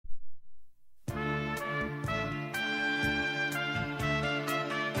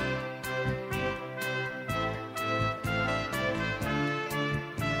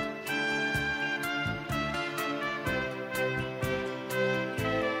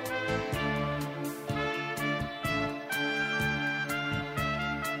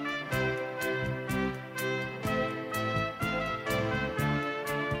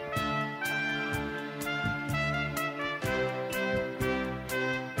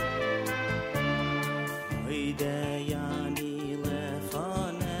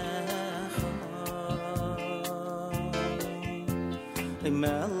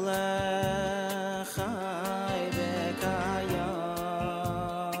Melech Chai V'Kayam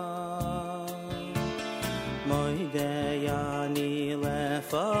Moidei Ani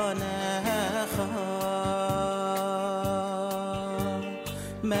Lefanecha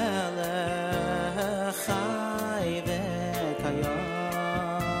Melech Chai V'Kayam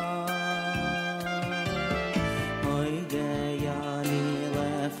Moidei Ani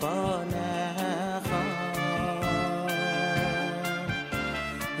Lefanecha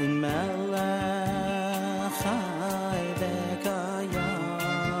Melech Chai V'Kayam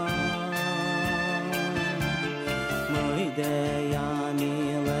Moidei Ani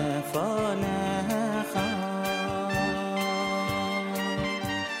Lefanecha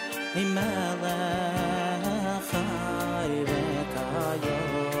Melech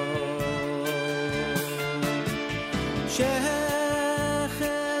Chai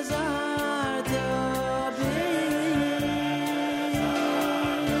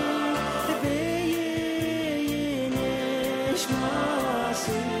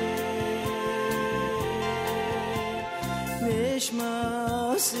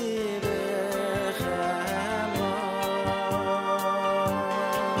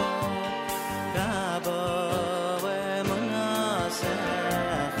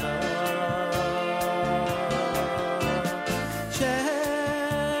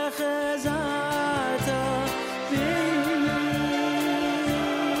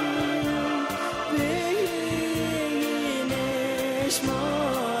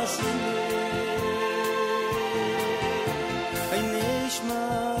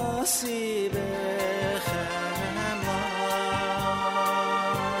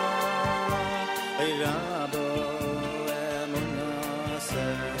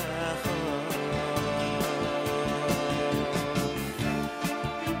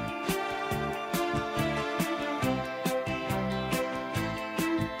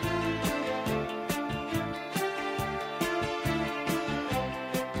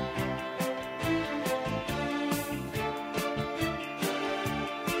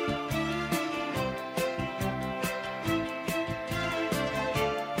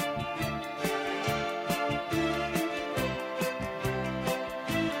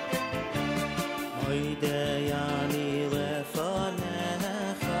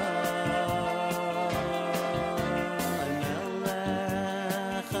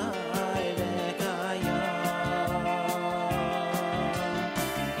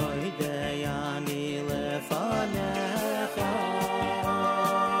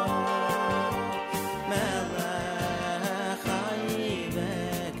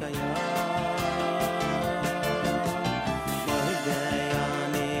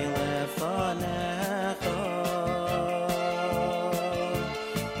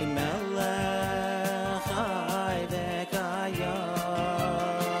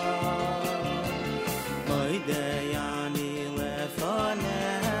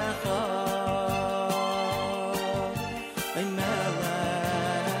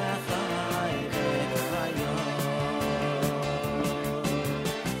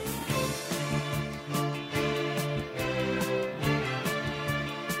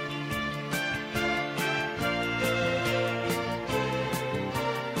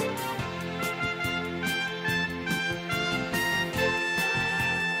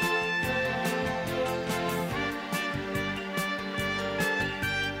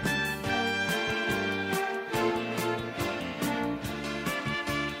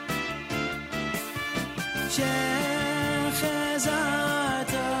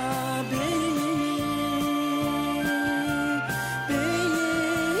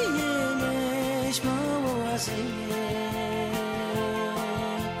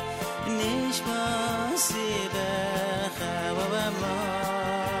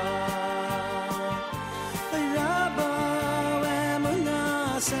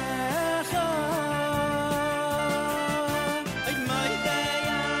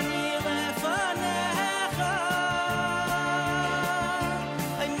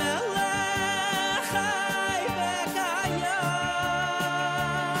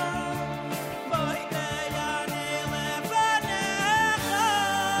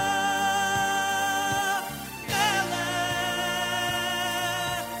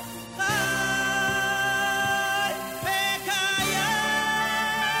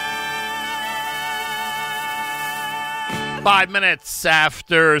Five minutes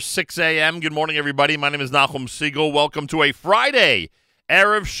after 6 a.m. Good morning, everybody. My name is Nachum Siegel. Welcome to a Friday,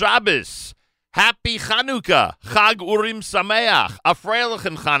 Erev Shabbos. Happy Chanukah. Chag Urim Sameach. A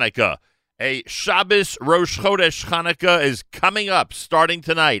Freilichen Chanukah. A Shabbos Rosh Chodesh Chanukah is coming up starting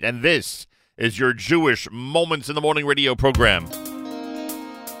tonight. And this is your Jewish Moments in the Morning radio program.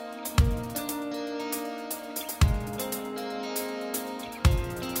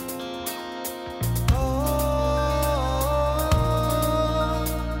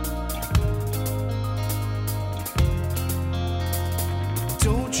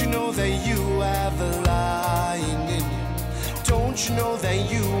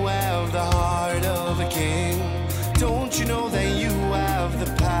 have the heart of a king? Don't you know that you have the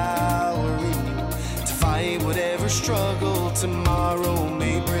power in you to fight whatever struggle tomorrow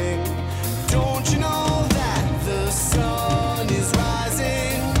may bring? Don't you know that the sun is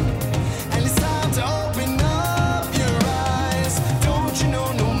rising and it's time to open up your eyes? Don't you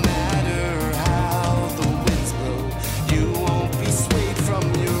know no matter how the winds blow, you won't be swayed from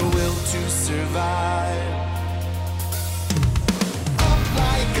your will to survive? Up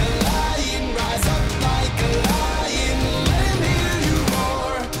like a lion, rise up like a lion, let him hear you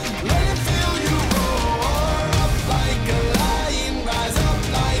roar, let him feel you roar. Up like a lion, rise up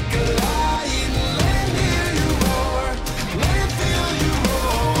like a lion, let him hear you roar, let him feel you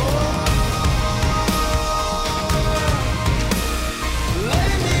roar. Let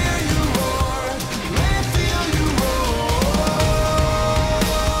him hear you roar, let him feel you roar.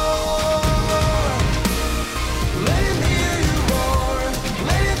 Let him hear you roar,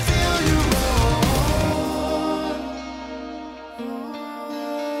 let him feel you roar.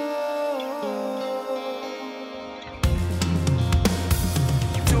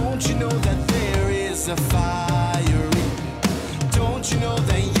 Don't you know that there is a fire in you? Don't you know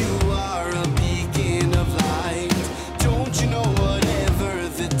that you are a beacon of light? Don't you know whatever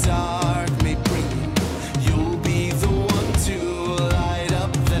the dark may bring, you'll be the one to light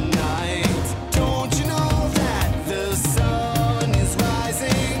up the night? Don't you know that the sun is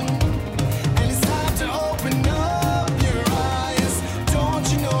rising and it's time to open up your eyes? Don't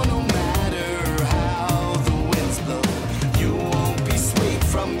you know no matter how the winds blow, you won't be swayed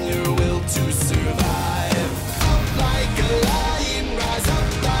from your will to survive? Up like a lion, rise up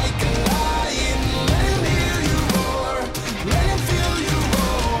like a lion, let him hear you roar, let him feel you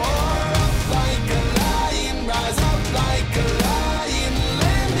roar. Up like a lion, rise up like a lion,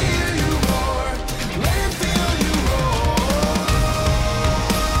 let him hear you roar, let him feel you roar.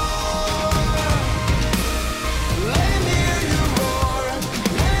 Let him hear you roar,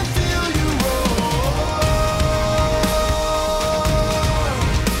 let him feel you roar.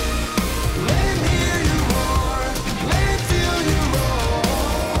 Let him hear you roar, let him feel you roar.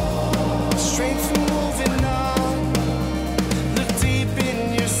 Strength for moving on. Look deep in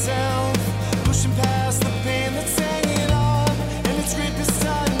yourself, pushing past the pain that's hanging on, and its grip is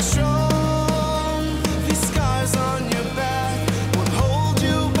tight and strong. These scars on your back won't hold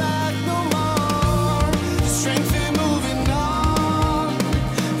you back no more. Strength in moving on.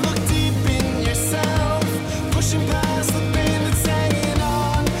 Look deep in yourself, pushing past the pain that's hanging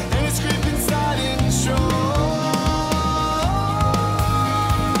on, and its grip is tight and strong.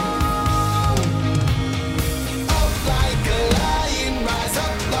 Up like a lion, rise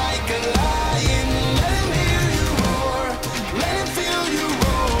up like a lion, let him hear you roar, let him feel you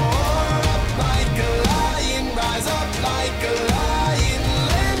roar. Up like a lion, rise up like a lion,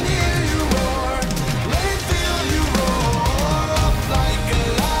 let him hear you roar, let him feel you roar. Up like a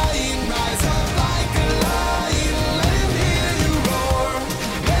lion, rise up like a lion, let him hear you roar,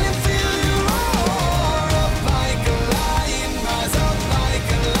 let him feel you roar. Up like a lion, rise up like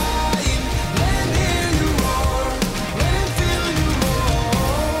a lion, let him hear you roar, let him feel you roar.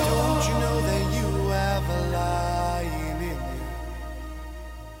 Don't you know that you have a lion in you?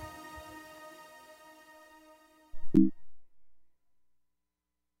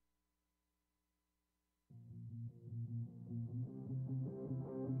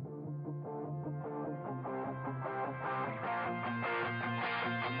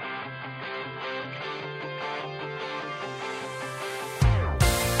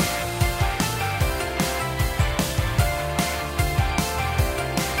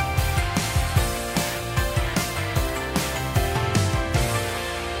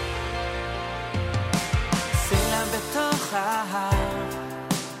 סלע בתוך ההר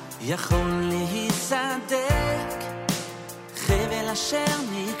יכול להיסדק, חבל אשר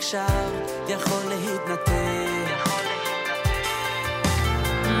נקשר יכול להתנתק.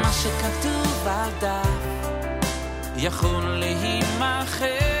 מה שכתוב על דף יכול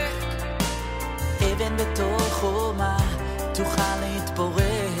להימחק, אבן בתוך חומה תוכל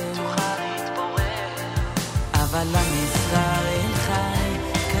להתפורר, אבל עם ישראל חי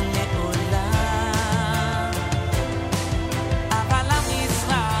כאן לעולם, אבל עם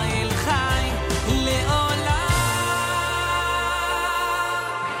ישראל חי לעולם.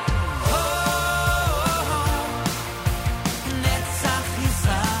 נצח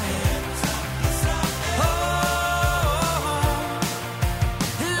ישראל,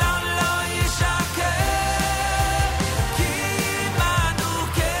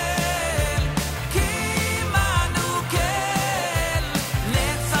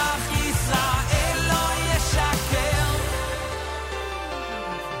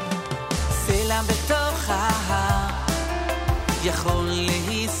 שם בתוך ההר יכול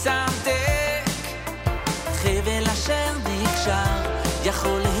להיסדק, חבל אשר נקשר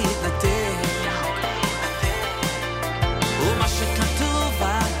יכול להתנתק, ומה שכתוב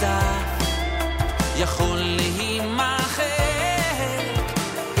בדף יכול להימחק,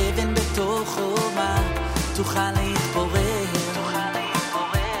 אבן בתוך חומה תוכל להתפורר,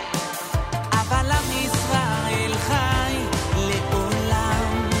 אבל עם ישראל חי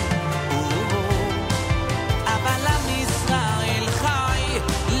לעולם, אבל עם ישראל חי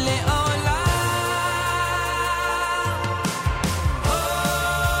לעולם,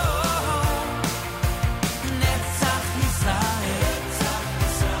 נצח ישראל,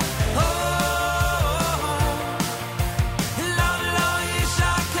 לא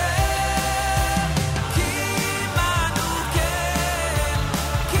ישקר, כי עמנו כן,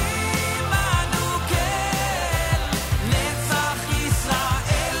 כי עמנו כן, נצח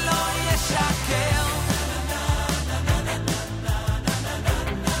ישראל לא ישקר,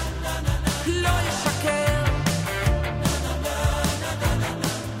 לא ישקר,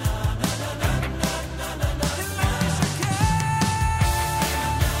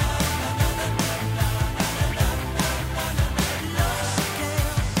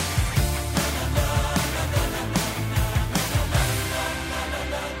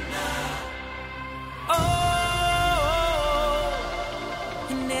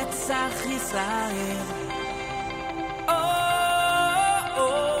 נצח ישראל,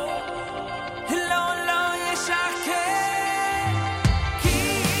 לא ישקר, כי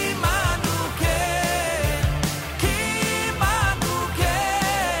עמנו כן, כי עמנו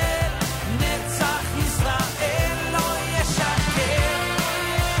כן, נצח ישראל לא ישקר,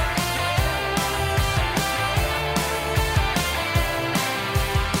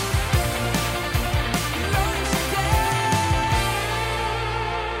 לא ישקר.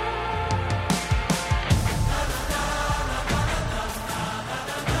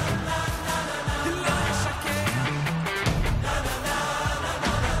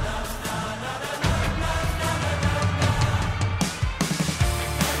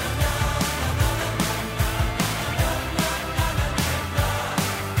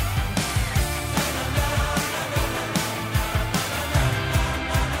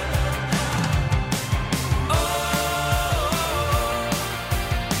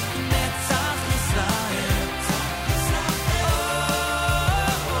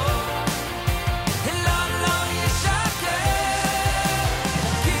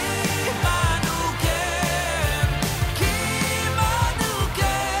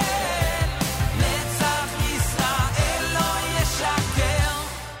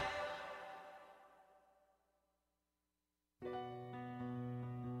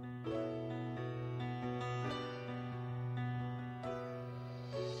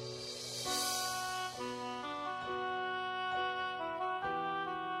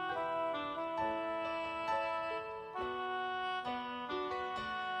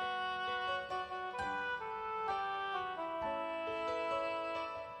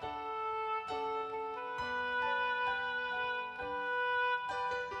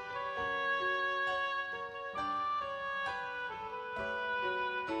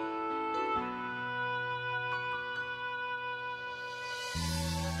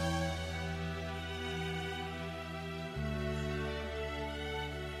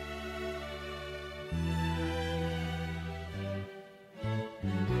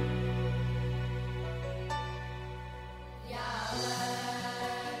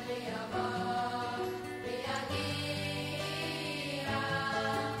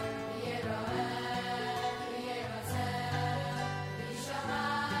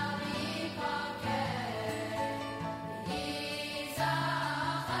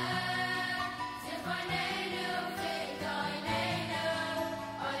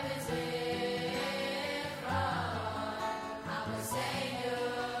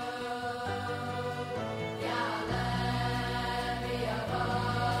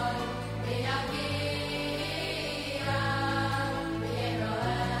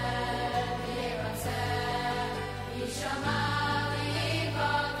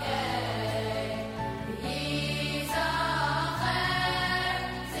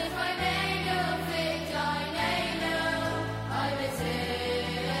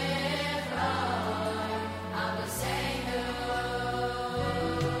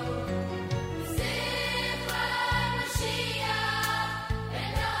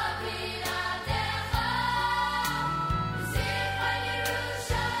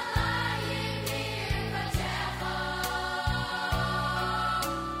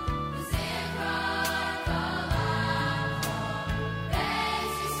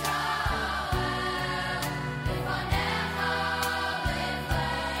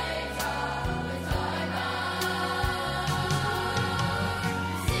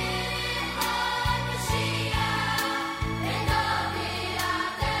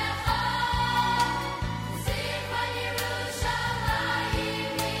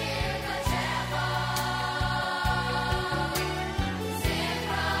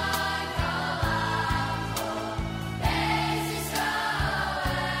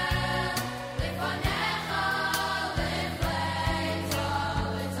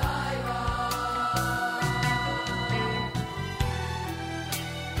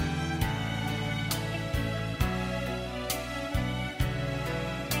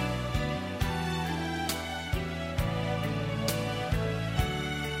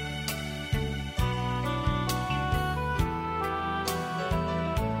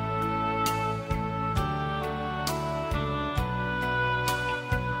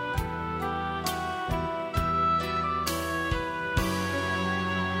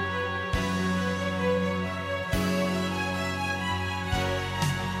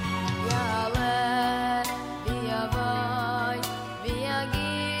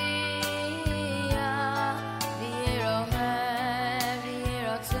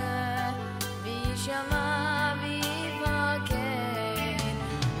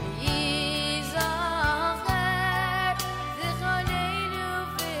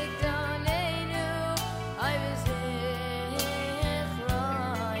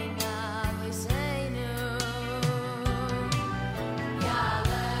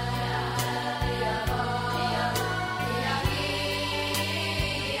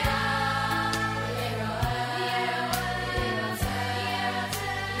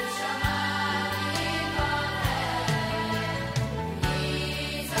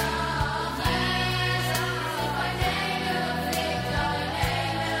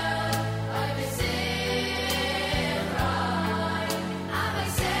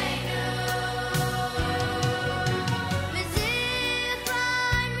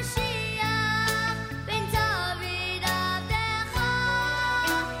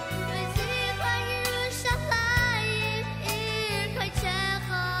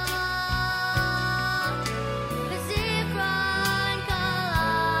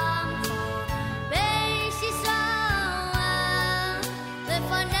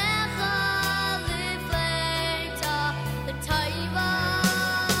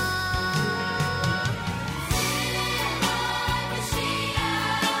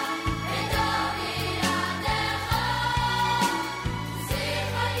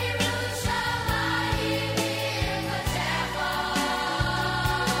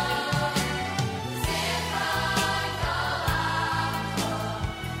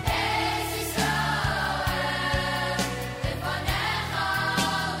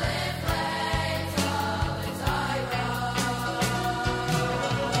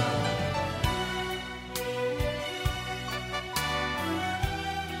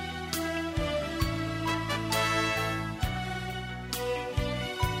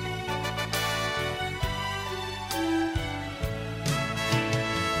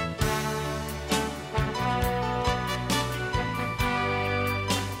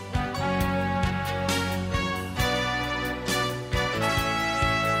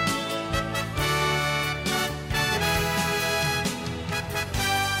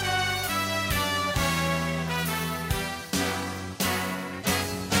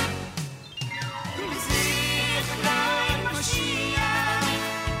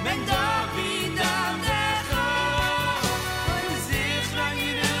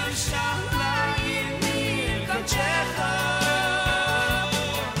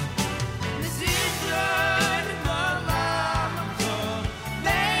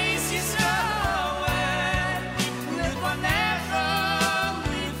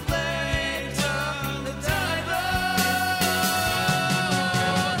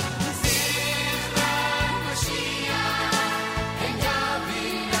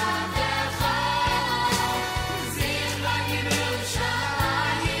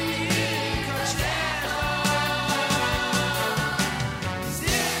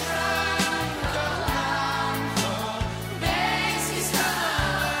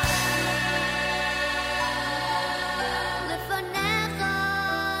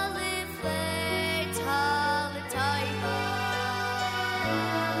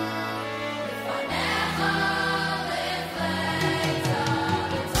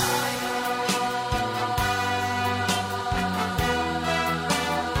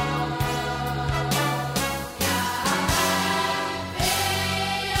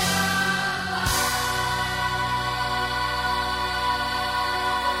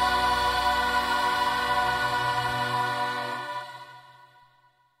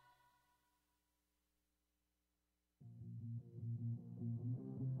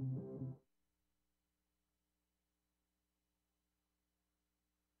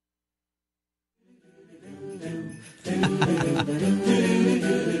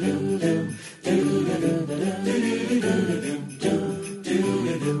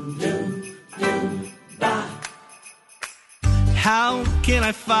 How can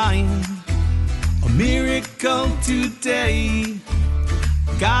I find a miracle today?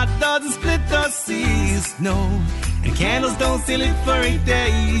 God doesn't split the seas, no, and candles don't seal it for 8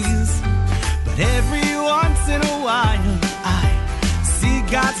 days. But every once in a while, I see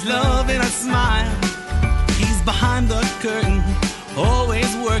God's love in a smile. He's behind the curtain,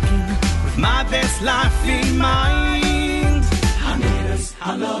 always working with my best life in mind. Haneres,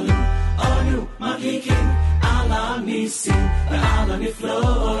 halalu, anu, magikin, ala nisim, ala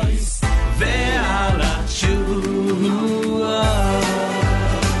niflois, ve'ala shua,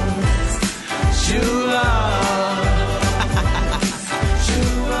 shua,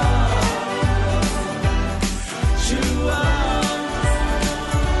 shua, shua.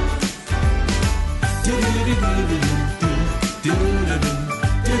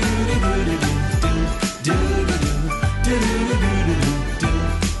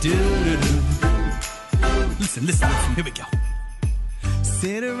 Listen, here we go.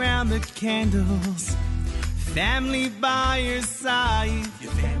 Sit around the candles, family by your side.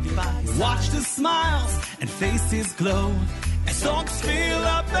 Watch the smiles and faces glow as songs fill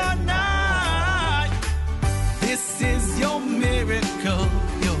up the night. This is your miracle,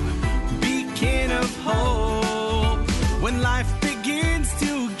 your beacon of hope. When life begins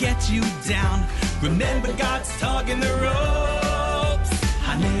to get you down, remember God's tugging the ropes.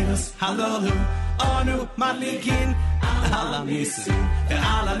 Haneros, halalu, anu, madligin, ala nisim,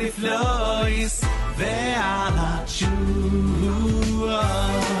 ala niflois, ve'ala shua,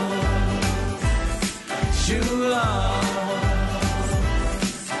 shua,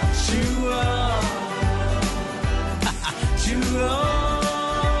 shua, shua.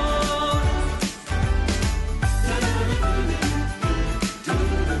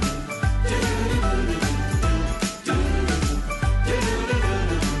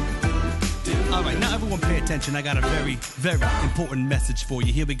 Pay attention. attention. I got a very, very important message for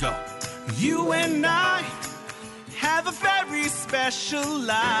you. Here we go. You and I have a very special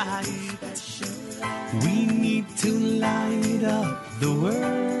life. We need to light up the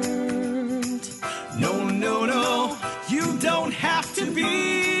world. No, no, no, you don't have to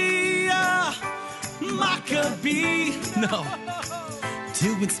be a Maccabee, no, to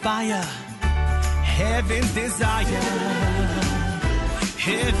inspire heaven's desire,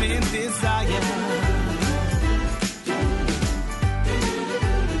 heaven's desire,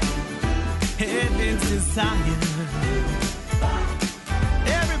 heaven's desire.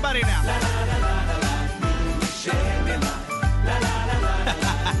 Everybody now. La, la, la, la, la, la. Shemela. La, la, la, la, la,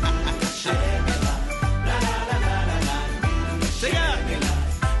 la. Shemela. La, la, la, la, la, la. Shemela.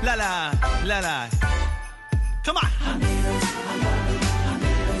 La, la, la, la. Come on.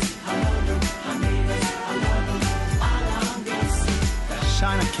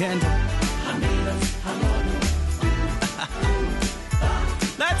 Shine a candle.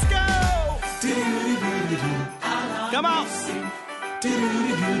 Let's go. Come on.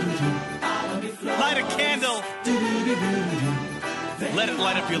 Light a candle. Let it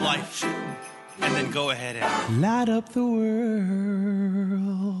light up your life. And then go ahead and light up the world.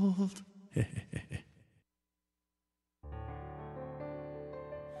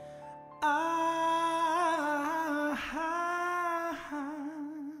 I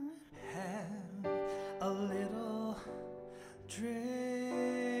have a little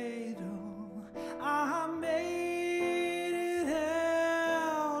dreidel. I made it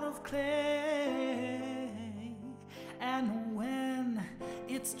out of clay, and when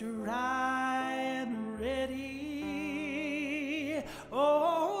it's dry and ready,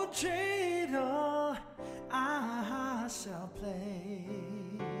 oh dreidel, I shall play.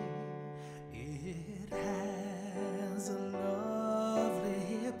 It has a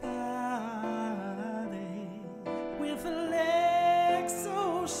lovely body with legs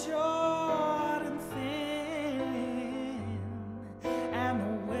so short and thin,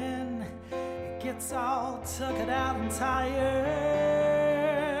 and when it gets all tuckered out and tired,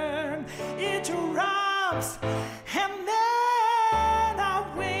 it drops and then I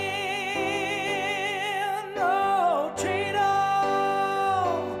win. Oh,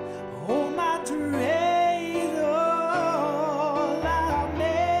 dreidel, oh my dreidel, I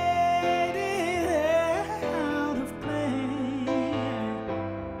made it out of clay,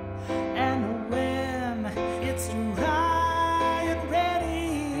 and when it's dry and ready,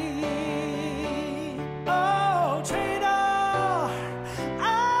 oh dreidel,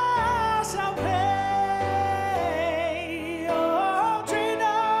 I shall play. Oh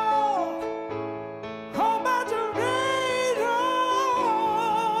dreidel, oh my dreidel,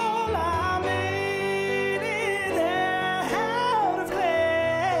 I made it out of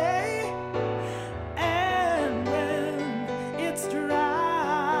clay, and when it's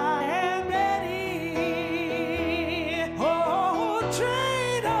dry and ready, oh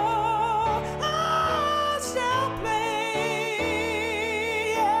dreidel, I shall play.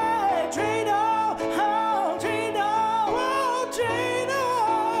 Yeah, dreidel, oh dreidel, oh dreidel,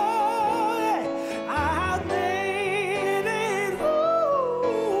 yeah, I made it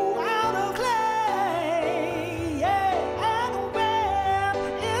out of clay, yeah, and when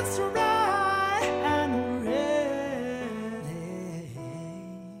it's dry and ready,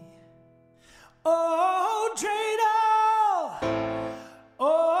 oh dreidel,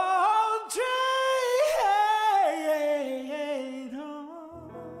 oh dreidel,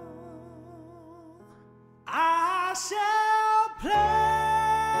 I shall play.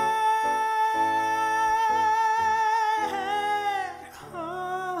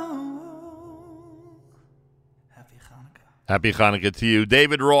 Oh. Happy Chanukah. Happy Chanukah to you.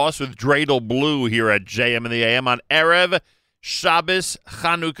 David Ross with Dreidel Blue here at JM in the AM on Erev Shabbos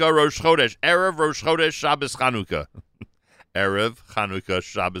Chanukah Rosh Chodesh. Erev Rosh Chodesh Shabbos Chanukah. Erev Chanukah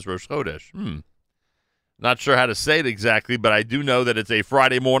Shabbos Rosh Chodesh. Not sure how to say it exactly, but I do know that it's a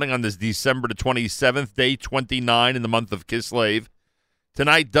Friday morning on this December the 27th, day 29 in the month of Kislev.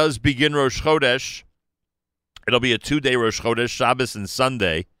 Tonight does begin Rosh Chodesh. It'll be a 2-day Rosh Chodesh, Shabbos and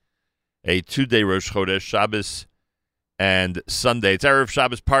Sunday. A 2-day Rosh Chodesh, Shabbos and Sunday. It's Erev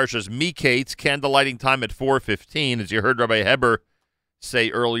Shabbos Parshas Miketz, candle lighting time at 4:15. As you heard Rabbi Heber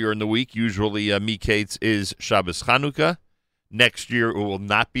say earlier in the week, usually Miketz is Shabbos Chanukah. Next year it will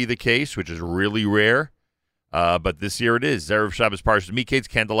not be the case, which is really rare. But this year it is. Erev Shabbos Parshas Miketz,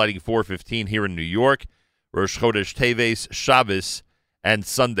 candle lighting 4:15 here in New York. Rosh Chodesh Teves, Shabbos, and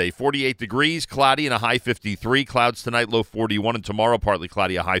Sunday. 48 degrees, cloudy, and a high 53. Clouds tonight, low 41, and tomorrow partly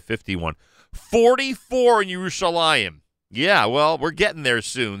cloudy, a high 51. 44 in Yerushalayim. Yeah, well, we're getting there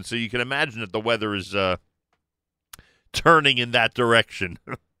soon, so you can imagine that the weather is turning in that direction.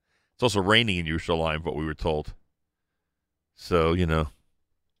 It's also raining in Yerushalayim, what we were told. So,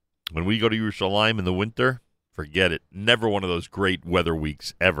 when we go to Yerushalayim in the winter, forget it. Never one of those great weather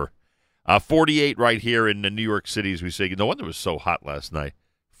weeks ever. 48 right here in New York City as we say, no wonder it was so hot last night.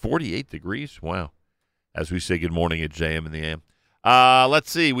 48 degrees? Wow. As we say good morning at JM in the AM.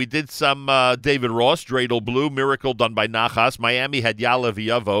 Let's see. We did some David Ross, Dreidel Blue, Miracle done by Nachas. Miami had Yala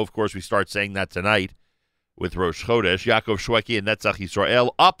V'Yavo. Of course, we start saying that tonight with Rosh Chodesh. Yaakov Shweki and Netzach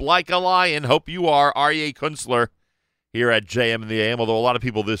Yisrael. Up like a lion. Hope you are. Aryeh Kunstler here at JM in the AM, although a lot of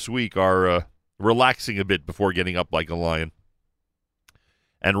people this week are relaxing a bit before getting up like a lion.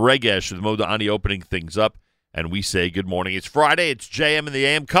 And Regesh with Moda'ani opening things up. And we say good morning. It's Friday. It's JM in the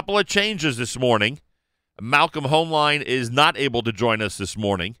AM. Couple of changes this morning. Malcolm Homeline is not able to join us this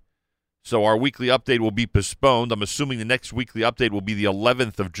morning, so our weekly update will be postponed. I'm assuming the next weekly update will be the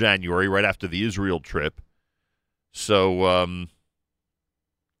 11th of January, right after the Israel trip. So,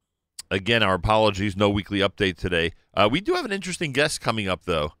 again, our apologies. No weekly update today. We do have an interesting guest coming up,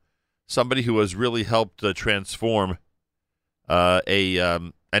 though. Somebody who has really helped transform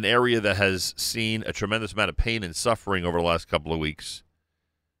an area that has seen a tremendous amount of pain and suffering over the last couple of weeks,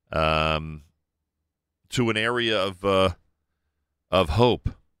 to an area of hope,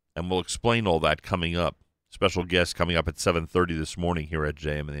 and we'll explain all that coming up. Special guest coming up at 7:30 this morning here at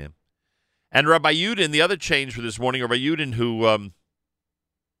JM and AM. And Rabbi Yudin, the other change for this morning, Rabbi Yudin, who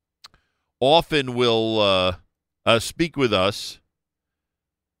often will speak with us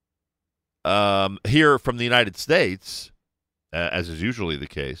here from the United States, as is usually the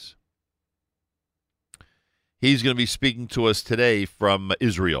case. He's going to be speaking to us today from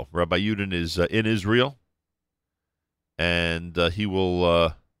Israel. Rabbi Yudin is in Israel, and he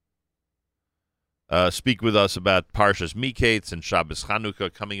will speak with us about Parshas Miketz and Shabbos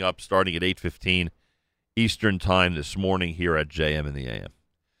Chanukah coming up starting at 8:15 Eastern Time this morning here at JM in the AM.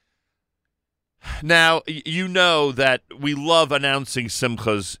 Now, you know that we love announcing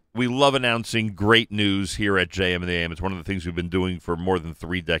simchas. We love announcing great news here at JM in the AM. It's one of the things we've been doing for more than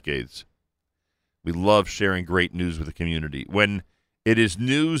 3 decades. We love sharing great news with the community. When it is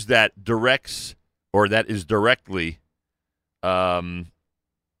news that directs, or that is directly, when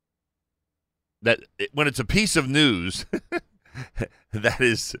it's a piece of news that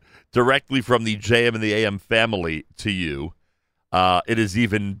is directly from the JM and the AM family to you, it is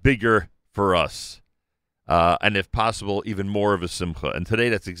even bigger for us. And if possible, even more of a simcha. And today,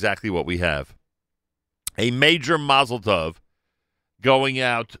 that's exactly what we have. A major mazel tov going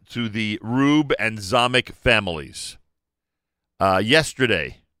out to the Rube and Zamek families.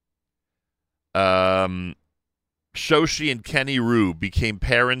 Yesterday, Shoshi and Kenny Rube became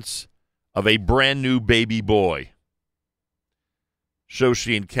parents of a brand new baby boy.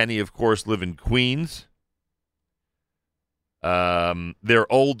 Shoshi and Kenny, of course, live in Queens.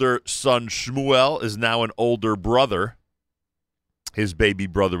 Their older son, Shmuel, is now an older brother. His baby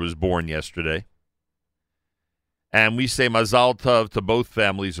brother was born yesterday. And we say mazal tov to both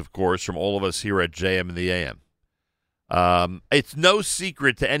families, of course, from all of us here at JM and the AM. It's no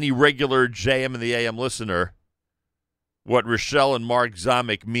secret to any regular JM and the AM listener what Rochelle and Mark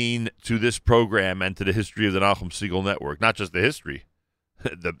Zamek mean to this program and to the history of the Nachum Segal Network. Not just the history,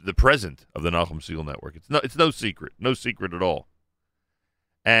 the present of the Nachum Segal Network. It's no secret at all.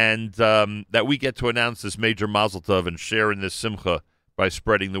 And that we get to announce this major mazel tov and share in this simcha by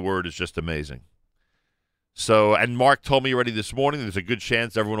spreading the word is just amazing. So, and Mark told me already this morning there's a good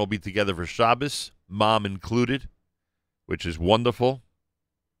chance everyone will be together for Shabbos, mom included, which is wonderful.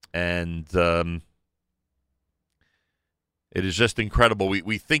 And it is just incredible.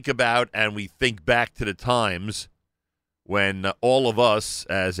 We think about and we think back to the times when all of us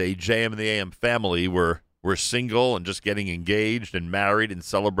as a JM and the AM family were single and just getting engaged and married and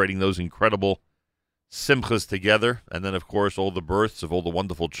celebrating those incredible simchas together. And then, of course, all the births of all the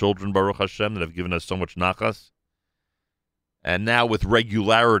wonderful children, Baruch Hashem, that have given us so much nachas. And now with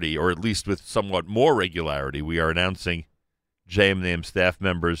regularity, or at least with somewhat more regularity, we are announcing JM and the AM staff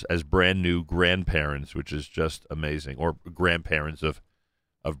members as brand new grandparents, which is just amazing. Or grandparents of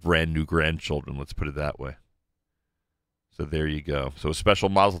brand new grandchildren, let's put it that way. So there you go. So a special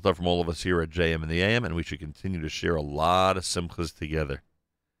mazel tov from all of us here at JM and the AM, and we should continue to share a lot of simchas together.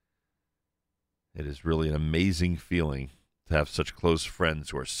 It is really an amazing feeling to have such close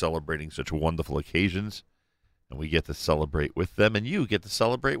friends who are celebrating such wonderful occasions, and we get to celebrate with them, and you get to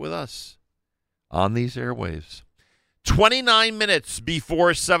celebrate with us on these airwaves. 29 minutes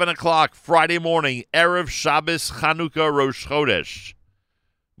before 7 o'clock Friday morning, Erev Shabbos Chanukah Rosh Chodesh.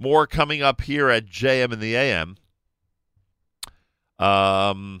 More coming up here at JM and the AM.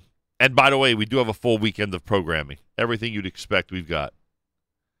 And by the way, we do have a full weekend of programming. Everything you'd expect we've got.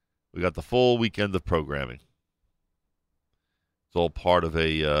 We got the full weekend of programming. It's all part of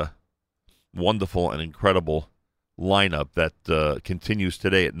a wonderful and incredible lineup that continues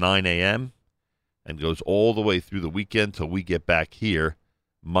today at 9 a.m. and goes all the way through the weekend till we get back here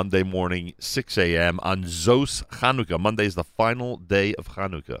Monday morning, 6 a.m. on Zos Chanukah. Monday is the final day of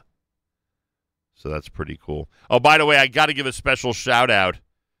Chanukah. So that's pretty cool. Oh, by the way, I got to give a special shout-out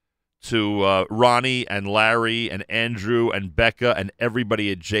to Ronnie and Larry and Andrew and Becca and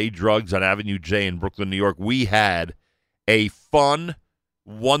everybody at J Drugs on Avenue J in Brooklyn, New York. We had a fun,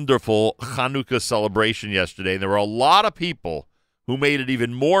 wonderful Chanukah celebration yesterday. There were a lot of people who made it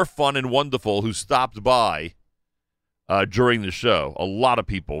even more fun and wonderful who stopped by during the show. A lot of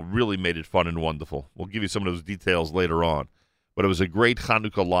people really made it fun and wonderful. We'll give you some of those details later on. But it was a great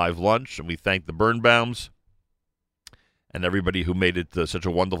Chanukah live lunch, and we thank the Birnbaums and everybody who made it such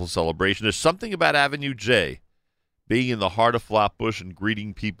a wonderful celebration. There's something about Avenue J, being in the heart of Flatbush and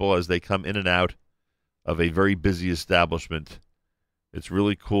greeting people as they come in and out of a very busy establishment. It's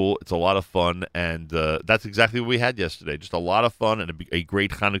really cool. It's a lot of fun, and that's exactly what we had yesterday. Just a lot of fun and a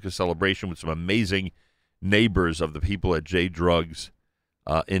great Chanukah celebration with some amazing neighbors of the people at J Drugs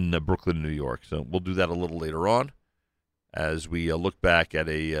in Brooklyn, New York. So we'll do that a little later on as we look back at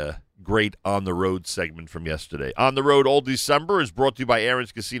a great On the Road segment from yesterday. On the Road all December is brought to you by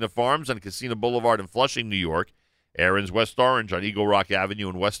Aaron's Casino Farms on Casino Boulevard in Flushing, New York. Aaron's West Orange on Eagle Rock Avenue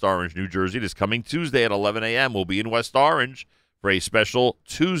in West Orange, New Jersey. This coming Tuesday at 11 a.m. We'll be in West Orange for a special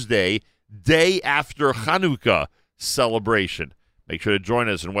Tuesday, day after Chanukah celebration. Make sure to join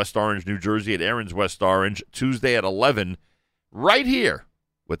us in West Orange, New Jersey at Aaron's West Orange, Tuesday at 11, right here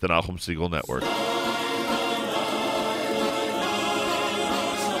with the Nachum Segal Network.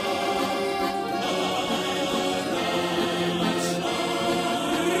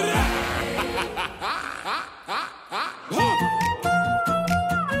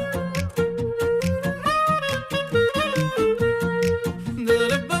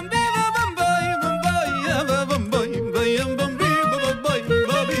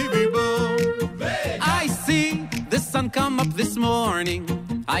 Come up this morning,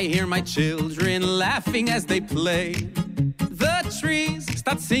 I hear my children laughing as they play. The trees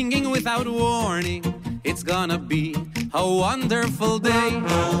start singing without warning. It's gonna be a wonderful day.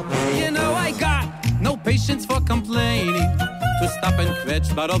 You know I got no patience for complaining, to stop and kvetch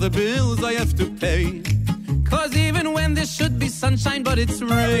about all the bills I have to pay. Cause even when there should be sunshine but it's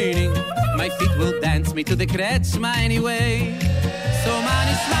raining, my feet will dance me to the kretschma anyway. So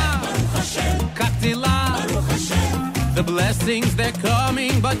manisma, katila, the blessings they're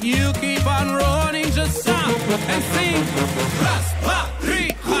coming, but you keep on running. Just stop and sing. Раз, два,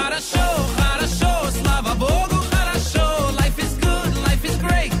 три. Хорошо, хорошо, слава Богу, хорошо. Life is good, life is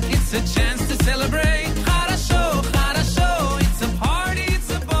great. It's a chance to celebrate. Хорошо, хорошо. It's a party, it's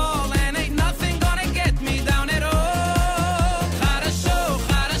a ball, and ain't nothing gonna get me down at all. Хорошо,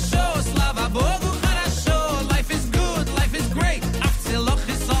 хорошо, слава Богу, хорошо. Life is good, life is great. After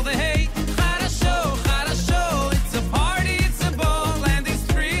is all the hate. Хорошо, хорошо. It's a party, it's a ball, and these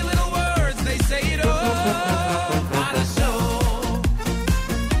three little words, they say it all. Хорошо,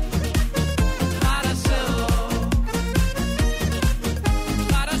 хорошо,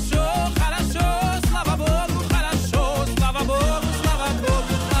 хорошо, хорошо, слава Богу, хорошо, слава Богу, слава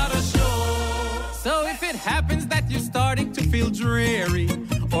Богу, хорошо. So if it happens that you're starting to feel dreary,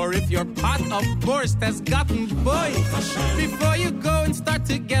 or if your pot of borscht has gotten boy, before you go and start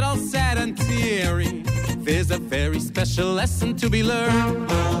to get all sad and teary, there's a very special lesson to be learned.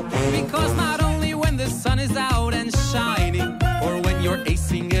 Because not only when the sun is out and shining, or when you're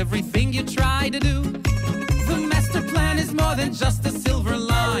acing everything you try to do, the master plan is more than just a silver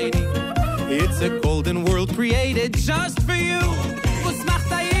lining. It's a golden world created just for you.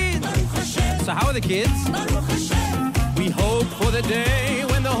 So how are the kids? We hope for the day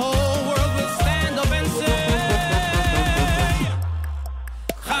when the whole world will stand up and say,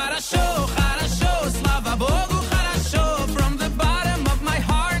 Хорошо, хорошо, слава Богу, хорошо. From the bottom of my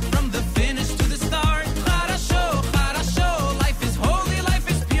heart, from the finish to the start. Хорошо, хорошо, life is holy, life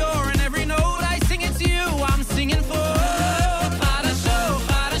is pure, and every note I sing it's you I'm singing for. Хорошо,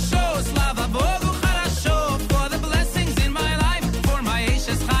 хорошо, слава Богу, хорошо. For the blessings in my life, for my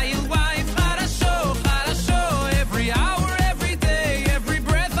Ashes Chayil wife. Хорошо, хорошо, every hour, every day, every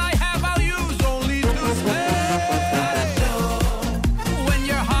breath I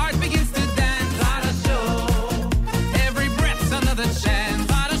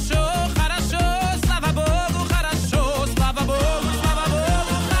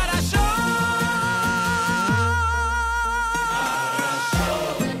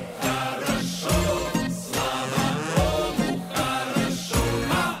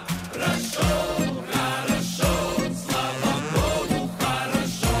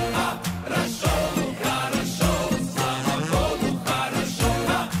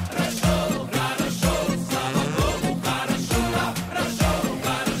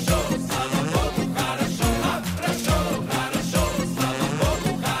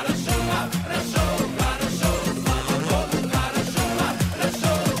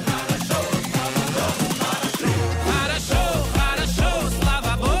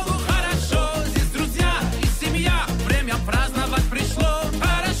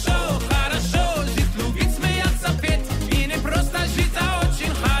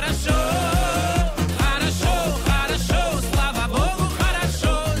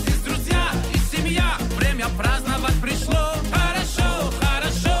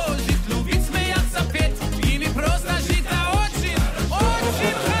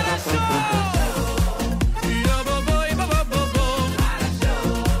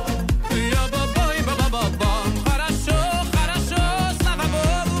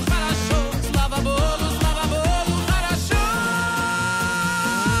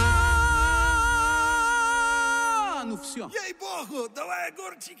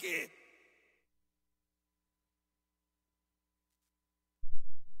chique.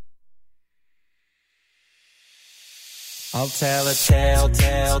 I'll tell a tale,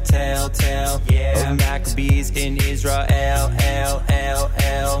 yeah, of Maccabees in Israel, yeah,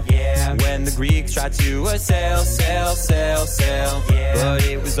 when the Greeks tried to sail, yeah, but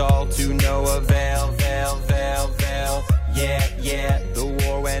it was all to no avail, yeah, the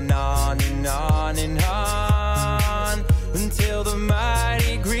war went on and on and on, until the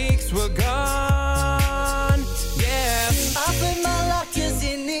mighty Greeks were gone, yeah. I put my lockers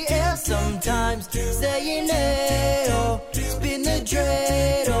in the air sometimes, saying hey-oh, spin the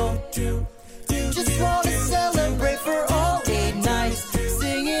dreidel. Just wanna celebrate for all 8 nights,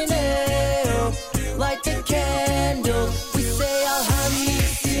 singing hey-oh, light the candles. We say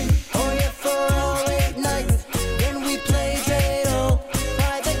Al-Hamisim, oh yeah, for all 8 nights. Then we play dreidel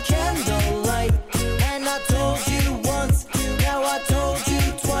by the candlelight. And I told you once, now I told you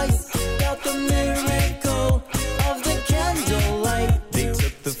twice, about the miracle of the candlelight. They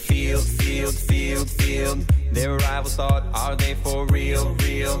took the field. Their rivals thought, are they for real?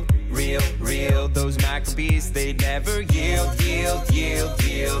 Those Maccabees, they never yield.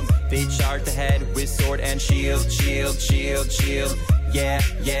 They charged ahead with sword and shield. Yeah,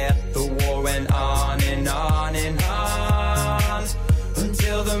 the war went on and on and on,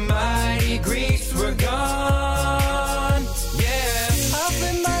 until the mighty Greeks were gone. Yeah, I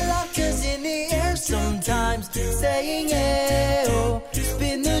put my lockers in the air sometimes, saying hey-oh,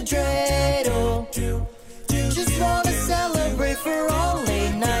 spin the dreidel. Just wanna celebrate for all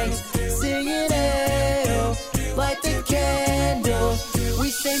 8 nights, singing hey-oh, light the candles. We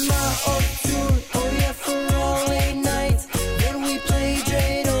say ma'otur, oh yeah, for all 8 nights. Then we play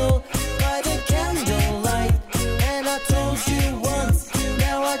dreidel by the candlelight. And I told you once,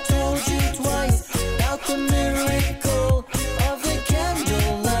 now I told you twice, about the miracle of the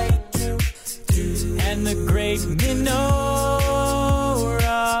candlelight. And the great menorah,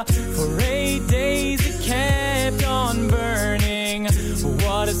 for 8 days it kept on burning.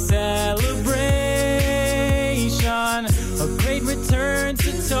 What a celebration, a great return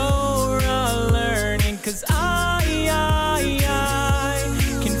to Torah learning. 'Cause I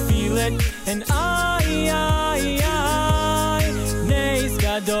can feel it, and Nes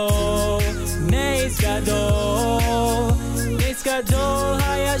Gadol, Nes Gadol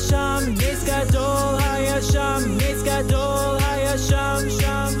Hayasham, Nes Gadol Hayasham, Nes Gadol Hayasham,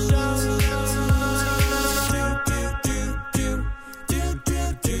 sham.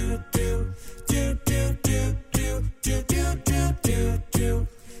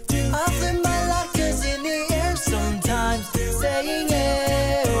 I flip my lockers in the air sometimes, saying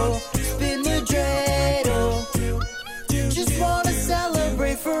hey-oh, spin the dreidel. Just wanna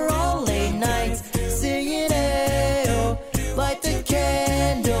celebrate for all 8 nights, singing hey-oh, light the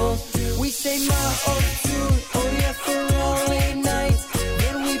candles. We say ma'otur, oh yeah, for all 8 nights.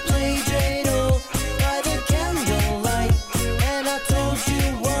 Then we play dreidel by the candlelight. And I told you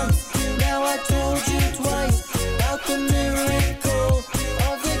once, now I told you twice, about the miracle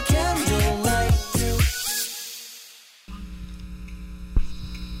of the candlelight.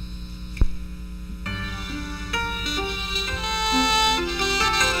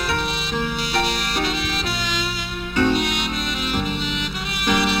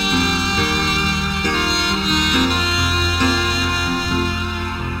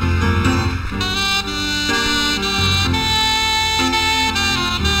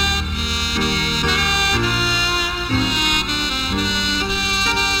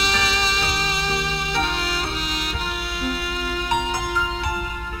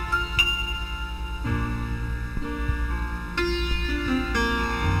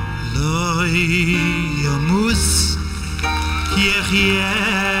 Yamus Yechye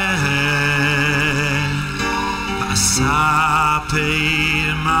Asapeir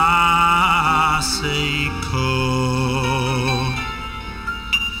Maseiko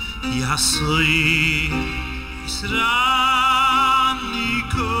Yasui Israniko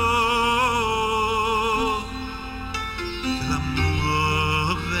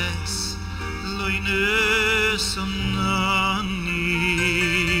Glamoves Loines Onani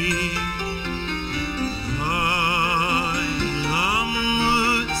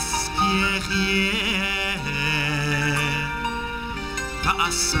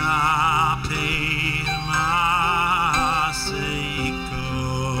Asapeir Maseiko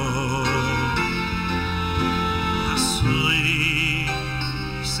Asui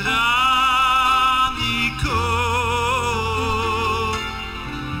Israniko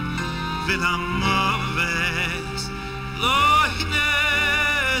Vilamoves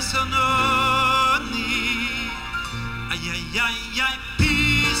Loines Ononi Ay, ay, ay, ay,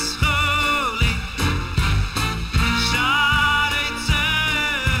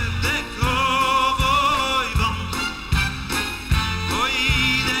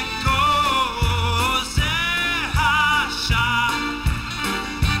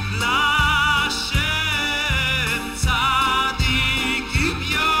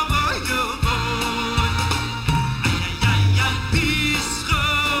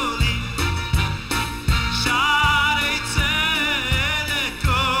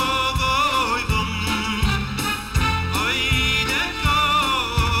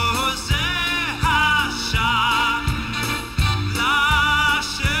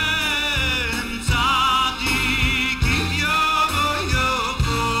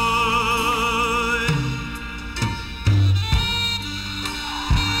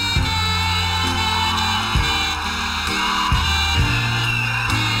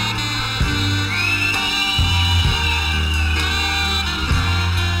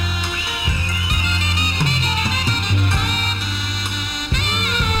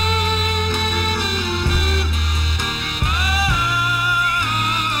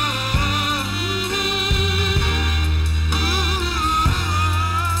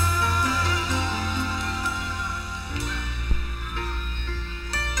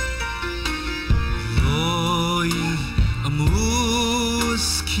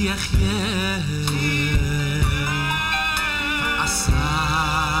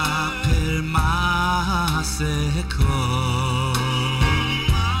 kol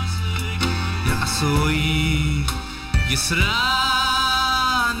Ya'asoi Yisrani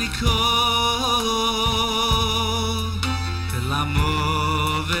kol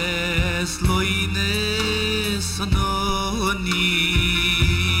Velamoves loine sanoni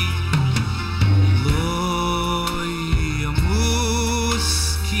Loi amus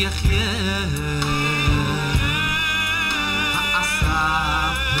ki achye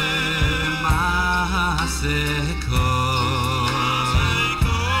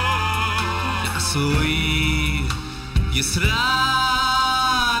Yasoi Yisraniko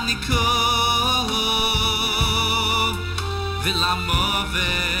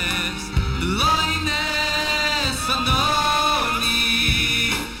Vilamoves Loine Sanoni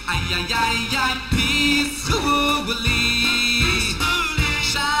Ay ay ay ay peacefully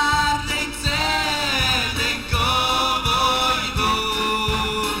Sharei tzedeko voivo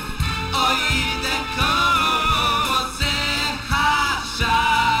Oy deko Ose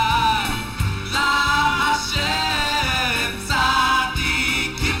hashar La Hashem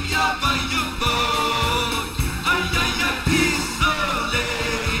tzadikim yovo yovo Oy oy oy peacefully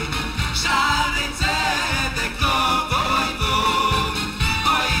Sharei tzedeko voivo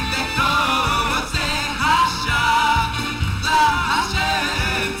Oy deko Ose hashar La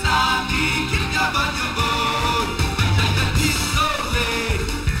Hashem tzadikim yovo yovo Oy oy oy peacefully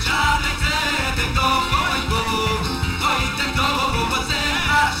Sharei tzedeko voivo Oy deko Ose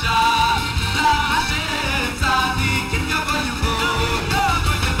hashar La Hashem tzadikim yovo yovo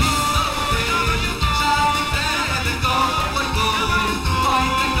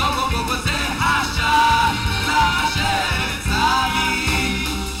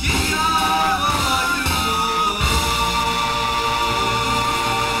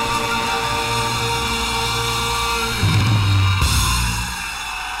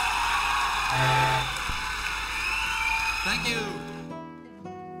Thank you.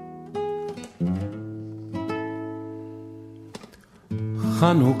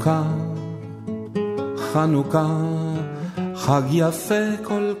 חנוכה, חנוכה, חג יפה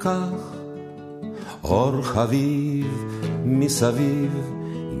כל כך, אור חביב מסביב,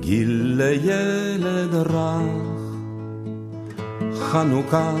 גיל לילד רך.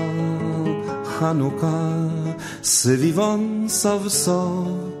 חנוכה, חנוכה, סביבון סוף סוף,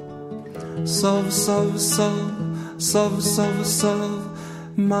 סוף סוף סוף, סוף סוף סוף,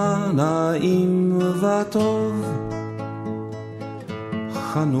 מה נעים וטוב.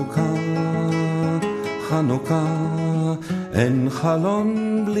 חנוכה, חנוכה, אין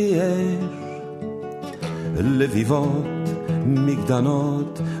חלון בלי אש, לביבות,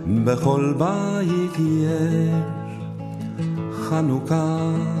 מגדנות, בכל בית יש. חנוכה,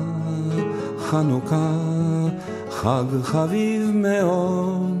 חנוכה, חג חביב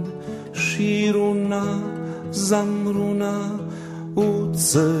מאוד, שירו נא, זמרו נא,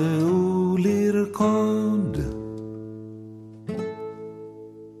 וצאו לרקוד.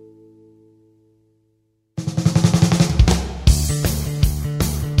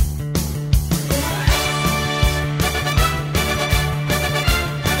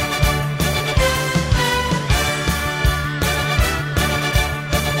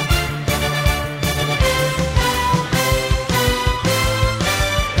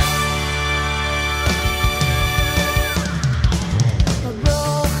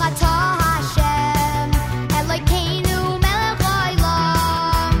 Baruch atah Hashem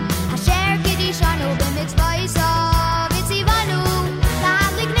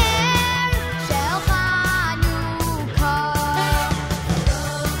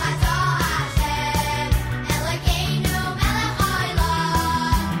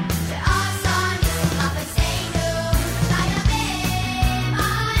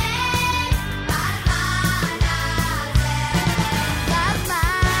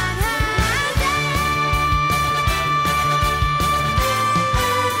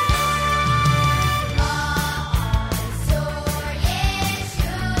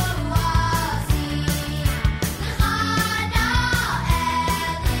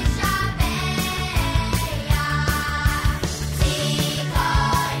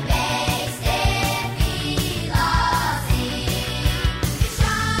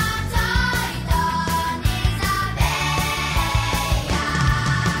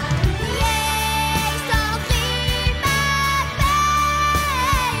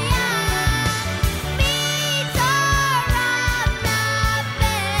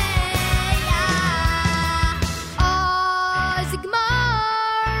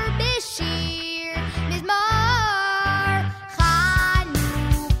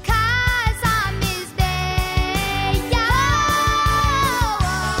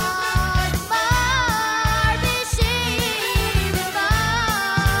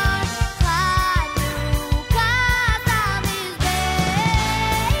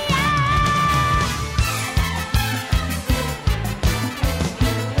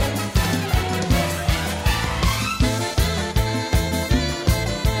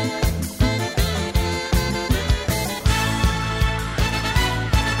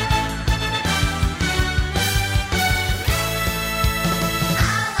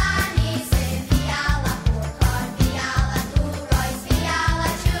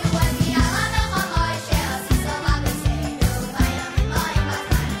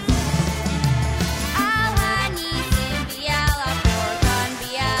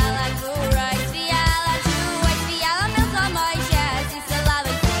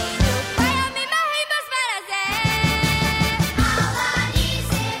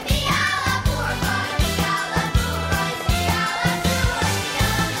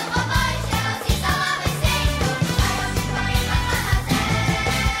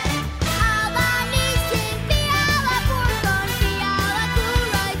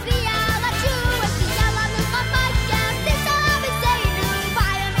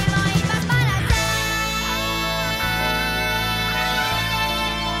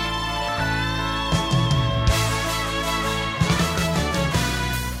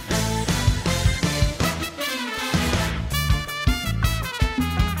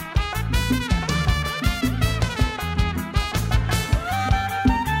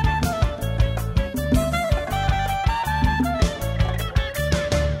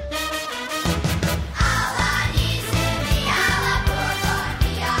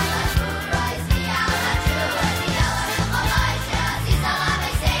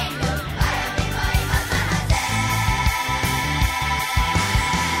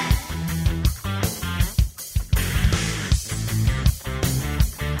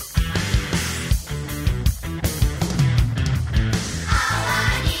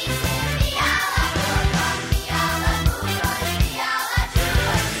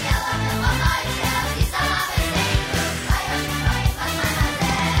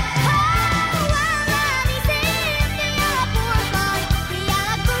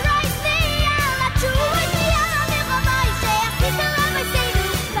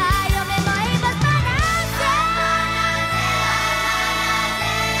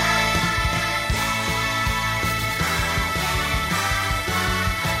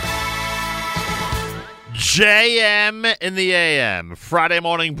JM in the AM, Friday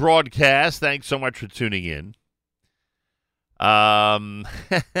morning broadcast. Thanks so much for tuning in.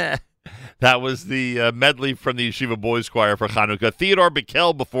 That was the medley from the Yeshiva Boys Choir for Chanukah. Theodore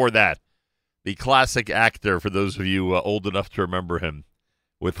Bickel before that, the classic actor, for those of you old enough to remember him,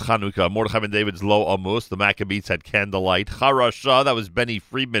 with Chanukah. Mordechai Ben David's Lo Amos. The Maccabees had Candlelight. Harasha, that was Benny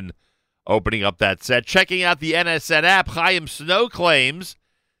Friedman opening up that set. Checking out the NSN app, Chaim Snow claims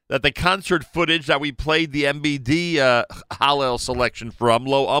that the concert footage that we played the MBD Hallel selection from,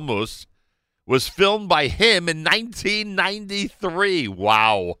 Lo Amos, was filmed by him in 1993.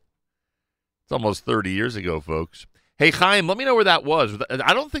 Wow. It's almost 30 years ago, folks. Hey, Chaim, let me know where that was.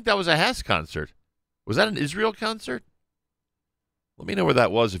 I don't think that was a Hess concert. Was that an Israel concert? Let me know where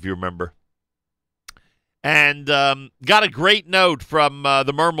that was if you remember. And got a great note from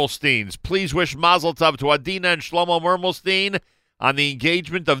the Mermelsteins. Please wish Mazel Tov to Adina and Shlomo Mermelstein on the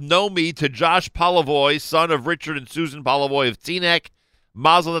engagement of Nomi to Josh Polavoy, son of Richard and Susan Polavoy of Teaneck.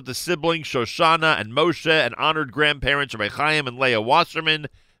 Mazel Tov to siblings Shoshana and Moshe, and honored grandparents Rabbi Chaim and Leah Wasserman,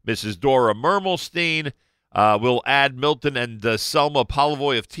 Mrs. Dora Mermelstein. We'll add Milton and Selma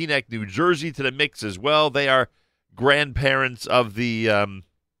Polavoy of Teaneck, New Jersey to the mix as well. They are grandparents of the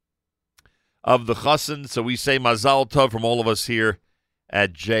Chassan. So we say Mazal Tov from all of us here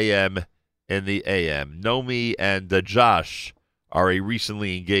at JM in the AM. Nomi and Josh are a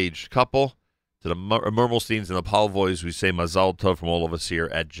recently engaged couple. To the Mermelsteins and the Polavoys, we say Mazal Tov from all of us here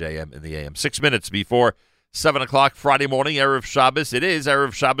at JM in the AM. 6 minutes before 7 o'clock Friday morning, Erev Shabbos. It is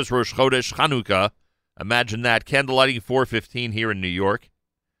Erev Shabbos Rosh Chodesh Chanukah. Imagine that. Candlelighting 4:15 here in New York.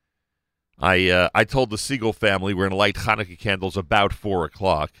 I told the Siegel family we're going to light Chanukah candles about 4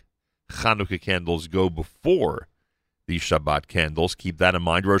 o'clock. Chanukah candles go before the Shabbat candles. Keep that in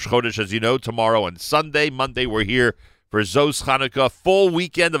mind. Rosh Chodesh, as you know, tomorrow and Sunday. Monday, we're here for Zos Chanukah. Full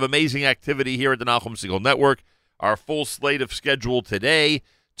weekend of amazing activity here at the Nachum Segal Network. Our full slate of schedule today.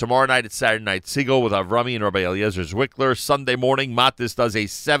 Tomorrow night, it's Saturday Night Segal with Avrami and Rabbi Eliezer Zwickler. Sunday morning, Matis does a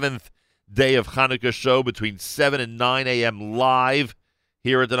 7th day of Chanukah show between 7 and 9 a.m. live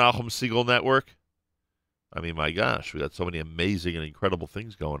here at the Nachum Segal Network. I mean, my gosh, we got so many amazing and incredible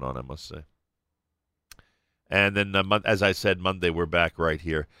things going on, I must say. And then, as I said, Monday, we're back right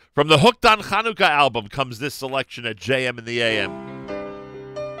here. From the Hooked on Chanukah album comes this selection at JM in the AM.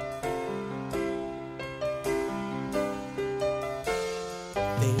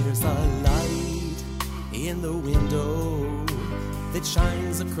 There's a light in the window that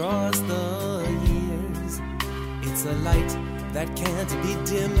shines across the years. It's a light that can't be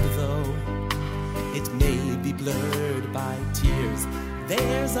dimmed, though it may be blurred by tears.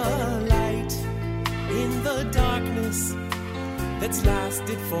 There's a light in the darkness that's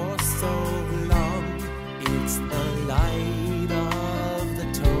lasted for so long. It's the light of the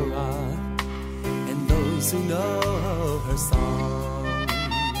Torah and those who know her song.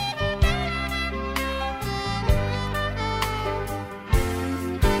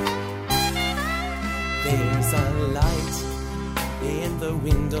 There's a light in the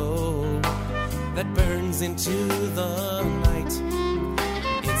window that burns into the night.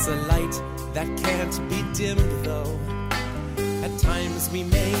 It's a light that can't be dimmed, though at times we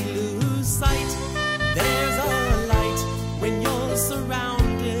may lose sight. There's a light when you're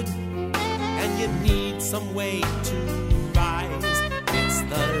surrounded and you need some way to rise. It's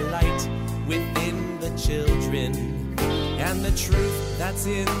the light within the children and the truth that's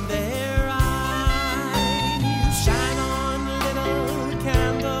in their eyes. Shine on, little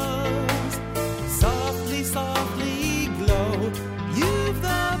candles, softly, softly glow. You've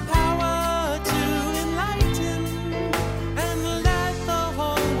the power to enlighten and let the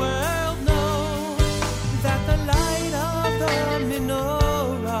whole world know that the light of the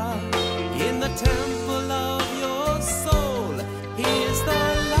menorah in the temple of your soul is the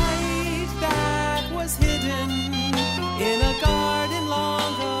light that was hidden in a garden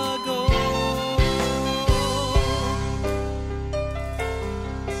long ago.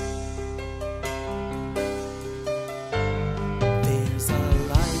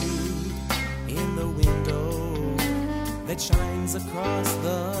 That shines across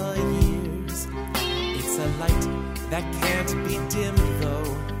the years. It's a light that can't be dimmed,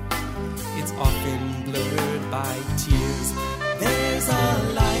 though it's often blurred by tears. There's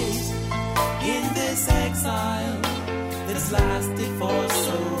a light in this exile that's lasted for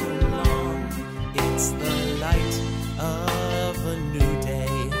so long. It's the light of a new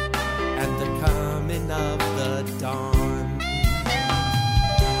day and the coming of the dawn.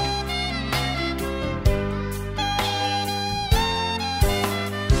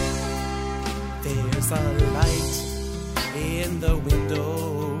 There's a light in the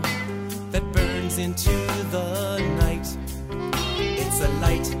window that burns into the night. It's a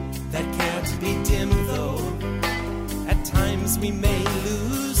light that can't be dimmed though. At times we may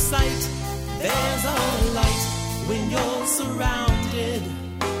lose sight. There's a light when you're surrounded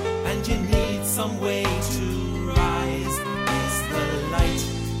and you need some way to rise. It's the light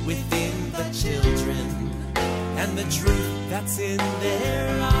within the children and the truth that's in their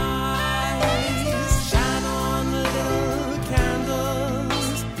eyes. Shine on little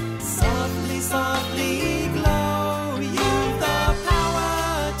candles, softly, softly glow. You've the power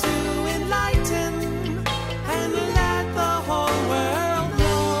to enlighten and let the whole world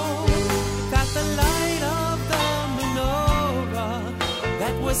know that the light of the menorah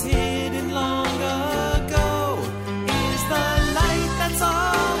that was hidden long ago is the light that's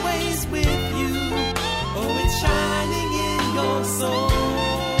always with you. Oh, it's shining in your soul.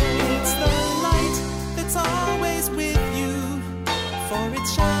 It's the light that's always with you, for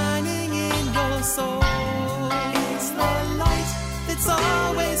it's shining in your soul. It's the light that's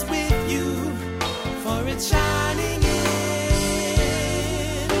always with you, for it's shining in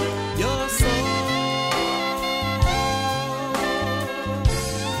your soul.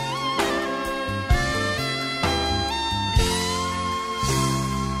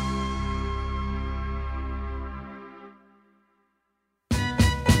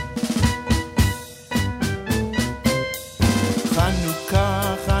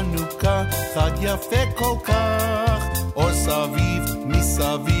 חנוכה, חנוכה, חג יפה כל כך, אור סביב,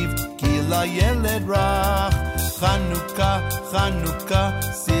 מסביב, גיל הילד רך. חנוכה, חנוכה,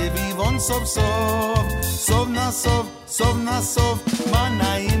 סביבון סוף סוף, סוף נסוף, סוף נסוף, מה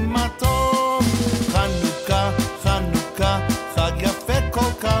נעים מה טוב. חנוכה, חנוכה, חג יפה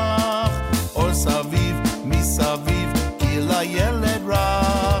כל כך, אור סביב, מסביב, גיל הילד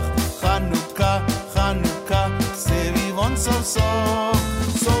רך. חנוכה, חנוכה, סביבון סוף סוף,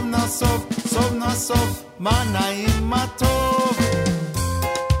 סוף נסוף, סוף נסוף, מה נעים מה טוב.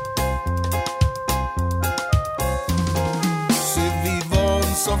 סביבון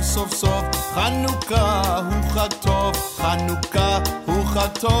סוף סוף סוף, חנוכה הוא חג טוב, חנוכה הוא חג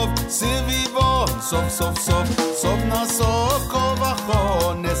טוב. סביבון סוף סוף סוף, סוף נסוף כה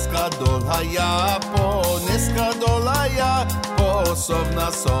וכה, נס גדול היה פה, נס גדול היה פה, סוף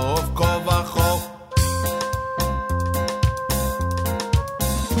נסוף כה וכה.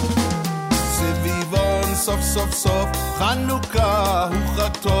 סוף סוף סוף, חנוכה הוא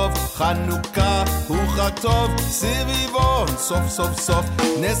חג טוב, חנוכה הוא חג טוב. סביבון סוף סוף סוף,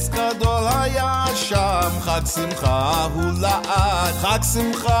 נס גדול היה שם, חג שמחה הוא לעד, חג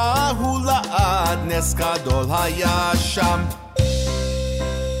שמחה הוא לעד, נס גדול היה שם.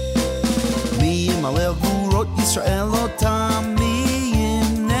 מי ימלל גבורות ישראל אותם, מי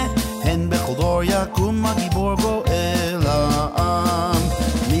ימנה, הן בכל דור יקום הגיבור גואל העם.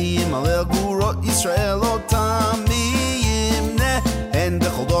 מי ימלל גבורות ישראל אותם, מי ימנה, הן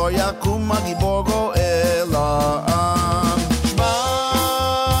בכל דור יקום הגיבור גואל העם.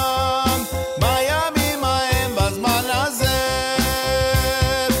 שמם בימים ההם בזמן הזה,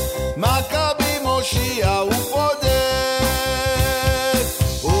 מכבי מושיע ופודד,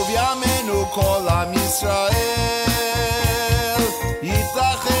 ובימינו כל עם ישראל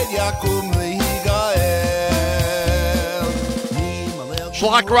יתאחד יקום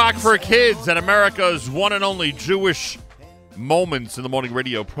Schlock Rock for Kids and America's one and only Jewish Moments in the Morning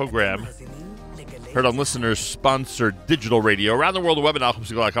radio program. Heard on listeners-sponsored digital radio around the world, the web at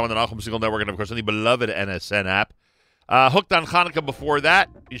NachumSegal.com and the Nachum Segal Network, and of course, on the beloved NSN app. Hooked on Hanukkah before that,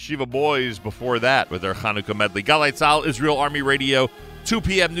 Yeshiva Boys before that with their Hanukkah medley. Galei Tzahal, Israel Army Radio, 2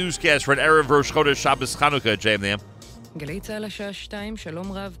 p.m. newscast for an Erev Rosh Chodesh Shabbos Hanukkah. JM. גלי צהל השעה 2,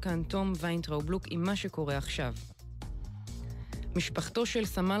 שלום רב, כאן תום ויינטראובלוק עם מה שקורה עכשיו. משפחתו של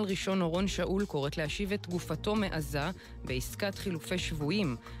סמל ראשון אורון שאול קוראת להשיב את גופתו מעזה בעסקת חילופי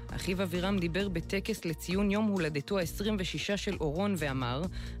שבויים. אחיו אבירם דיבר בטקס לציון יום הולדתו ה-26 של אורון ואמר,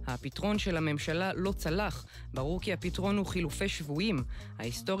 הפתרון של הממשלה לא צלח, ברור כי הפתרון הוא חילופי שבויים.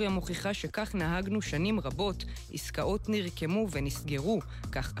 ההיסטוריה מוכיחה שכך נהגנו שנים רבות, עסקאות נרקמו ונסגרו,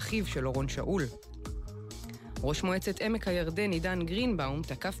 כך אחיו של אורון שאול. ראש מועצת עמק הירדן עידן גרינבאום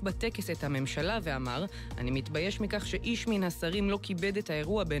תקף בטקס את הממשלה ואמר, אני מתבייש מכך שאיש מן השרים לא כיבד את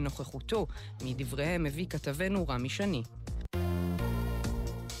האירוע בנוכחותו. מדבריהם מביא כתבנו רמי שני.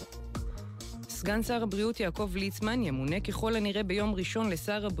 סגן שר הבריאות יעקב ליצמן ימונה ככל הנראה ביום ראשון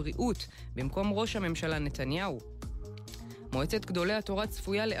לשר הבריאות, במקום ראש הממשלה נתניהו. מועצת גדולי התורה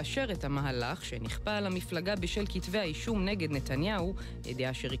צפויה לאשר את המהלך שנכפה על המפלגה בשל כתבי האישום נגד נתניהו,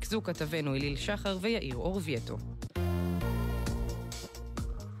 ידיעה שריכזו כתבנו אליל שחר ויאיר אורבייטו.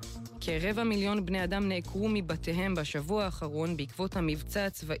 כ250,000 בני אדם נעקרו מבתיהם בשבוע האחרון בעקבות המבצע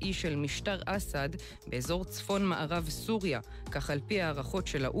הצבאי של משטר אסד באזור צפון מערב סוריה, כך על פי הערכות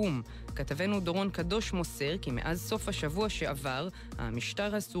של האום. כתבנו דורון קדוש מוסר כי מאז סוף השבוע שעבר,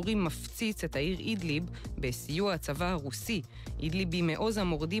 המשטר הסורי מפציץ את העיר אידליב בסיוע הצבא הרוסי. אידליב היא מעוז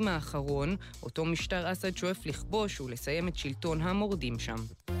המורדים האחרון, אותו משטר אסד שואף לכבוש ולסיים את שלטון המורדים שם.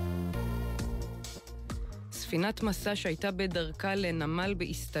 ספינת מסע שהייתה בדרכה לנמל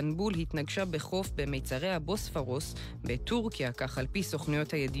באיסטנבול התנגשה בחוף במיצרי הבוספרוס בטורקיה, כך על פי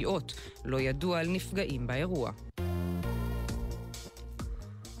סוכנויות הידיעות. לא ידוע על נפגעים באירוע.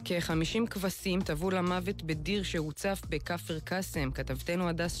 כ50 כבשים טבעו למוות בדיר שהוצף בכפר קאסם. כתבתנו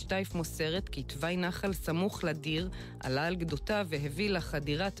הדס שטייף מוסרת כי תוואי נחל סמוך לדיר עלה על גדותיו והביא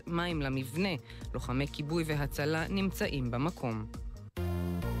לחדירת מים למבנה. לוחמי כיבוי והצלה נמצאים במקום.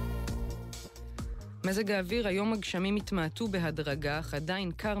 מזג האוויר, היום הגשמים התמעטו בהדרגה, אך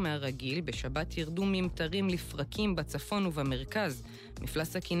עדיין קר מהרגיל. בשבת ירדו ממטרים לפרקים בצפון ובמרכז.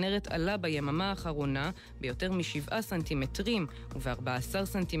 מפלס הכנרת עלה ביממה האחרונה ביותר מ7 סנטימטרים וב14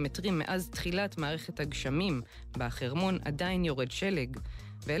 סנטימטרים מאז תחילת מערכת הגשמים. בחרמון עדיין יורד שלג.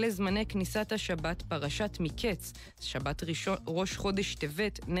 ואלה זמני כניסת השבת, פרשת מקץ, שבת ראש חודש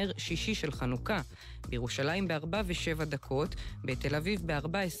טבת, נר שישי של חנוכה. בירושלים ב4:07, בתל אביב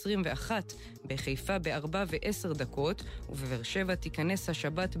ב4:21, בחיפה ב4:10, ובבאר שבע תיכנס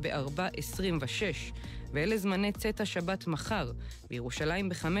השבת ב4:26. ואלה זמני צאת השבת מחר,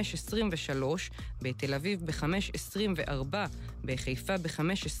 בירושלים ב5:23, בתל אביב ב5:24, בחיפה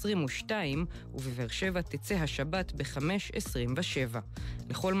ב5:22, ובבאר שבע תצא השבת ב5:27.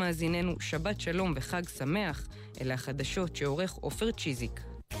 לכל מאזיננו שבת שלום וחג שמח. אלה החדשות שעורך עופר צ'יזיק.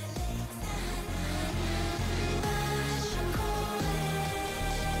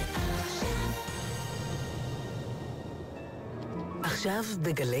 עכשיו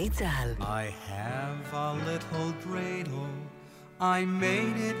בגלי צהל. I have a little dreidel, I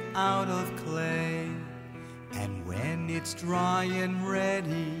made it out of clay, and when it's dry and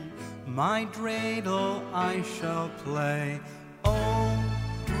ready, my dreidel I shall play. Oh,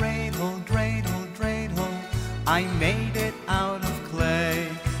 dreidel, dreidel, dreidel, I made it out of clay,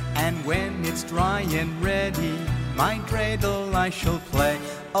 and when it's dry and ready, my dreidel I shall play.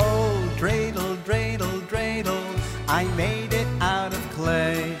 Oh, dreidel, dreidel, dreidel, I made it out of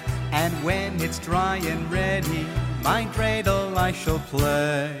clay, and when it's dry and ready, my dreidel I shall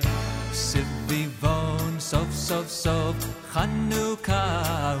play. Sivivon, sof, sof, sof,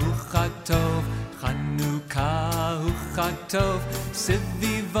 Chanukah hu chag tov, Chanukah hu chag tov,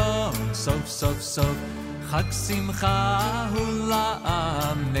 Sivivon, sof, sof, sof, Chag simcha hu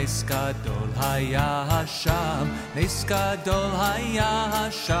la'am, nes gadol haya hasham, nes gadol haya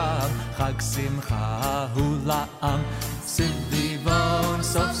hasham, Chag simcha hu la'am. Sivivon,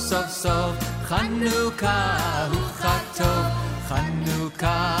 sof, sof, sof, Chanukah hu chag tov,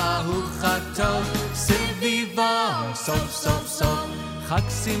 Chanukah hu chag tov, Sivivon, sof, sof, sof, Chag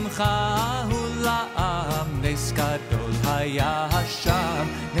simcha hu la'am, nes gadol haya hasham,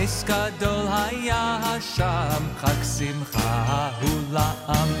 nes gadol haya hasham, Chag simcha hu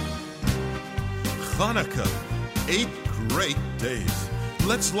la'am. Chanukah, 8 great days.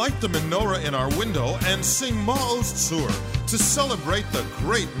 Let's light the menorah in our window and sing Ma'oz Tzur to celebrate the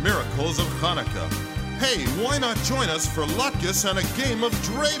great miracles of Chanukah. Hey, why not join us for latkes and a game of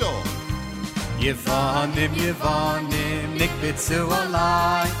dreidel? Yevonim, Yevonim, nikbitzu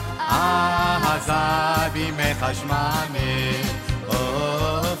alai, ahazai bimei chashmanim,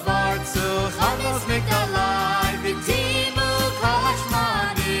 ofartzu chalos mikalai, v'timu kol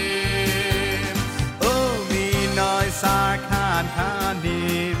hashmanim, uminoi sarkan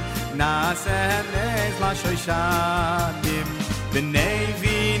kanim, nasen ez lashoishanim, b'nei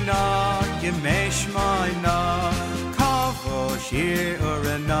vino yemei shmoyno, kavo shir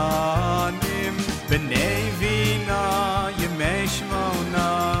uranonim, b'nei vino yemei shmona,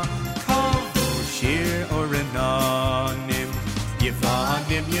 kavo shir uranonim.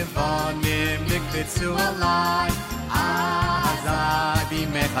 Yevonim, Yevonim, nikbitzu alai, ahazai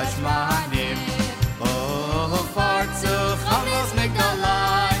bimei chashmanim, ofartzu chalos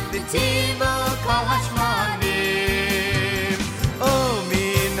migdalai, v'timu kol hashmanim,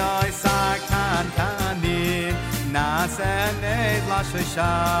 uminoi sarkan kanim, nasen ez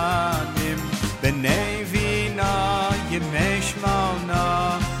lashoishanim, b'nei vino yemei shmona,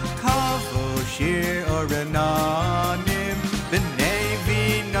 kavo shir uranonim, b'nei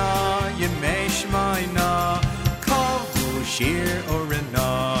vino yemei shmona, kavo shir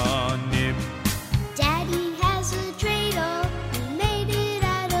uranonim. Daddy has a dreidel, he made it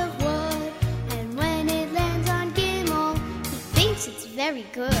out of wood, and when it lands on Gimel, he thinks it's very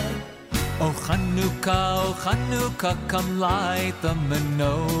good. Oh Chanukah, come light the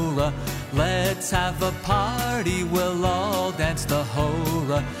menorah. Let's have a party, we'll all dance the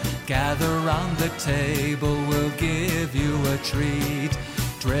hora. Gather round the table, we'll give you a treat.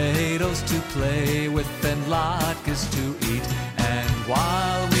 Dreidels to play with and latkes to eat. And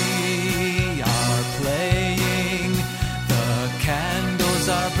while we are playing, the candles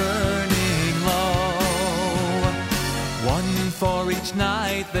are burning low. One for each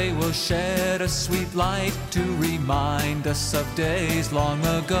night, they will shed a sweet light to remind us of days long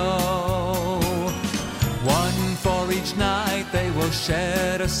ago. One for each night, they will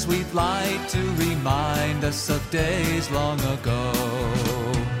shed a sweet light to remind us of days long ago.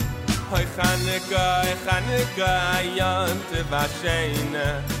 Hoy Chanukah, Yonte Vasheina,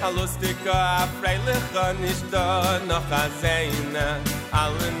 Alustika, Freiliche, nicht da noch a Seine.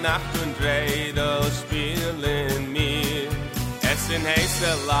 Alle Nacht und Dreidel spielen mir. Essen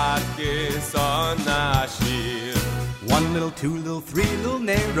heiße Latkes on a Schir. 1 little, 2 little, 3 little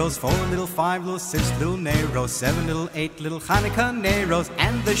Neros, 4 little, 5 little, 6 little Neros, 7 little, 8 little Chanukah Neros,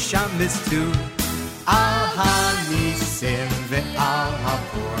 and the Shabbos too. Al ha-nisim ve'al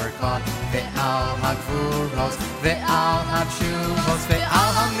ha-purkot ve'al ha-gvuros ve'al ha-tshuvos ve'al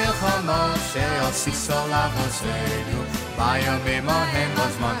ha-milchomot she'osiso lavosenu bayomim ohem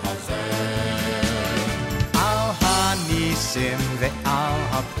bozman hazeh. Al ha-nisim ve'al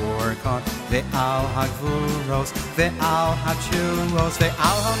ha-purkot ve'al ha-gvuros ve'al ha-tshuvos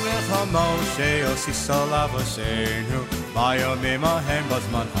ve'al ha-milchomot she'osiso lavosenu bayomim ohem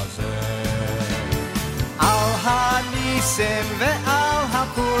bozman hazeh. Al ha-nisim ve'al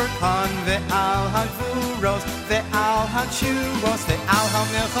ha-purkan ve'al ha-gvuros ve'al ha-tshuvos ve'al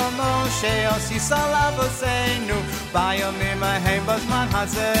ha-milchomot she'osisa lavosenu bayomim hahem b'zman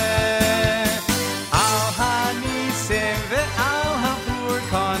hazeh. Al ha-nisim ve'al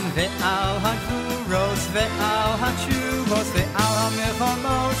ha-purkan ve'al ha-gvuros ve'al ha-tshuvos ve'al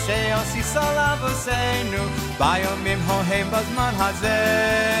ha-milchomot she'osisa lavosenu bayomim hahem b'zman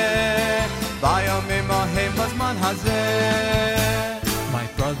hazeh. My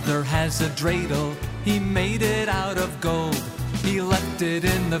brother has a dreidel, he made it out of gold. He left it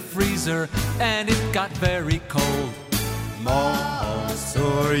in the freezer and it got very cold.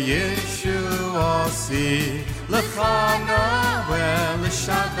 Mosur Yeshuosi L'chana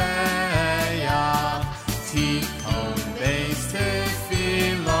V'Lishabeya Tikon Beis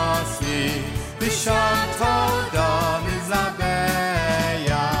Tefilasi B'Sham Toda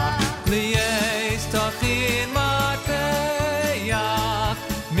Mizabeya Lies Tachin Mateach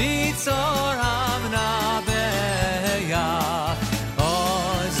Mitzor Hamnabeya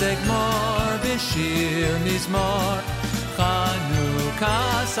Ozegmor B'Shir Mizmor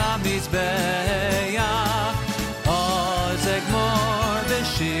Chanukah Samizbeya Ozegmor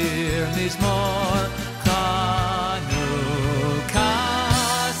B'Shir Mizmor Chanukah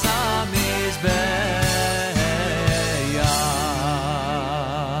Samizbeya.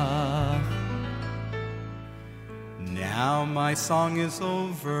 Now my song is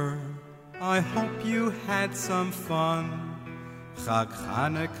over. I hope you had some fun. Chag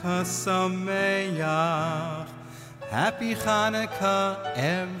Chanukah Sameach. Happy Chanukah,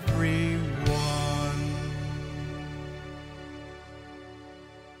 everyone.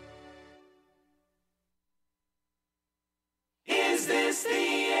 Is this the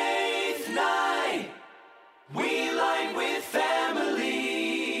 8th night? We light with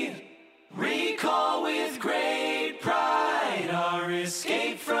family. Recall with great pride our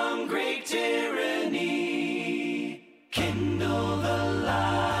escape from great tyranny. Kindle the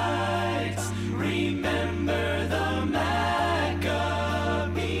lights. Remember the Maccabees.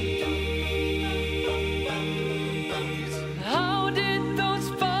 How did those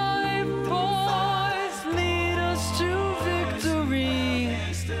 5 boys lead us to victory?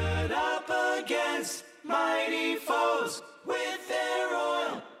 They stood up against mighty foes with their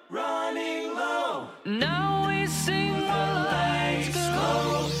oil running low. Now we sing the lights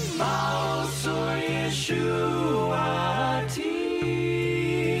glow. Ma'asor Yeshuati.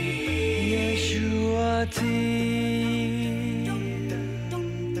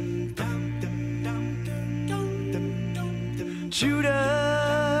 Judah,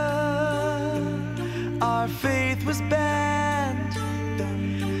 our faith was banned.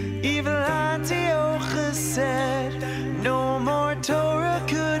 Evil Antiochus said no more Torah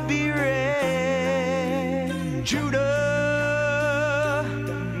could be read. Judah,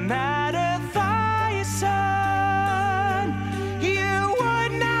 Mattathias' son, you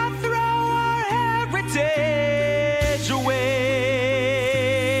would not throw our heritage away.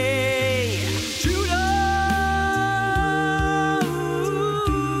 Judah,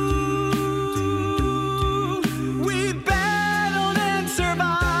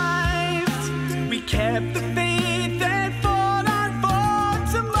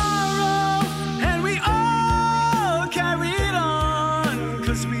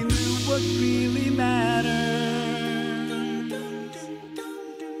 we knew what really mattered.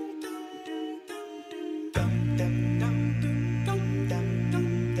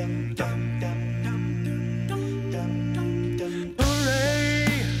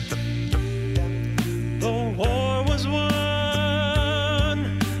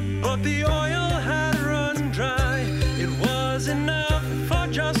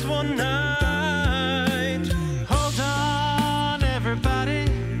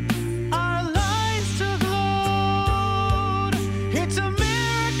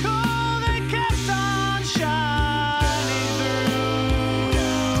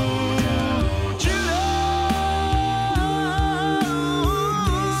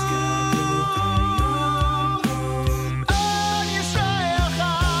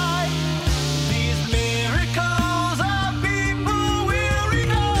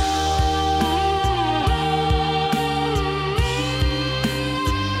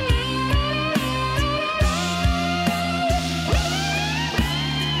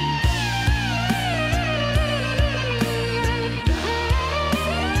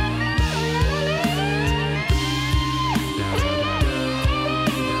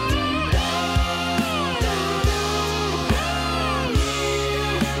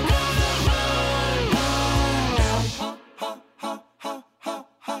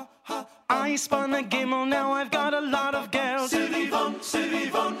 I spun a gimel, now I've got a lot of girls.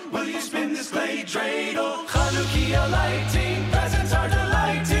 Sivivon, will you spin this clay dreidel? Chanukah lighting, presents are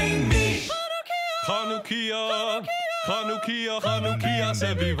delighting me. Chanukah,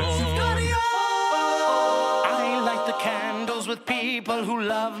 Sivivon. I light the candles with people who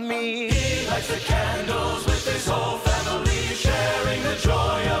love me. He lights the candles with his whole family, sharing the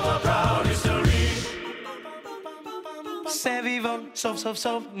joy of a proud history. Sevivon,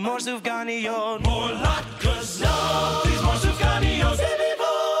 sof, more sufganiyot. More latkes, no, please more sufganiyot.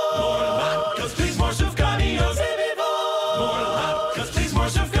 More latkes, please more sufganiyot. More latkes, please more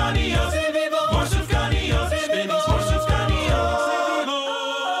sufganiyot. More sufganiyot, spinnings more sufganiyot.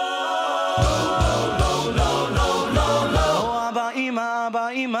 Oh, Abba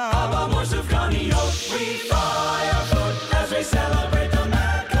Ima. Abba more sufganiyot. We fire foot as we celebrate the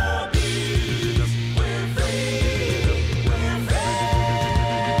Maccabees. We're free.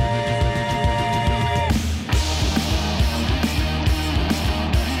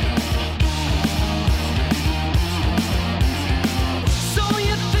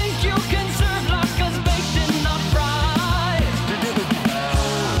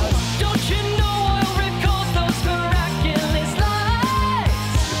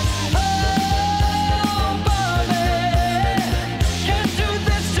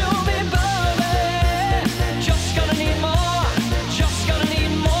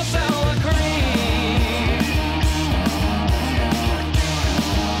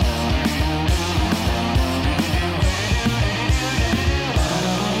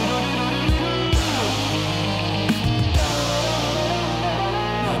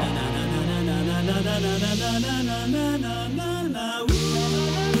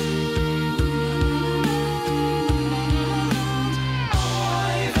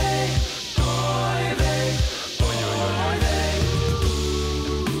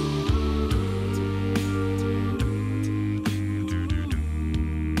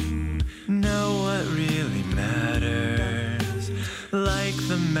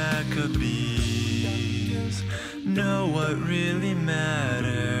 Know what really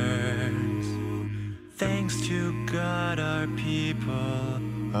matters. Thanks to God, our people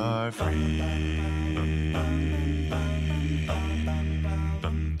are free.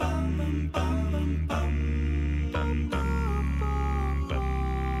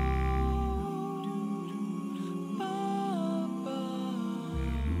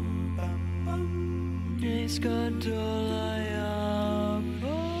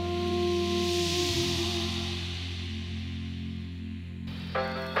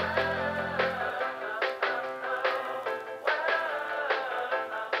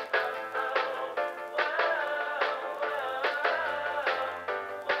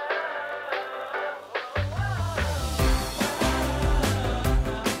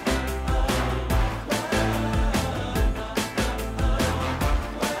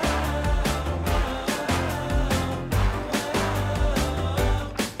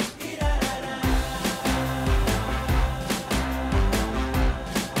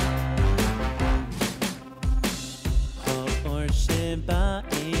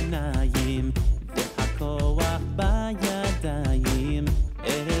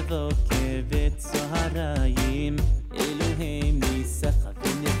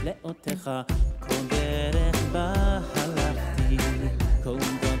 כל דרך בה הלכתי, כל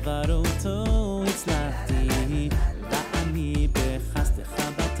דבר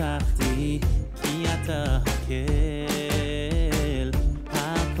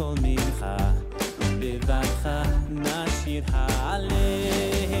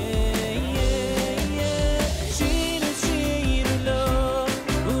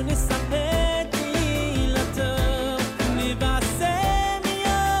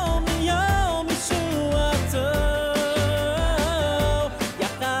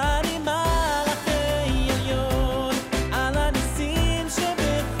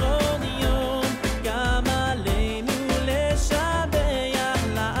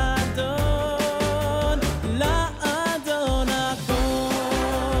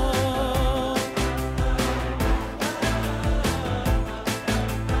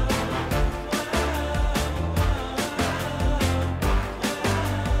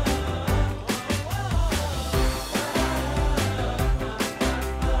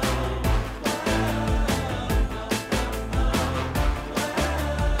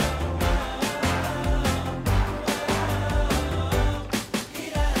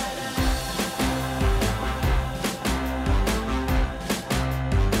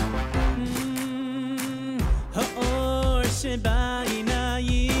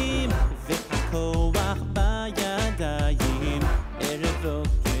שבעיניים והכוח בידיים ערב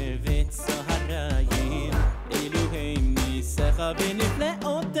בוקר וצהריים אלוהים ניסך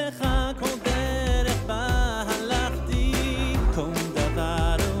ונפלאותיך כל דרך בה הלכתי כל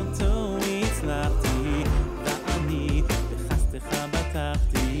דבר אותו הצלחתי ואני בחסדך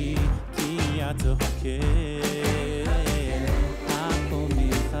בטחתי כי אתה הוקר הכל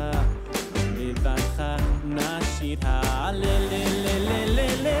ממך לבדך נשיר הללללללללל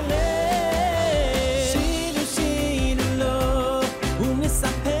שירו שירו לו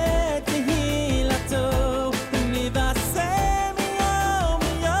ונספר תהילתו ונבשר מיום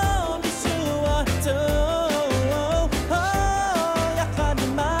ליום ישועתו יחד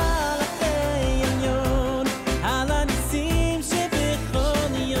עם מלאכי עליון על הניסים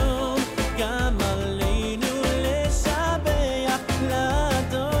שבכל יום גם עלינו לשבח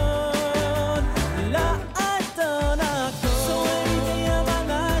לאדון לאדון הכל. So every day of our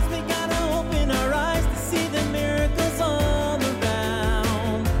lives we gotta open our eyes to see the miracles all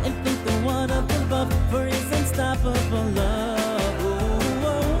around and thank the one up above for his unstoppable love.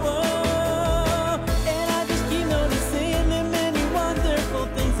 And I just keep noticing the many wonderful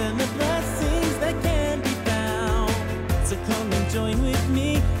things and the blessings that can be found. So come and join with me,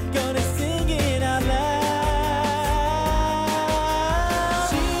 gonna sing it out loud.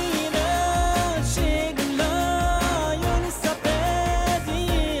 שירה שגולה יונספר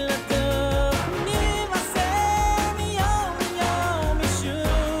תהילתו נבשר מיום ליום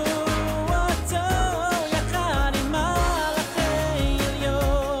ישועתו יחד עם מלאכי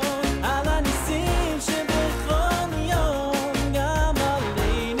עליון על הניסים שבכל יום גם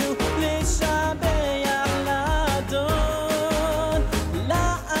עלינו לשבח לאדון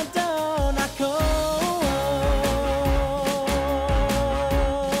לאדון הכל.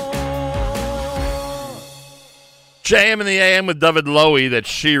 JM in the AM with David Lowy. That's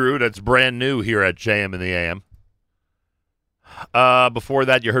Shiru. That's brand new here at JM in the AM. Before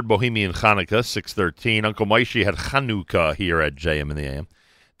that, you heard Bohemian Chanukah, 6:13. Uncle Moishi had Chanukah here at JM in the AM.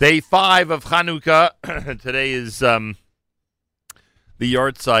 Day 5 of Chanukah. Today is the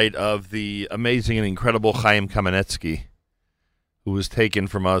yahrzeit of the amazing and incredible Chaim Kamenetsky, who was taken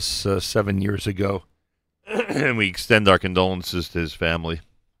from us 7 years ago. And we extend our condolences to his family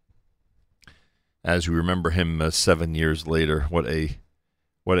as we remember him 7 years later. What a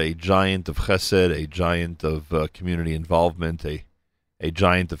giant of chesed, a giant of community involvement, a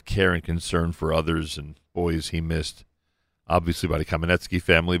giant of care and concern for others, and boys he missed, obviously by the Kamenetsky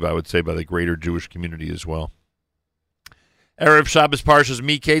family, but I would say by the greater Jewish community as well. Erev Shabbos Parshas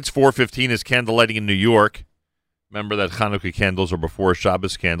Miketz, 4:15 is candlelighting in New York. Remember that Chanukah candles are before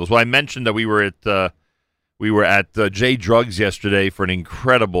Shabbos candles. Well, I mentioned that we were at J Drugs yesterday for an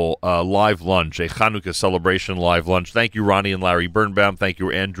incredible live lunch, a Chanukah celebration live lunch. Thank you, Ronnie and Larry Birnbaum. Thank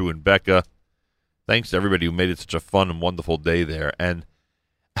you, Andrew and Becca. Thanks to everybody who made it such a fun and wonderful day there. And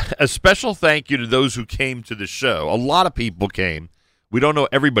a special thank you to those who came to the show. A lot of people came. We don't know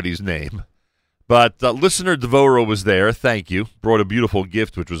everybody's name, but listener Devora was there. Thank you. Brought a beautiful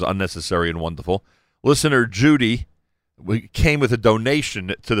gift, which was unnecessary and wonderful. Listener Judy came with a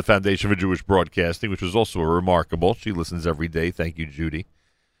donation to the Foundation for Jewish Broadcasting, which was also remarkable. She listens every day. Thank you, Judy.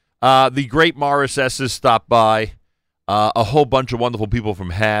 The great Morris S's stopped by. A whole bunch of wonderful people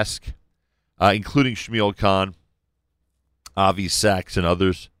from HASC, including Shmuel Khan, Avi Sachs, and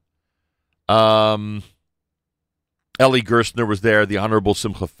others. Ellie Gerstner was there. The Honorable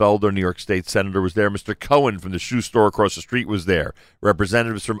Simcha Felder, New York State Senator, was there. Mr. Cohen from the shoe store across the street was there.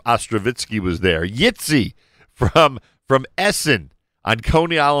 Representatives from Ostrovitsky was there. Yitzi from Essen on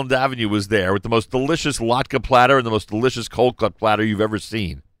Coney Island Avenue was there with the most delicious latke platter and the most delicious cold cut platter you've ever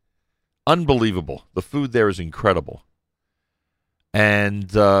seen. Unbelievable. The food there is incredible. And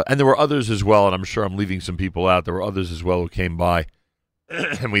there were others as well, and I'm sure I'm leaving some people out. There were others as well who came by.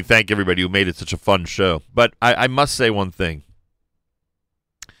 And we thank everybody who made it such a fun show. But I must say one thing.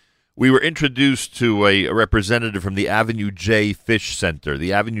 We were introduced to a representative from the Avenue J Fish Center.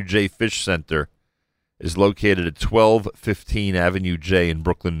 The Avenue J Fish Center is located at 1215 Avenue J in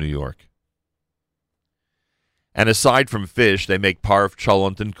Brooklyn, New York. And aside from fish, they make parf,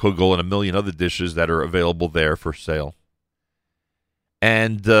 cholent, and kugel, and a million other dishes that are available there for sale.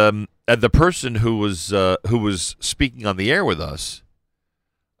 And the person who was speaking on the air with us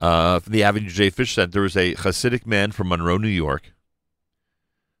from the Avenue J Fish Center is a Hasidic man from Monroe, New York,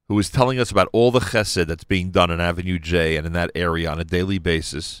 who was telling us about all the chesed that's being done on Avenue J and in that area on a daily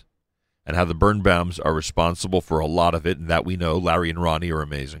basis, and how the Birnbaums are responsible for a lot of it, and that we know Larry and Ronnie are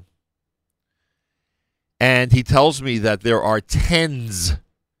amazing. And he tells me that there are tens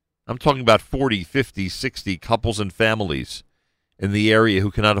I'm talking about 40, 50, 60 couples and families in the area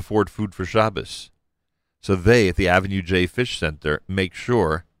who cannot afford food for Shabbos. So they, at the Avenue J Fish Center, make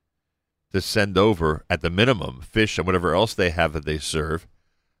sure to send over, at the minimum, fish and whatever else they have that they serve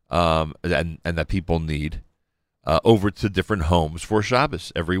and that people need over to different homes for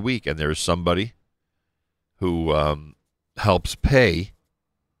Shabbos every week. And there's somebody who helps pay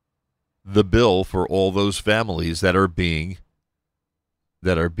the bill for all those families that are being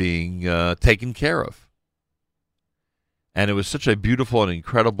taken care of. And it was such a beautiful and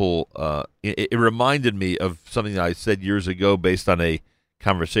incredible, it reminded me of something that I said years ago based on a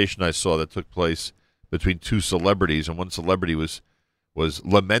conversation I saw that took place between two celebrities. And one celebrity was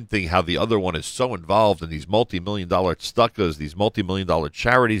lamenting how the other one is so involved in these multi-million-dollar tzedakahs, these multi-million-dollar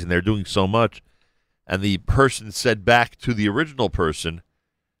charities, and they're doing so much. And the person said back to the original person,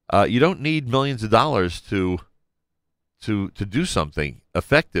 you don't need millions of dollars to do something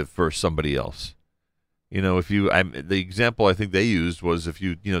effective for somebody else. You know, the example I think they used was if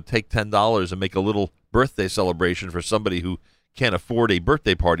you take $10 and make a little birthday celebration for somebody who can't afford a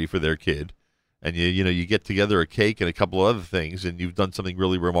birthday party for their kid, and you get together a cake and a couple of other things, and you've done something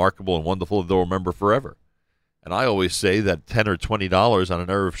really remarkable and wonderful that they'll remember forever. And I always say that $10 or $20 on an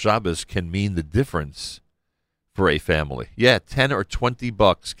Erev Shabbos can mean the difference for a family. Yeah, $10 or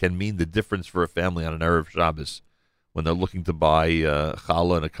 $20 can mean the difference for a family on an Erev Shabbos when they're looking to buy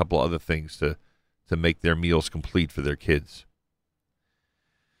challah and a couple other things to make their meals complete for their kids.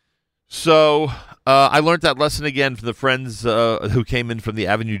 So I learned that lesson again from the friends who came in from the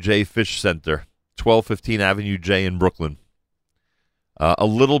Avenue J Fish Center, 1215 Avenue J in Brooklyn. A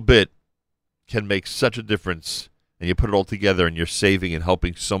little bit can make such a difference, and you put it all together, and you're saving and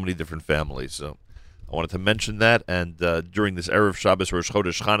helping so many different families. So I wanted to mention that, and during this Erev Shabbos, Rosh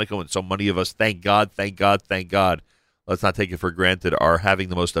Chodesh Chanukah, and so many of us, thank God, let's not take it for granted, are having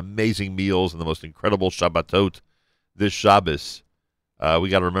the most amazing meals and the most incredible Shabbatot this Shabbos. We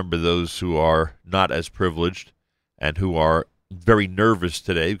got to remember those who are not as privileged and who are very nervous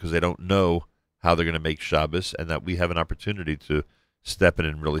today because they don't know how they're going to make Shabbos, and that we have an opportunity to step in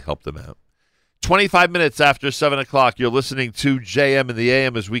and really help them out. 25 minutes after 7 o'clock, you're listening to JM in the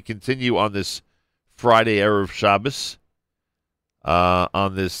AM as we continue on this Friday Erev Shabbos,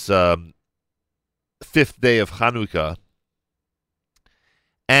 on this fifth day of Chanukah.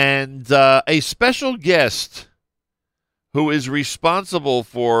 And a special guest who is responsible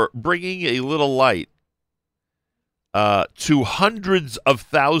for bringing a little light to hundreds of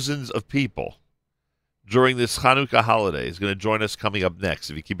thousands of people during this Chanukah holiday is going to join us coming up next,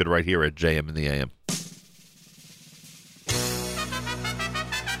 if you keep it right here at JM in the AM.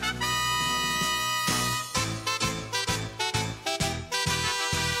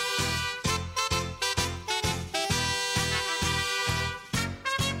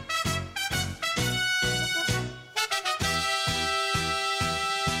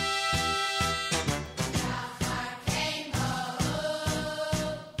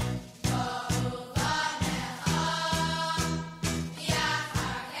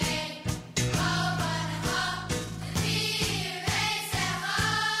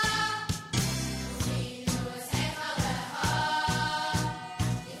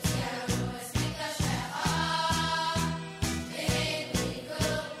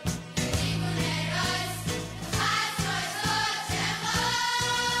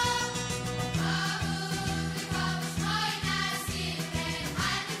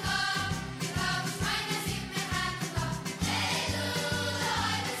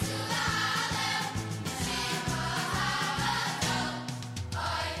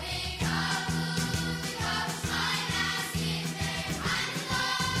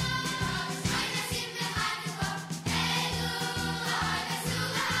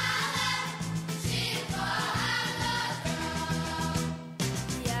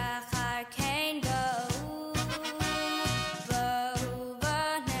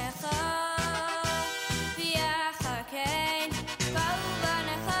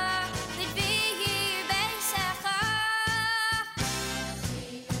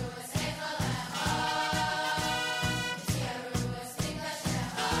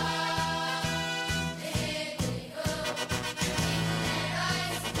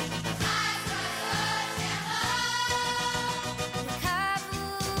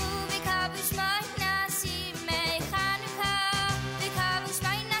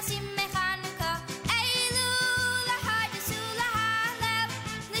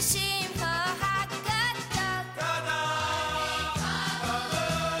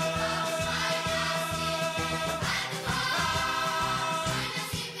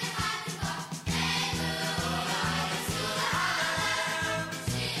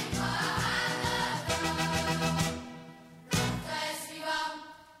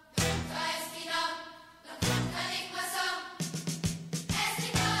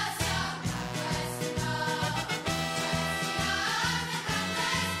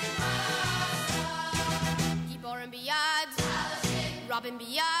 Rabin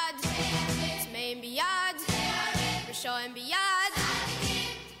biyad, Tzmeim biyad, Rishoim biyad.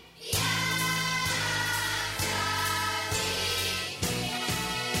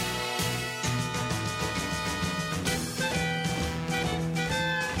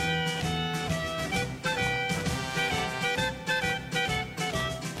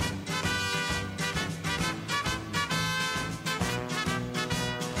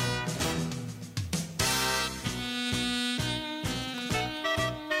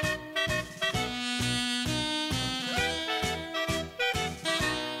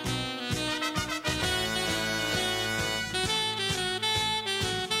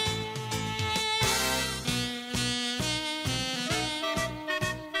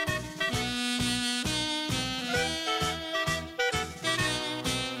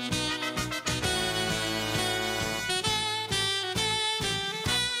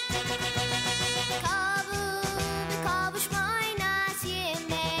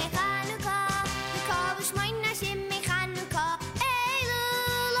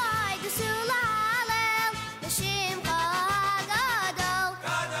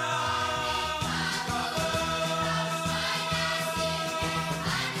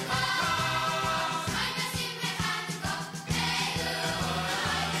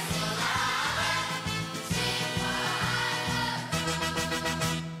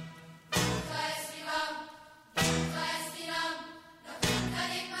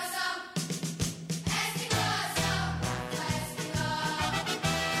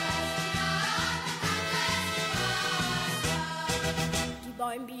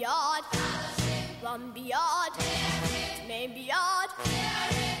 Run beyond, Tzmeim beyond,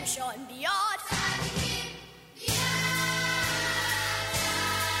 Rishoim beyond.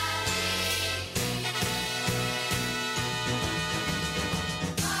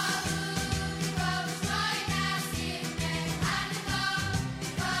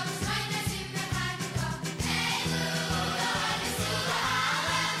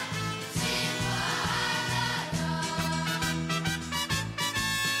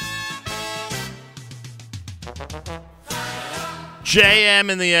 JM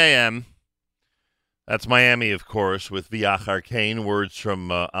in the AM. That's Miami, of course, with V'yach Arcane, words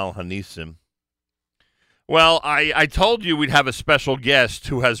from Al Hanisim. Well, I told you we'd have a special guest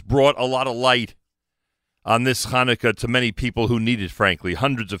who has brought a lot of light on this Hanukkah to many people who need it, frankly.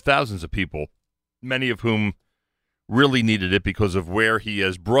 Hundreds of thousands of people, many of whom really needed it because of where he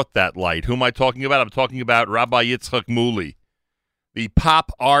has brought that light. Who am I talking about? I'm talking about Rabbi Yitzchok Moully, the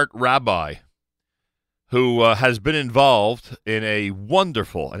pop art rabbi who has been involved in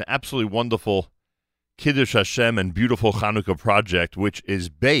an absolutely wonderful Kiddush Hashem and beautiful Chanukah project, which is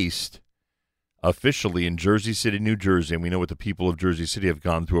based officially in Jersey City, New Jersey. And we know what the people of Jersey City have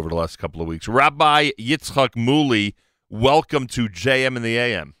gone through over the last couple of weeks. Rabbi Yitzchok Moully, welcome to JM in the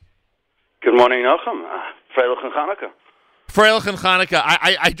AM. Good morning, Nachum. Freilich and Chanukah. Freilich and Chanukah.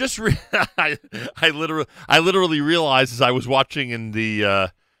 I literally realized as I was watching in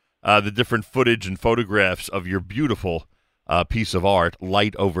the different footage and photographs of your beautiful piece of art,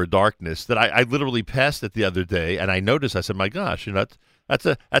 Light Over Darkness, that I literally passed it the other day, and I noticed, I said, my gosh, that's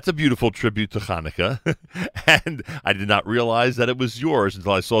a beautiful tribute to Hanukkah, and I did not realize that it was yours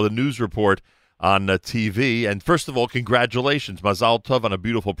until I saw the news report on TV. And first of all, congratulations, Mazal Tov, on a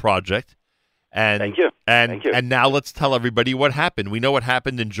beautiful project. And, Thank you. Thank you. And now let's tell everybody what happened. We know what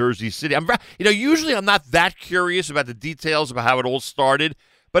happened in Jersey City. Usually I'm not that curious about the details about how it all started.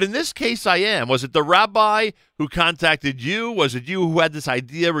 But in this case, I am. Was it the rabbi who contacted you? Was it you who had this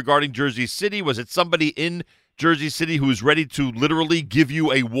idea regarding Jersey City? Was it somebody in Jersey City who was ready to literally give you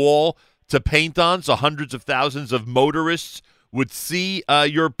a wall to paint on so hundreds of thousands of motorists would see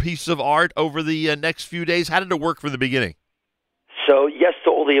your piece of art over the next few days? How did it work from the beginning? So, yes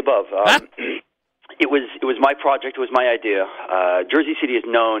to all the above. It was my project. It was my idea. Jersey City is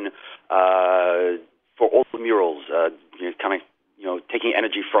known for all the murals, taking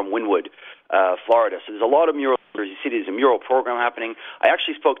energy from Wynwood, Florida. So there's a lot of murals in Jersey City. There's a mural program happening. I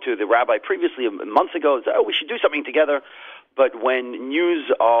actually spoke to the rabbi previously a month ago. Said, we should do something together. But when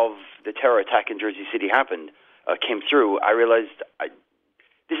news of the terror attack in Jersey City came through, I realized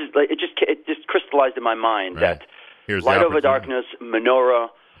it just crystallized in my mind that Light Over Darkness, Menorah,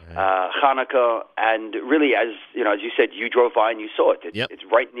 Chanukah, and really, as you said, you drove by and you saw it. It's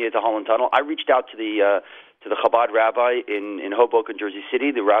right near the Holland Tunnel. I reached out to the Chabad rabbi in Hoboken, Jersey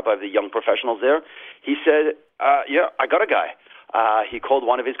City, the rabbi of the young professionals there. He said, I got a guy. He called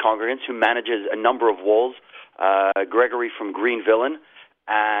one of his congregants who manages a number of walls, Gregory from Green Villain,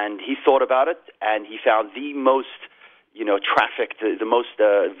 and he thought about it, and he found the most, trafficked, the most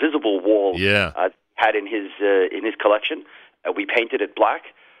visible wall had in his collection. We painted it black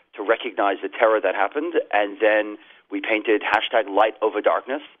to recognize the terror that happened, and then we painted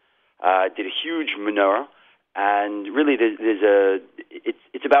 #LightOverDarkness, did a huge menorah, and really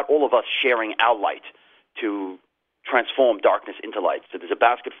it's about all of us sharing our light to transform darkness into light. So there's a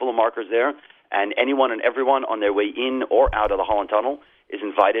basket full of markers there, and anyone and everyone on their way in or out of the Holland Tunnel is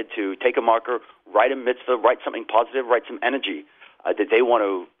invited to take a marker, write a mitzvah, write something positive, write some energy that they want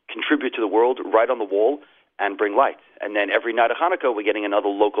to contribute to the world, write on the wall, and bring light. And then every night of Hanukkah, we're getting another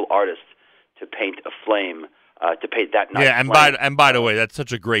local artist to paint a flame, to paint that night. Yeah, and by the way, that's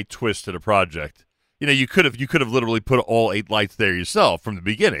such a great twist to the project. You know, you could have literally put all 8 lights there yourself from the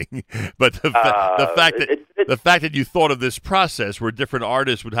beginning, but the fact that you thought of this process where different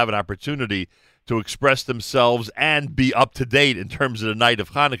artists would have an opportunity to express themselves and be up to date in terms of the night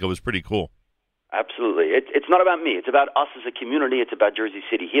of Hanukkah was pretty cool. Absolutely. It's not about me. It's about us as a community. It's about Jersey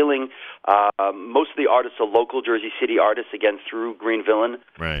City healing. Most of the artists are local Jersey City artists, again, through Green Villain.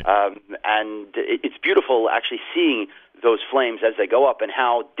 Right. And it's beautiful actually seeing those flames as they go up and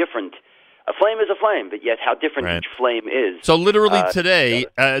how different. A flame is a flame, but yet how different each flame is. So literally today,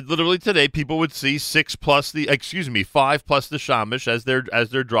 people would see 5 plus the Shamish as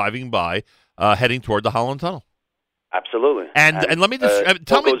they're driving by, heading toward the Holland Tunnel. Absolutely. And let me just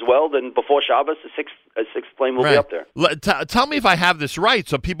tell me. If all goes well, then before Shabbos, a sixth flame will be up there. Tell me if I have this right,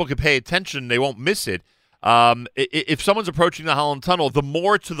 so people can pay attention, they won't miss it. If someone's approaching the Holland Tunnel, the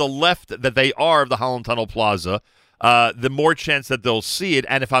more to the left that they are of the Holland Tunnel Plaza, the more chance that they'll see it.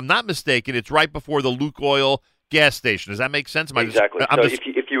 And if I'm not mistaken, it's right before the Lukoil gas station. Does that make sense? Exactly.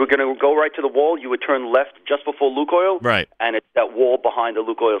 If you were going to go right to the wall, you would turn left just before Lukoil. Right. And it's that wall behind the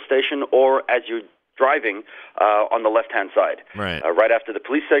Lukoil station, or as you're driving on the left-hand side. Right. Right after the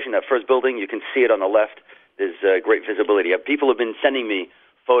police station, that first building, you can see it on the left. There's great visibility. People have been sending me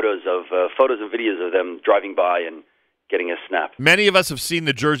photos and videos of them driving by and getting a snap. Many of us have seen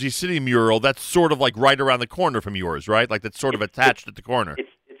the Jersey City mural. That's sort of like right around the corner from yours, right? Like that's sort of attached at the corner.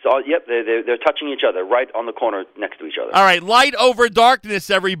 It's all, yep, they're touching each other, right on the corner next to each other. All right, light over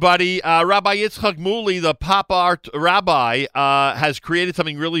darkness, everybody. Rabbi Yitzchok Moully, the pop art rabbi, has created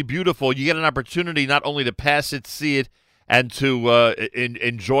something really beautiful. You get an opportunity not only to pass it, see it, and to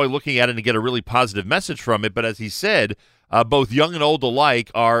enjoy looking at it and get a really positive message from it, but as he said, both young and old alike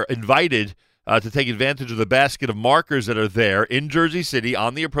are invited to take advantage of the basket of markers that are there in Jersey City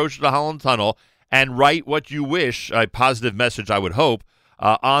on the approach to the Holland Tunnel and write what you wish, a positive message, I would hope,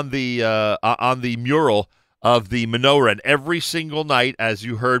 on the mural of the menorah. And every single night, as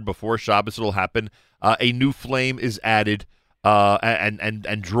you heard before Shabbos, it'll happen, a new flame is added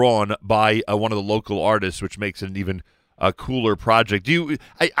and drawn by one of the local artists, which makes it an even cooler project.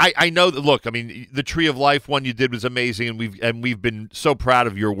 I know that. Look, I mean, the Tree of Life one you did was amazing, and we've been so proud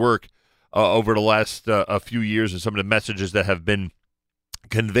of your work over the last a few years and some of the messages that have been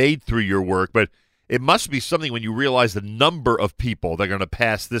conveyed through your work. But it must be something when you realize the number of people that are going to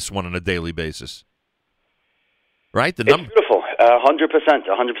pass this one on a daily basis, right? It's beautiful, 100%.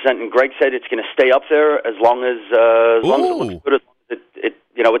 And Greg said it's going to stay up there as long as it looks good.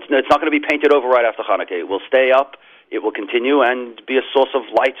 It's not going to be painted over right after Hanukkah. It will stay up. It will continue and be a source of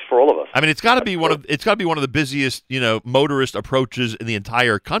light for all of us. I mean, it's got to be one of the busiest, motorist approaches in the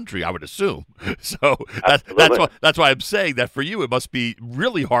entire country, I would assume. So that's why I'm saying that for you, it must be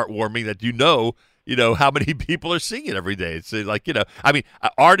really heartwarming that how many people are seeing it every day. It's like, I mean,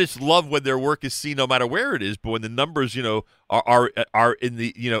 artists love when their work is seen no matter where it is, but when the numbers, are in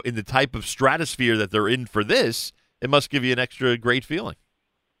the, in the type of stratosphere that they're in for this, it must give you an extra great feeling.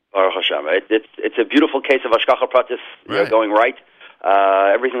 Baruch Hashem. It's a beautiful case of Hashgacha Pratis going right.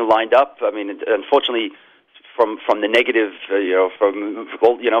 Everything lined up. I mean, unfortunately, from the negative, from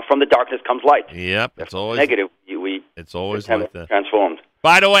the darkness comes light. Yep, it's always negative. It's always like that. Transformed.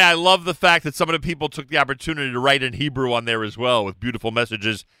 By the way, I love the fact that some of the people took the opportunity to write in Hebrew on there as well, with beautiful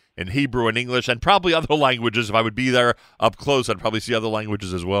messages in Hebrew and English, and probably other languages. If I would be there up close, I'd probably see other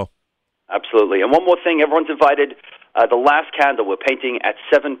languages as well. Absolutely. And one more thing, everyone's invited. The last candle we're painting at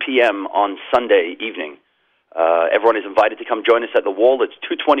 7 p.m. on Sunday evening. Everyone is invited to come join us at the wall. It's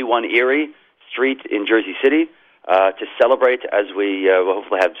 221 Erie Street in Jersey City to celebrate as we will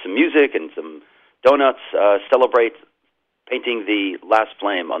hopefully have some music and some donuts, celebrate painting the last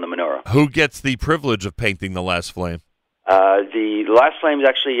flame on the menorah. Who gets the privilege of painting the last flame? The last flame is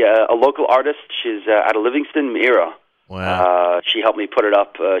actually a local artist. She's out of Livingston, Miriam. Wow. She helped me put it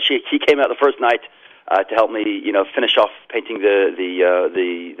up. She came out the first night to help me, finish off painting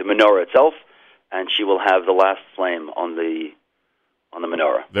the menorah itself, and she will have the last flame on the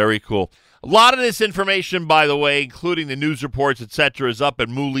menorah. Very cool. A lot of this information, by the way, including the news reports, etc., is up at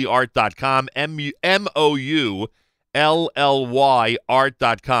moullyart.com,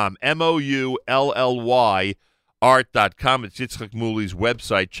 MOULLY.art.com. MOULLY.art.com. It's Yitzchok Moully's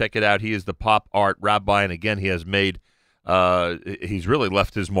website. Check it out. He is the pop art rabbi, and again, he has made, he's really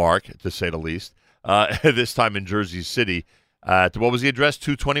left his mark, to say the least, this time in Jersey City. What was the address?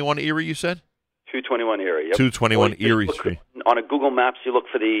 221 Erie, you said? 221 Erie, yep. 221 Erie Street. On a Google Maps, you look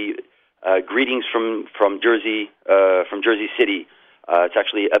for the greetings from Jersey City. It's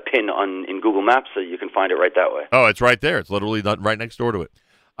actually a pin in Google Maps, so you can find it right that way. Oh, it's right there. It's literally right next door to it.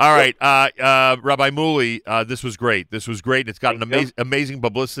 All right, Rabbi Moully, this was great. This was great. It's got amazing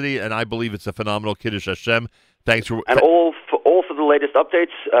publicity, and I believe it's a phenomenal Kiddush Hashem. Thanks for all for the latest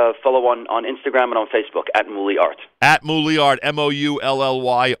updates. Follow on Instagram and on Facebook at Moully Art. At Moully Art,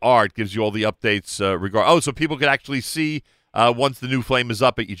 MOULLY Art gives you all the updates so people can actually see once the new flame is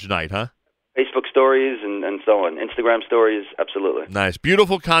up each night, huh? Facebook stories and so on. Instagram stories, absolutely. Nice.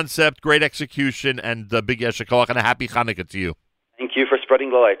 Beautiful concept, great execution, and big Yesher Koach, and a happy Chanukah to you. Thank you for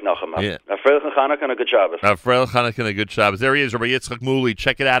spreading the light, Nachum. Yeah. A Freilich Chanukah and a good Shabbos. A Freilich Chanukah and a good Shabbos. There he is, Rabbi Yitzchok Moully.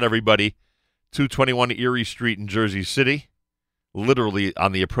 Check it out, everybody. 221 Erie Street in Jersey City, literally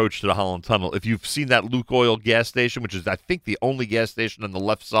on the approach to the Holland Tunnel. If you've seen that Luke Oil gas station, which is, I think, the only gas station on the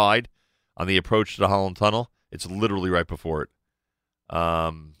left side on the approach to the Holland Tunnel, it's literally right before it.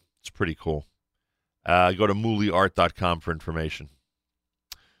 It's pretty cool. Go to MoullyArt.com for information.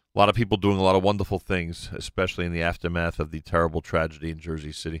 A lot of people doing a lot of wonderful things, especially in the aftermath of the terrible tragedy in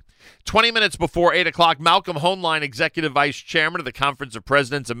Jersey City. 20 minutes before 8 o'clock, Malcolm Hoenlein, Executive Vice Chairman of the Conference of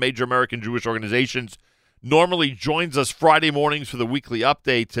Presidents of Major American Jewish Organizations, normally joins us Friday mornings for the weekly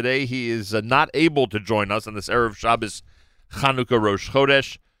update. Today he is not able to join us on this Erev Shabbos Chanukah Rosh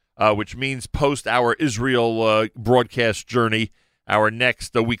Chodesh, which means post our Israel broadcast journey. Our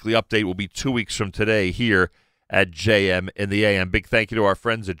next weekly update will be 2 weeks from today here at JM in the AM. Big thank you to our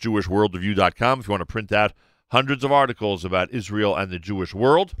friends at JewishWorldReview.com. If you want to print out hundreds of articles about Israel and the Jewish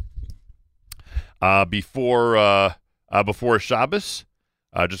world before Shabbos,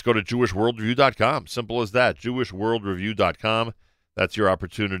 just go to JewishWorldReview.com. Simple as that. JewishWorldReview.com. That's your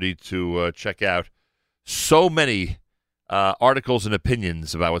opportunity to check out so many articles and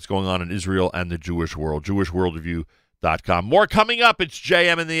opinions about what's going on in Israel and the Jewish world. JewishWorldReview.com. More coming up. It's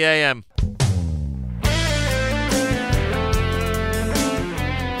JM in the AM.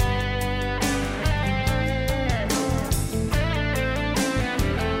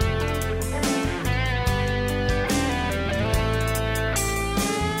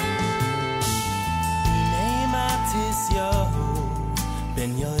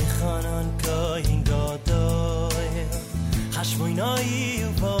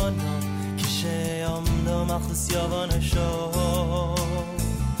 Malchus Yavon Hashem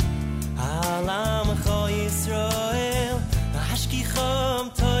Alam Cho Yisrael Hashkicham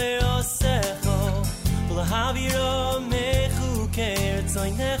Torah Secho Ulahaviro Mechu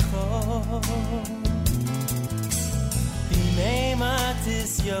Keretzoinecho B'nei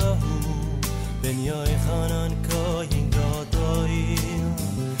Matis Yahu Ben Yochanan Kohen Gadol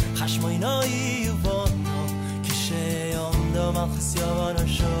Hashmoino Yavono Kishe Omdo Malchus Yavon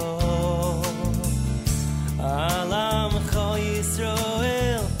Hashem Alam Cho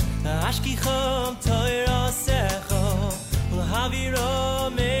Yisrael Ashkicham Torah Secho Ulahaviro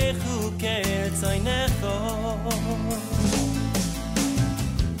Mechu Keretzoinecho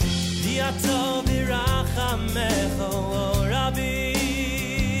Diato Birachamecho O Rabbi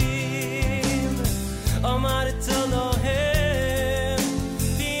Omaret Elohem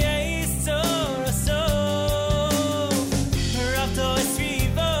V'yeis Torah So Rabto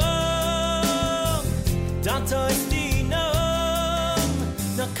Esrivo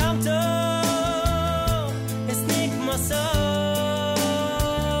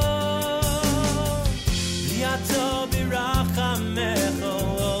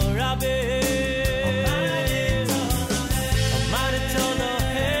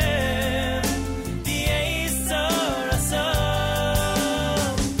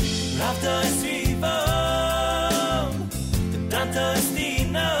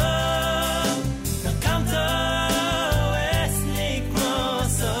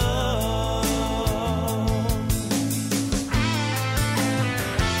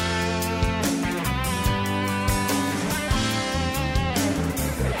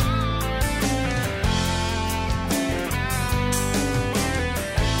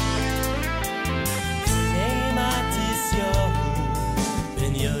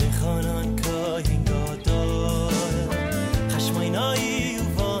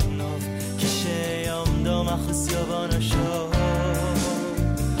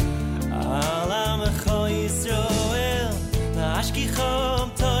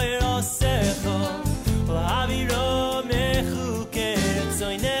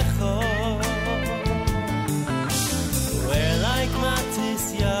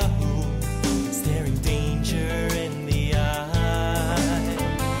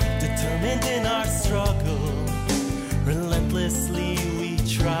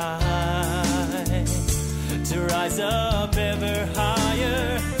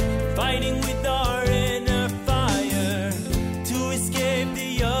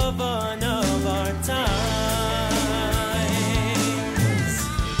kavan of our times.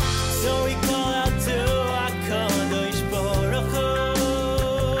 So we call out to HaKadosh Baruch Hu.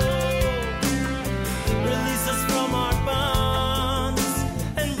 Release us from our bonds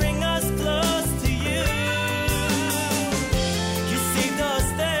and bring us close to you. You saved us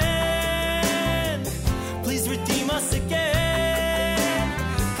then, please redeem us again.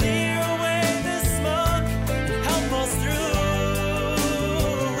 Clear away the smoke and help us through.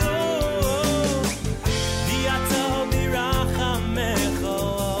 V'ata b'rachamecha,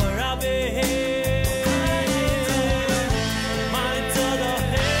 Rabbi.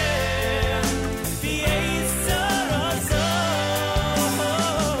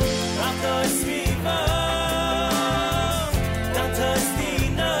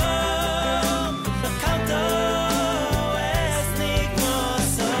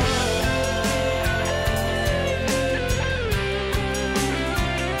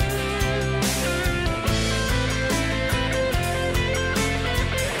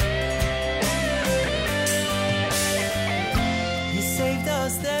 You saved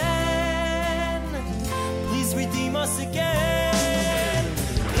us then, please redeem us again.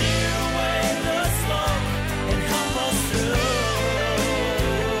 Clear away the smoke and help us through.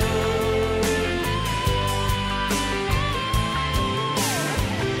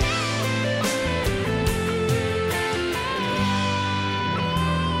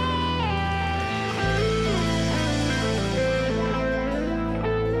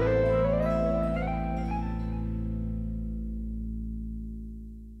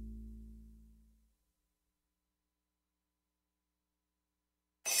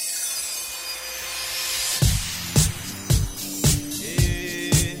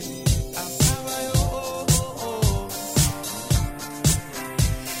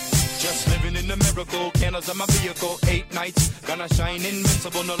 Just living in the miracle, candles on my vehicle, 8 nights, gonna shine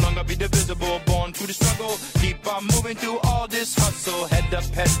invincible, no longer be divisible, born to the struggle, keep on moving through all this hustle, head up,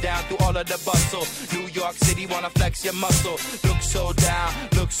 head down through all of the bustle, New York City wanna flex your muscle, look so down,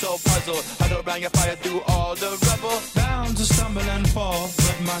 look so puzzled, huddle around your fire through all the rubble, bound to stumble and fall,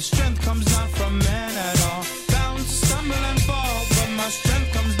 but my strength comes not from man at all, bound to stumble and fall, but my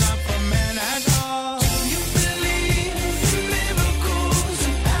strength comes not from man at all. Do you believe in miracles?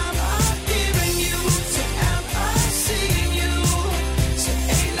 Am I hearing you? So am I seeing you? So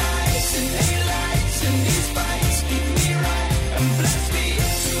ain't lights in these fights, keep me right and bless me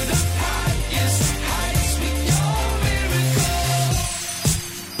to the highest heights with your miracle.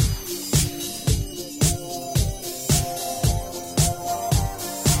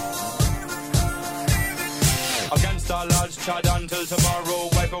 Against all odds, trod until tomorrow.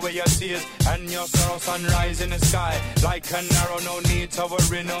 Wipe away your tears and your sorrow. Sunrise in the sky, like an arrow. No need to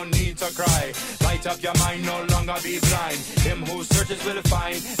worry, no need to cry. Light up your mind, no longer be blind. Him who searches will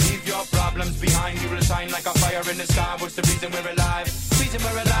find. Leave your problems behind. You will shine like a fire in the sky. What's the reason we're alive? Reason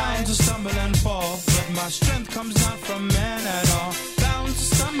we're alive. Bound to stumble and fall, but my strength comes not from man at all. Bound to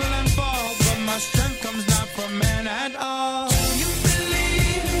stumble and fall, but my strength comes not from man at all. Do you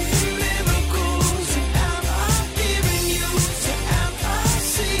believe in miracles? Am I hearing you? So am I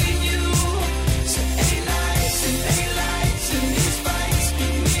seeing you? So ain't lights in these fights,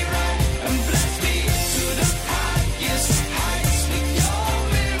 keep me right and bless me to the highest heights with your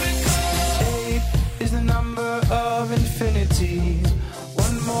miracle. 8 is the number of infinity,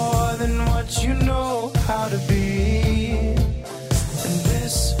 one more than what you know how to be. And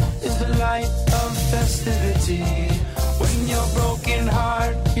this is the light of festivity. When you're broke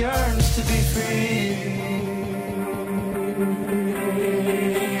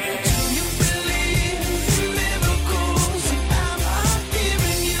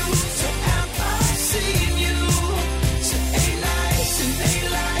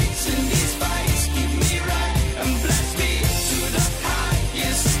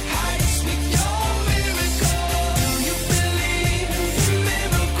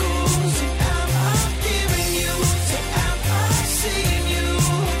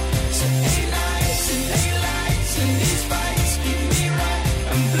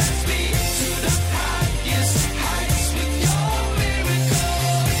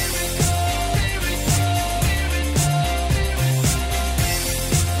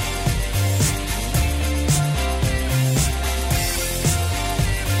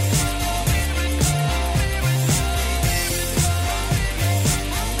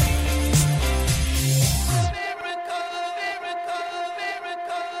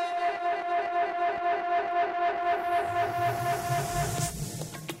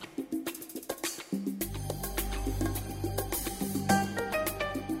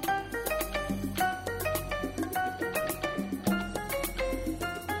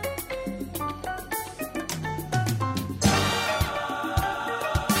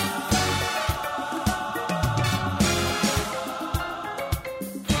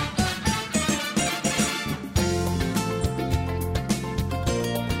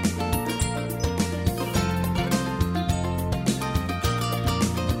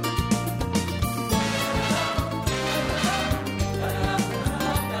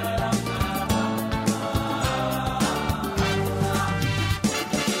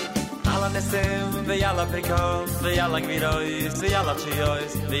nesim, v'yala pekom, v'yala gvirois, v'yala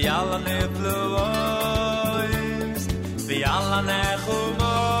chiois, v'yala nefluois, v'yala nechumois.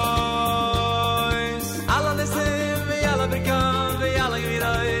 Ala nesim, v'yala pekom, v'yala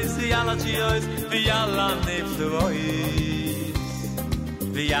gvirois, v'yala chiois, v'yala nefluois,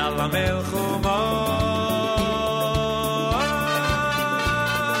 v'yala melchumois.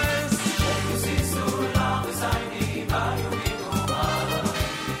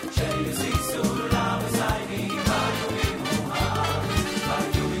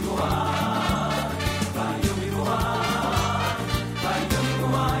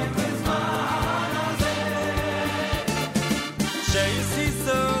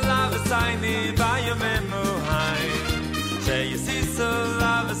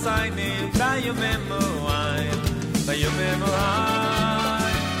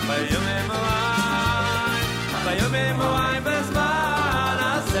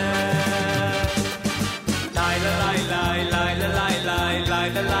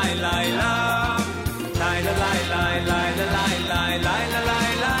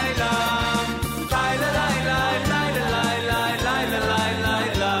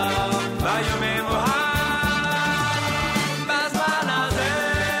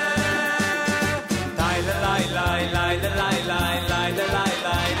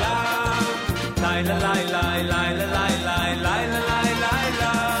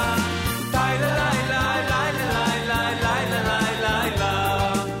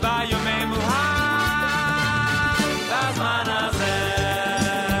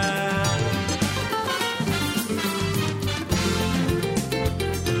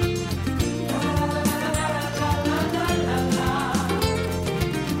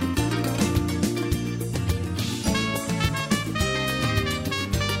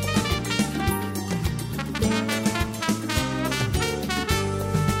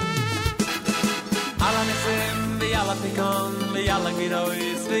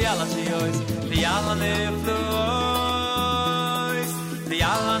 V'yala chiois, v'yala nefluois,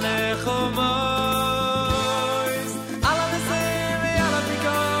 v'yala nechumois. Ala nesim, v'yala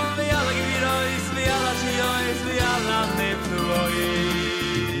pikom, v'yala gvirois, v'yala chiois, v'yala nefluois,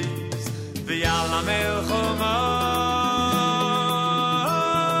 v'yala melchumois.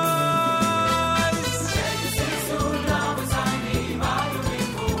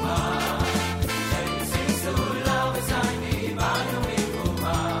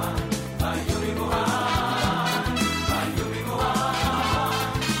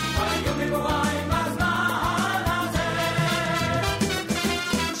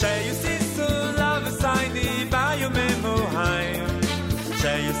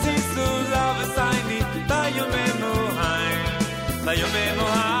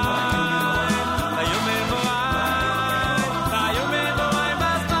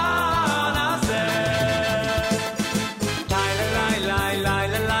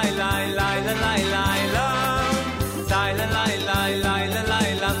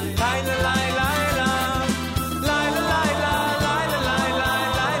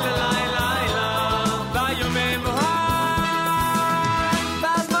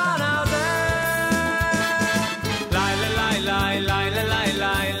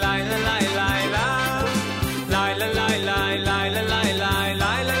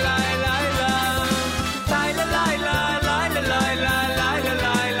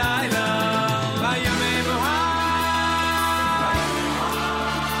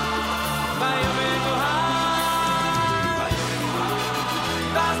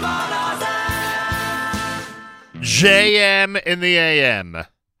 JM in the AM.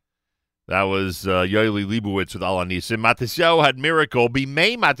 That was Yoeli Leibowitz with Ala Nisim. Matisyahu had Miracle.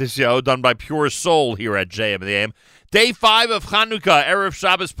 Bimei Matisyahu, done by Pure Soul here at JM in the AM. Day 5 of Chanukah. Erev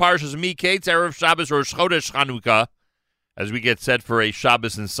Shabbos Parshas Miketz. Erev Shabbos Rosh Chodesh Chanukah. As we get set for a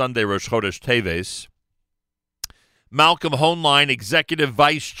Shabbos and Sunday Rosh Chodesh Teves. Malcolm Hoenlein, Executive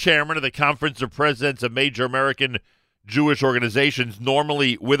Vice Chairman of the Conference of Presidents of Major American Jewish Organizations,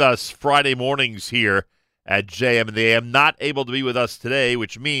 normally with us Friday mornings here at JM and the AM, not able to be with us today,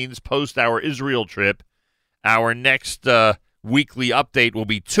 which means post our Israel trip, our next weekly update will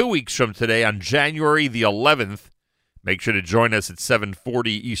be 2 weeks from today on January the 11th. Make sure to join us at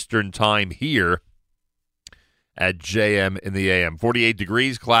 7:40 Eastern Time here at JM in the AM. 48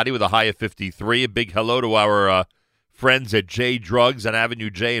 degrees, cloudy with a high of 53. A big hello to our friends at J Drugs on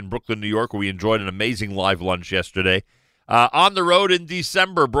Avenue J in Brooklyn, New York, where we enjoyed an amazing live lunch yesterday. On the road in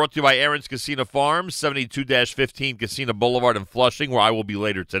December, brought to you by Aaron's Casino Farms, 72-15 Casino Boulevard in Flushing, where I will be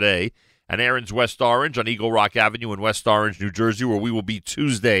later today, and Aaron's West Orange on Eagle Rock Avenue in West Orange, New Jersey, where we will be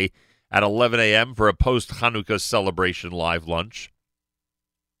Tuesday at 11 a.m. for a post-Chanukah celebration live lunch.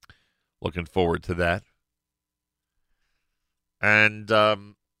 Looking forward to that. And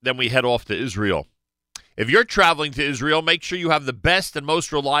then we head off to Israel. If you're traveling to Israel, make sure you have the best and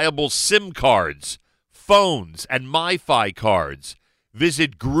most reliable SIM cards, phones, and MiFi cards.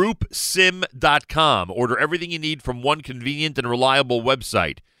 Visit groupsim.com. Order everything you need from one convenient and reliable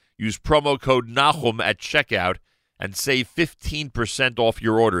website. Use promo code Nahum at checkout and save 15% off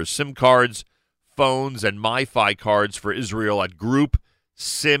your orders. SIM cards, phones, and MiFi cards for Israel at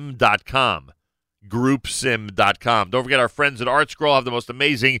groupsim.com. groupsim.com. Don't forget our friends at ArtScroll have the most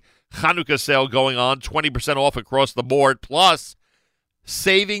amazing Chanukah sale going on, 20% off across the board, plus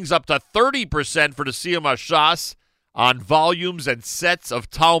savings up to 30% for the Siyum HaShas on volumes and sets of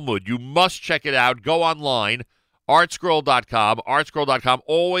Talmud. You must check it out. Go online, artscroll.com. Artscroll.com.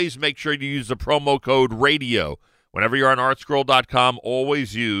 Always make sure you use the promo code RADIO. Whenever you're on artscroll.com,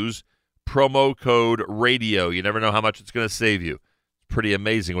 always use promo code RADIO. You never know how much it's going to save you. Pretty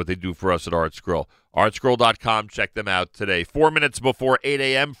amazing what they do for us at ArtScroll. ArtScroll.com. Check them out today. 4 minutes before 8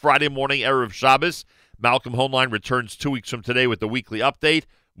 a.m., Friday morning, Erev Shabbos. Malcolm Homeline returns 2 weeks from today with the weekly update.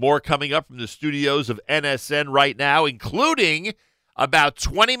 More coming up from the studios of NSN right now, including about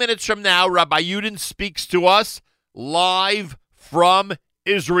 20 minutes from now, Rabbi Yudin speaks to us live from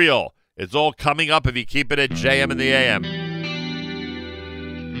Israel. It's all coming up if you keep it at JM in the AM.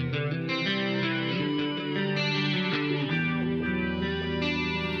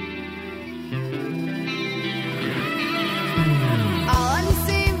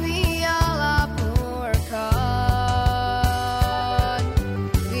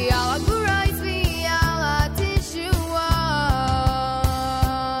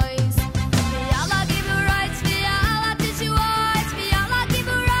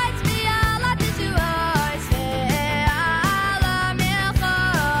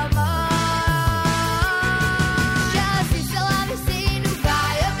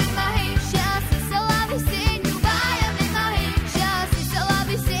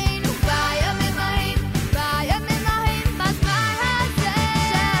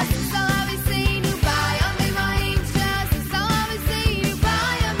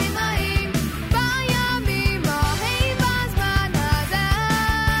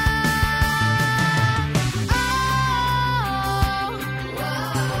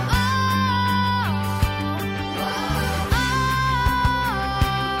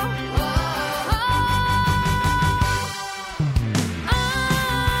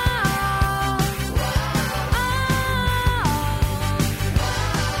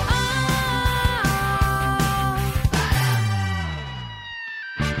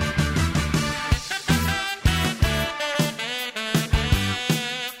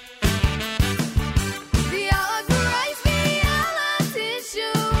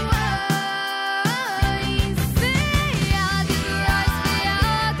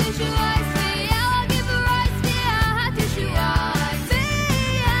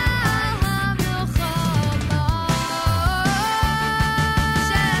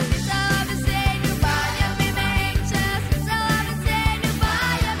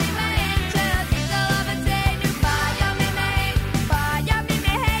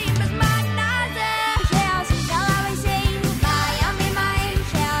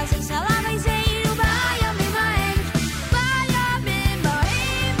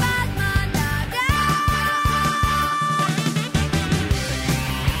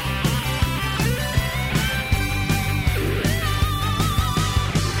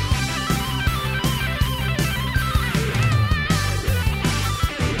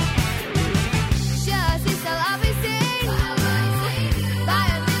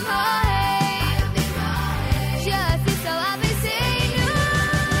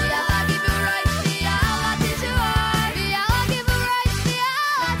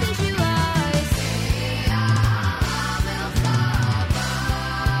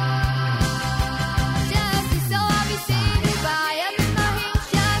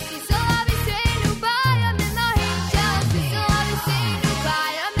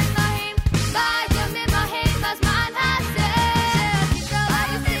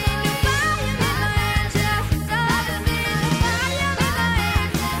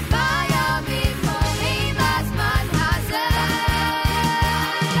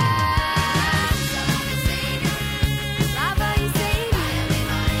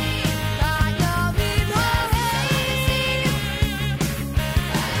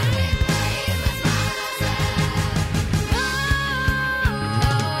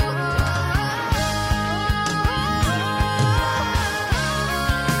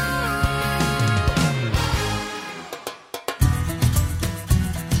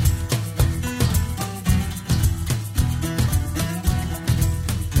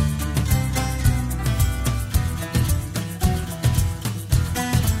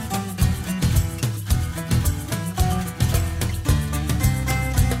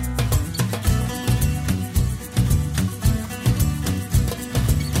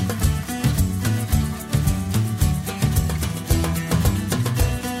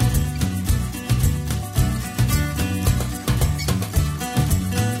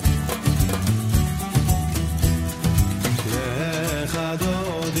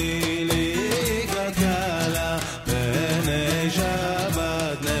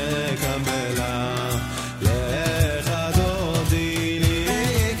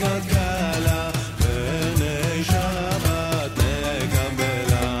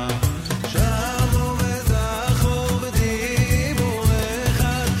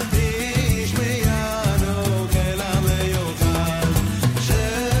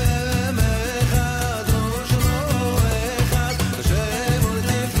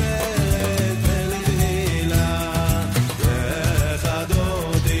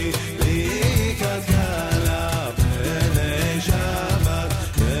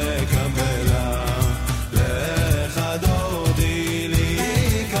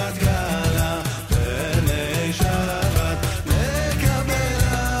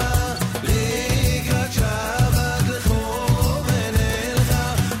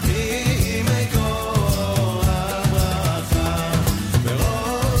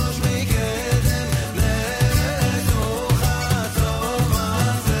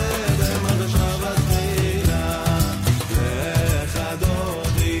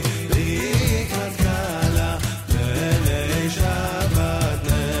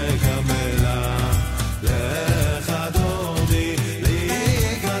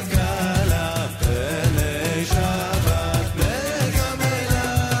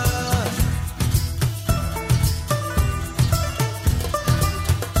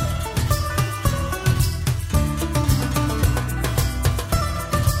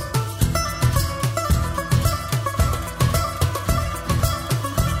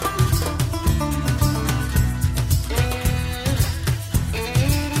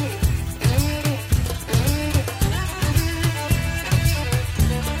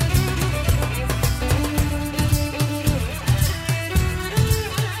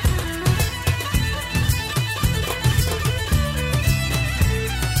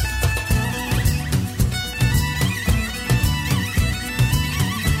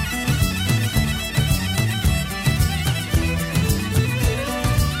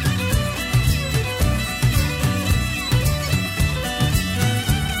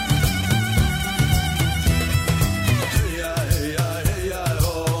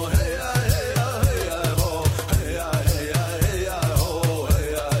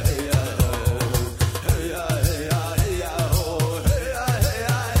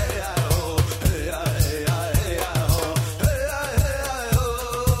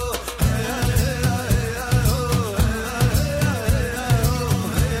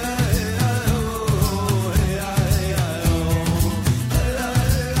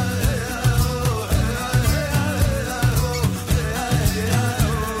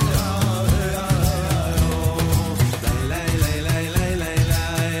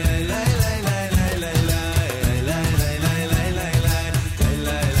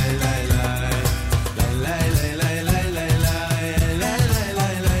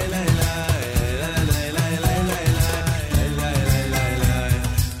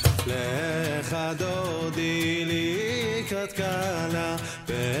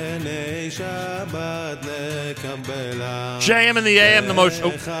 JM in the AM, the most...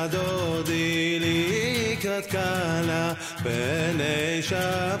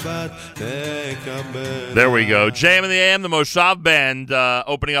 There we go. JM in the AM, the Moshav Band,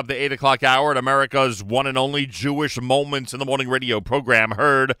 opening up the 8 o'clock hour at America's one and only Jewish Moments in the Morning radio program,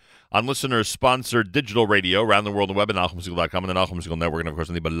 heard on listeners-sponsored digital radio around the world on the web at NachumSegal.com and the Nachum Segal Network, and of course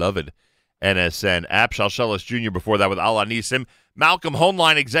on the beloved NSN app. Shalshelis Jr. before that with Al Anisim. Malcolm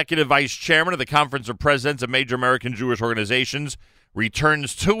Hoenlein, Executive Vice Chairman of the Conference of Presidents of Major American Jewish Organizations,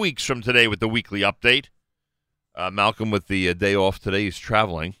 returns 2 weeks from today with the weekly update. Malcolm with the day off today. He's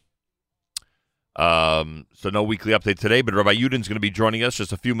traveling. So no weekly update today, but Rabbi Yudin's going to be joining us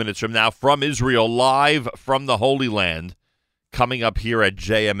just a few minutes from now from Israel, live from the Holy Land, coming up here at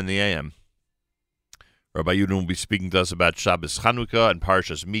JM in the AM. Rabbi Yudin will be speaking to us about Shabbos Chanukah and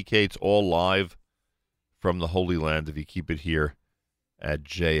Parshas Miketz, all live from the Holy Land, if you keep it here at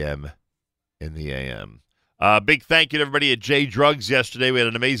JM in the AM. Big thank you to everybody at J Drugs yesterday. We had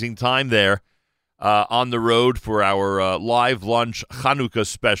an amazing time there on the road for our live lunch Chanukah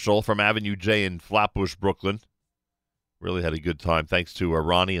special from Avenue J in Flatbush, Brooklyn. Really had a good time. Thanks to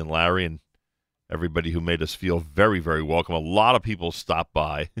Ronnie and Larry and everybody who made us feel very, very welcome. A lot of people stopped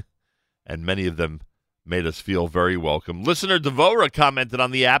by, and many of them made us feel very welcome. Listener Devora commented on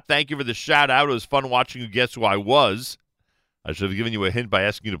the app. Thank you for the shout-out. It was fun watching you guess who I was. I should have given you a hint by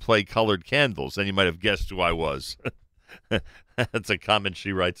asking you to play Colored Candles. Then you might have guessed who I was. That's a comment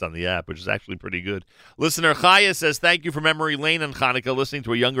she writes on the app, which is actually pretty good. Listener Chaya says, thank you for Memory Lane and Hanukkah. Listening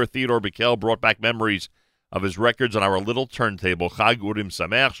to a younger Theodore Bikel brought back memories of his records on our little turntable. Chag Urim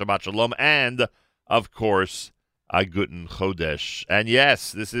Sameach, Shabbat Shalom, and, of course, Aguten Chodesh. And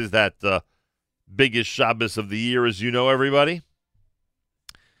yes, this is that biggest Shabbos of the year, as you know, everybody,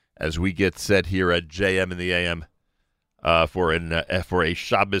 as we get set here at JM in the AM for a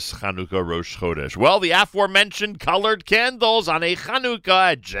Shabbos Chanukah Rosh Chodesh. Well, the aforementioned Colored Candles on a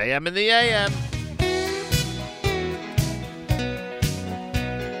Chanukah at JM in the AM.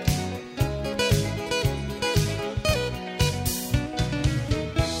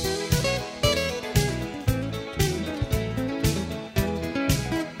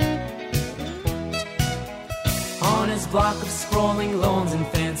 Block of sprawling lawns and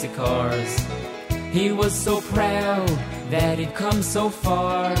fancy cars, he was so proud that he'd come so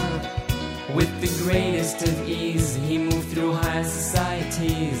far. With the greatest of ease, he moved through high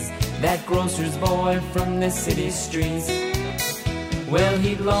societies, that grocer's boy from the city streets. Well,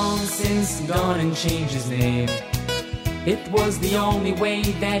 he'd long since gone and changed his name. It was the only way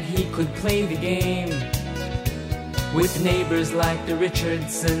that he could play the game. With neighbors like the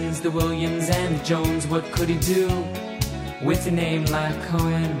Richardsons, the Williams and the Jones, what could he do with a name like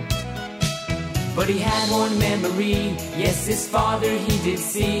Cohen? But he had one memory, yes, his father he did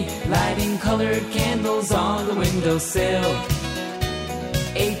see, lighting colored candles on the windowsill.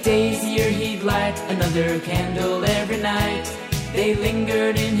 8 days a year he'd light another candle every night. They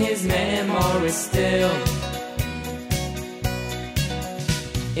lingered in his memory still.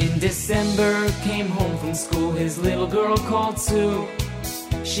 In December, came home from school, his little girl called Sue.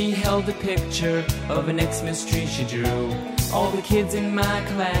 She held a picture of an Xmas tree she drew. All the kids in my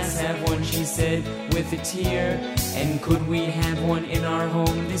class have one, she said, with a tear. And could we have one in our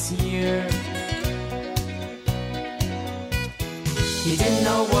home this year? He didn't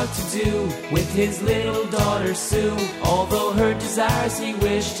know what to do with his little daughter Sue, although her desires he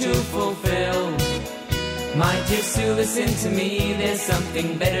wished to fulfill. My dear Sue, listen to me, there's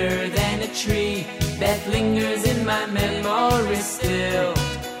something better than a tree that lingers in my memory still.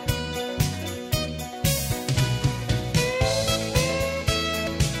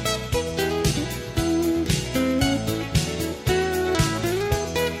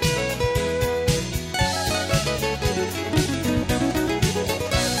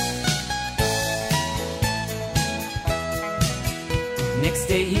 Next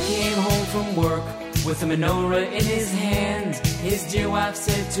day he came home from work with a menorah in his hand. His dear wife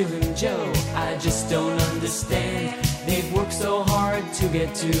said to him, Joe, I just don't understand. They've worked so hard to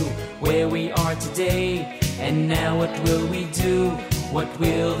get to where we are today, and now what will we do? What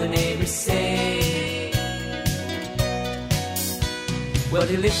will the neighbors say? Well,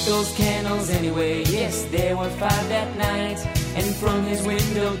 he lit those candles anyway. Yes, there were 5 that night, and from his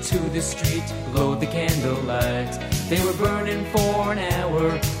window to the street glowed the candlelight. They were burning for an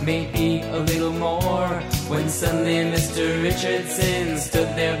hour, maybe a little more, when suddenly Mr. Richardson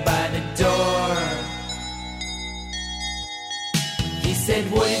stood there by the door. He said,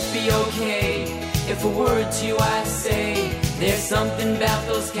 would it be okay if a word to you I say? There's something about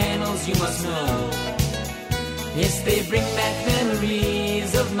those candles you must know. Yes, they bring back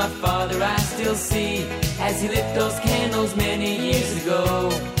memories of my father I still see as he lit those candles many years ago.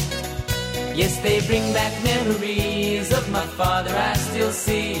 Yes, they bring back memories of my father I still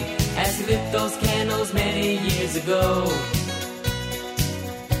see as he lit those candles many years ago.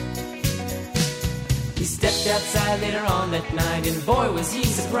 He stepped outside later on that night and boy was he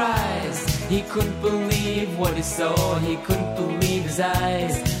surprised. He couldn't believe what he saw, he couldn't believe his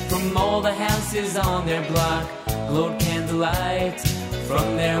eyes. From all the houses on their block glowed candlelight,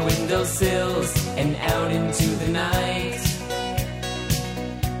 from their windowsills and out into the night.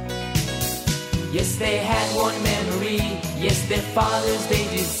 Yes, they had one memory, yes, their fathers they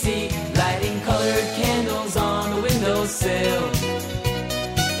did see, lighting colored candles on the windowsill.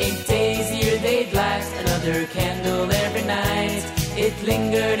 8 days a year they'd light another candle every night. It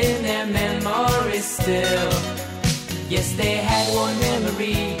lingered in their memories still. Yes, they had one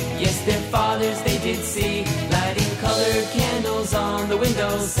memory, yes, their fathers they did see, lighting colored candles on the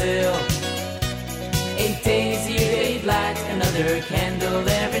windowsill. 8 days a year they'd light another candle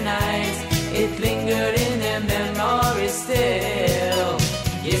every night. It lingered in their memories still.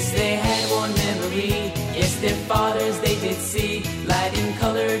 Yes, they had one memory, yes, their fathers they did see, lighting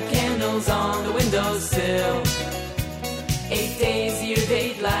colored candles on the windowsill. 8 days a year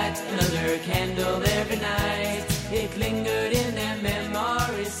they'd light another candle every night. It lingered in their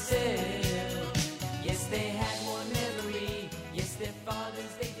memories still. Yes, they had one memory, yes, their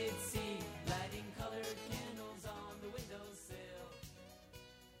fathers they did see, lighting colored candles on the windowsill.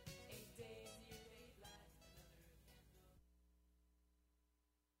 8 days a year they'd light another candle.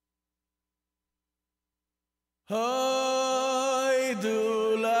 Hoy du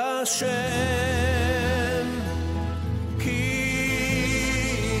Lashem ki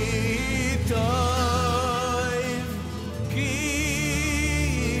toiv ki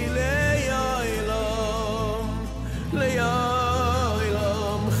le'olam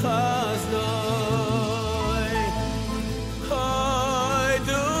chazdoi. Hoy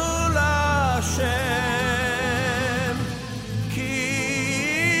du Lashem ki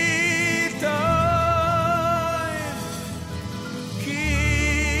toiv ki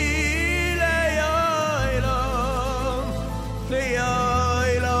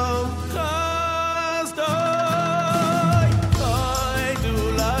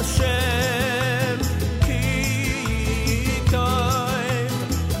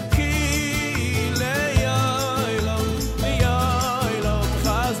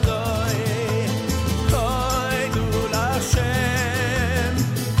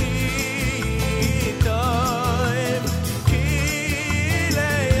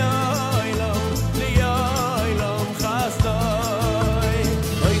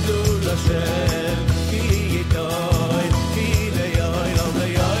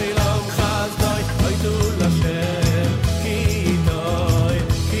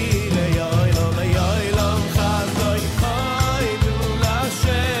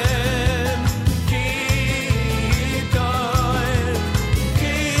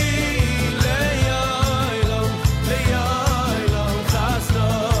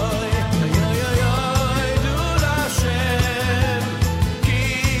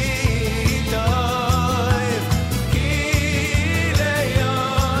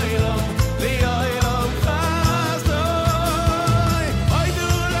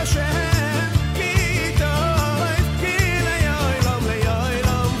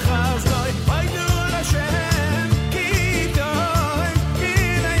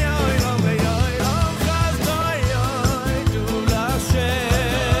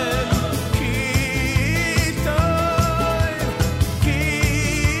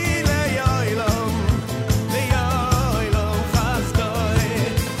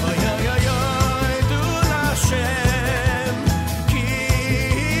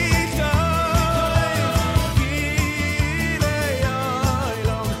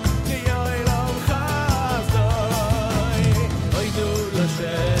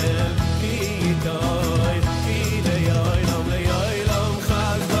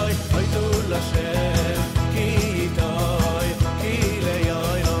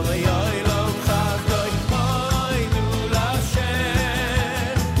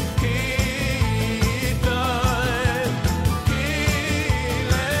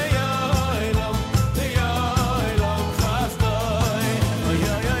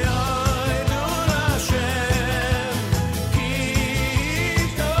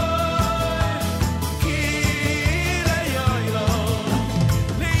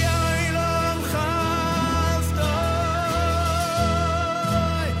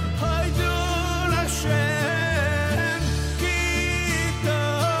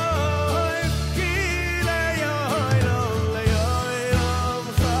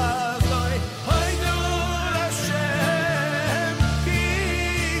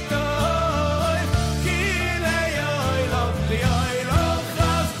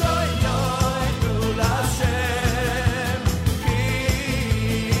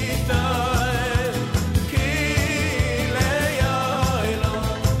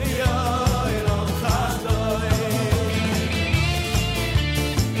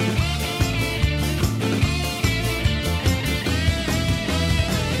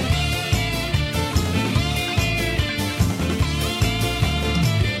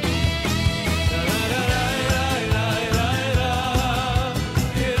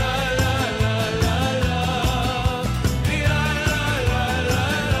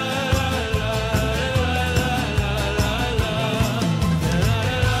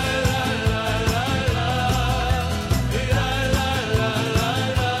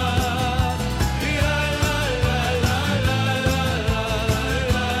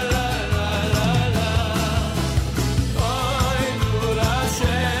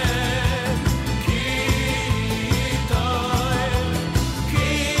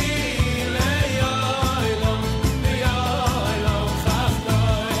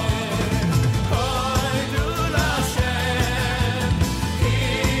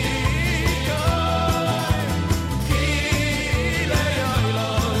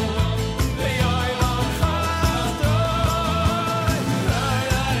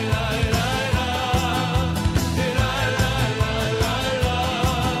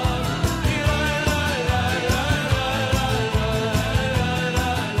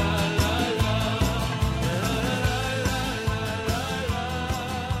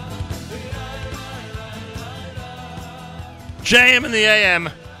JM in the AM.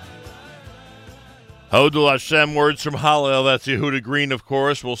 Hodul Hashem, words from Hallel. That's Yehuda Green, of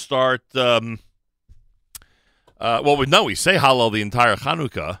course. We'll start, we say Hallel the entire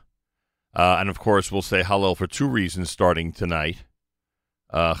Chanukah. And, of course, we'll say Hallel for two reasons starting tonight,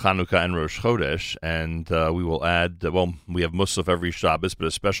 Chanukah and Rosh Chodesh. And we will add, we have Musaf every Shabbos, but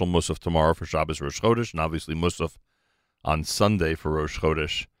a special Musaf tomorrow for Shabbos Rosh Chodesh, and obviously Musaf on Sunday for Rosh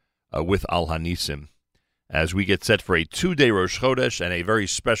Chodesh with Al Hanisim, as we get set for a 2-day Rosh Chodesh and a very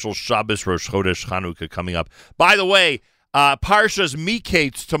special Shabbos Rosh Chodesh Chanukah coming up. By the way, Parshas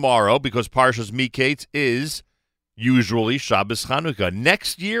Miketz tomorrow, because Parshas Miketz is usually Shabbos Chanukah.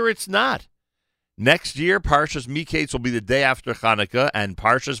 Next year, it's not. Next year, Parshas Miketz will be the day after Chanukah, and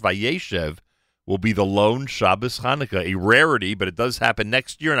Parshas Vayeshev will be the lone Shabbos Chanukah. A rarity, but it does happen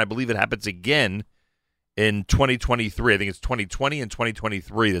next year, and I believe it happens again in 2023. I think it's 2020 and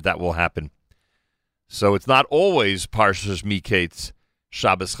 2023 that will happen. So it's not always Parshas Miketz,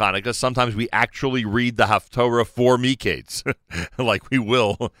 Shabbos Chanukah. Sometimes we actually read the Haftorah for Miketz, like we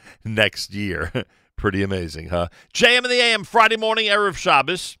will next year. Pretty amazing, huh? JM in the AM, Friday morning, Erev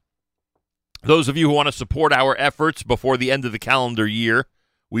Shabbos. Those of you who want to support our efforts before the end of the calendar year,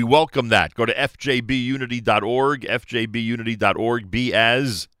 we welcome that. Go to fjbunity.org, fjbunity.org. Be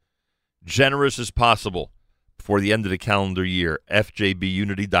as generous as possible before the end of the calendar year.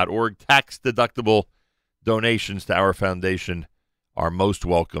 fjbunity.org. Tax-deductible donations to our foundation are most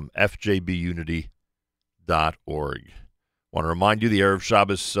welcome. fjbunity.org. Want to remind you, the Erev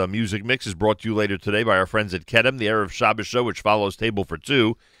Shabbos music mix is brought to you later today by our friends at Kedem. The Erev Shabbos show, which follows Table for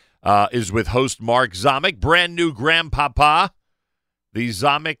Two, is with host Mark Zamek, brand new grandpapa. The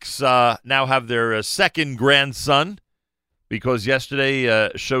Zameks now have their second grandson, because yesterday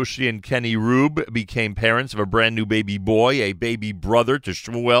Shoshi and Kenny Rube became parents of a brand new baby boy, a baby brother to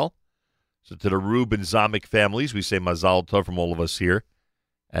Shmuel. So to the Rube and Zamek families, we say Mazal Tov from all of us here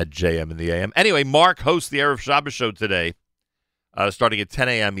at JM in the AM. Anyway, Mark hosts the Erev Shabbos show today, starting at 10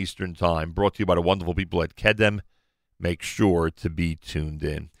 a.m. Eastern Time, brought to you by the wonderful people at Kedem. Make sure to be tuned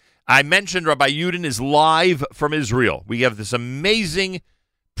in. I mentioned Rabbi Yudin is live from Israel. We have this amazing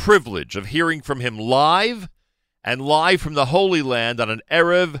privilege of hearing from him live, and live from the Holy Land on an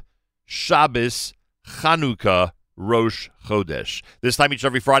Erev Shabbos Chanukah Rosh Chodesh. This time each and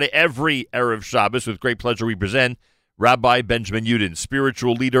every Friday, every Erev Shabbos, with great pleasure we present Rabbi Benjamin Yudin,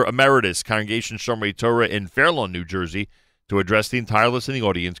 spiritual leader emeritus, Congregation Shomrei Torah in Fairlawn, New Jersey, to address the entire listening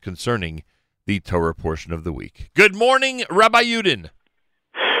audience concerning the Torah portion of the week. Good morning, Rabbi Yudin.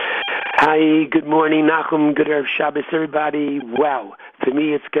 Hi, good morning, Nachum. Good Erev Shabbos, everybody. Wow, for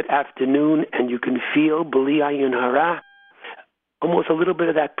me it's good afternoon, and you can feel, B'li Ayin Hara, almost a little bit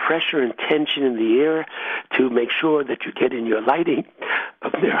of that pressure and tension in the air to make sure that you get in your lighting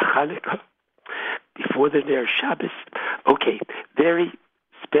of their Hanukkah before their Shabbos. Okay, very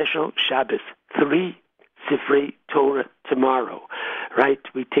special Shabbos. 3 Sifrei Torah tomorrow, right?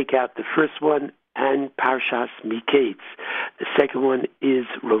 We take out the first one and Parshas Miketz. The second one is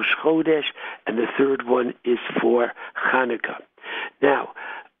Rosh Chodesh, and the third one is for Chanukah. Now,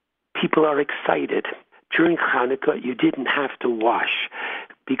 people are excited. During Chanukah, you didn't have to wash,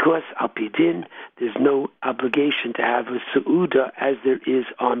 because Al Pi Din, there's no obligation to have a Seudah as there is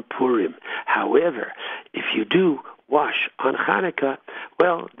on Purim. However, if you do wash on Chanukah,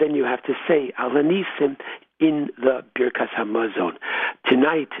 well, then you have to say Al Hanisim in the Birkas HaMazon.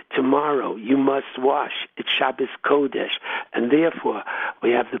 Tonight, tomorrow, you must wash. It's Shabbos Kodesh. And therefore,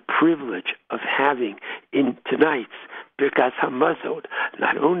 we have the privilege of having in tonight's Birkas HaMazon,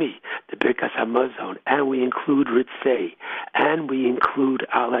 not only the Birkas HaMazon, and we include Ritzei, and we include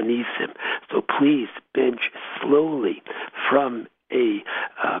Al Hanisim. So please bench slowly from a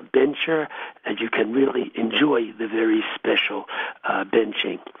bencher, and you can really enjoy the very special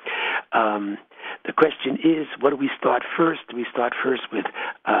benching. The question is, what do we start first? Do we start first with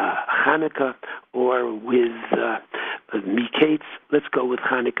Chanukah or with Miketz? Let's go with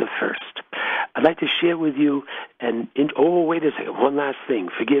Chanukah first. I'd like to share with you, wait a second, one last thing,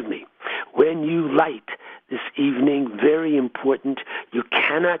 forgive me. When you light this evening, very important, you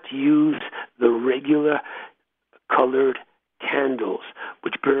cannot use the regular colored candles,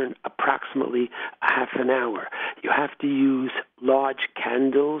 which burn approximately a half an hour. You have to use large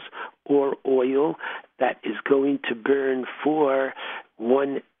candles or oil that is going to burn for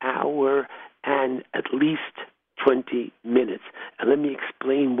 1 hour and at least 20 minutes. And let me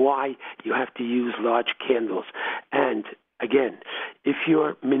explain why you have to use large candles. And again, if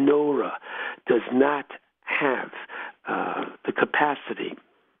your menorah does not have the capacity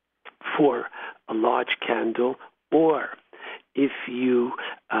for a large candle, or if you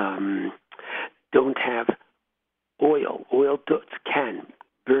don't have Oil dots can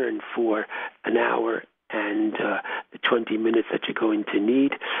burn for an hour and the 20 minutes that you're going to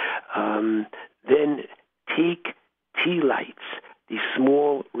need. Then take tea lights, these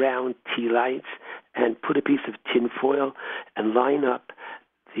small round tea lights, and put a piece of tin foil and line up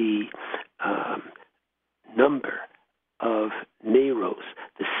the number of Neros,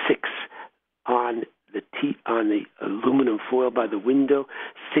 the 6 on the aluminum foil by the window,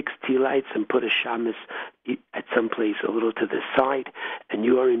 6 tea lights, and put a shamus at some place a little to the side, and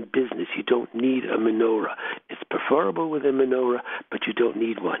you are in business. You don't need a menorah. It's preferable with a menorah, but you don't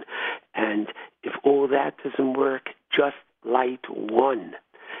need one. And if all that doesn't work, just light one.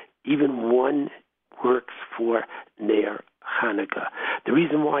 Even one works for Ner Chanukah. The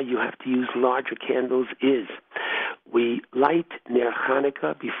reason why you have to use larger candles is we light Ner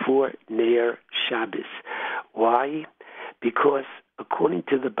Chanukah before Ner Shabbos. Why? Because according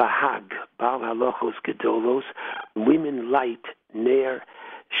to the Bahag, Baal Halachos Gedolos, women light Ner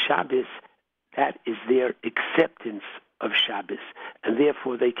Shabbos. That is their acceptance of Shabbos, and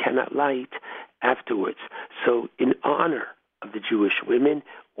therefore they cannot light afterwards. So in honor of the Jewish women,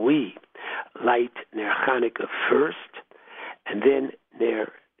 we light Ner Chanukah first, and then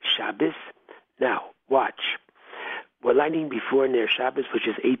Ner Shabbos. Now, watch. We're lighting before Ner Shabbos, which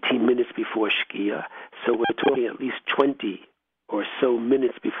is 18 minutes before Shkia. So we're talking at least 20 or so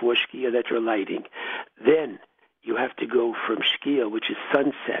minutes before Shkia that you're lighting. Then you have to go from Shkia, which is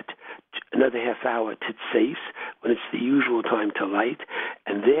sunset, to another half hour to Tzeis, when it's the usual time to light.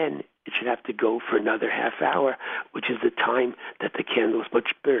 And then it should have to go for another half hour, which is the time that the candles must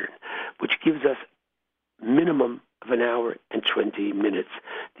burn, which gives us minimum of an hour and 20 minutes.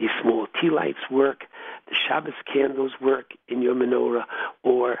 These small tea lights work, the Shabbos candles work in your menorah,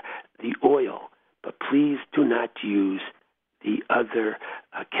 or the oil. But please do not use the other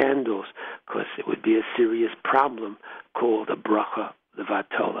candles, because it would be a serious problem called a bracha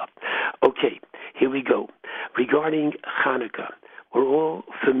levatola. Okay, here we go. Regarding Chanukah, we're all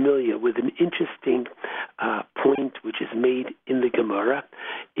familiar with an interesting point which is made in the Gemara.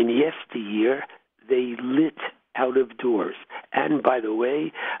 In yesteryear, they lit out of doors. And by the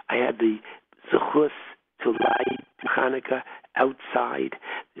way, I had the zechus to light Chanukah outside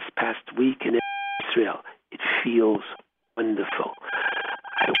this past week in Israel. It feels wonderful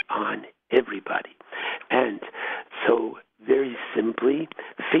on everybody. And so very simply,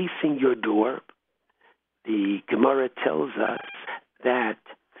 facing your door, the Gemara tells us that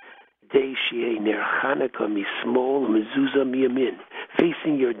Dei Shei Ner Chanukah mismol mezuzah miyamin.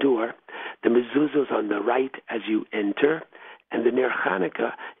 Facing your door, the mezuzah is on the right as you enter, and the Ner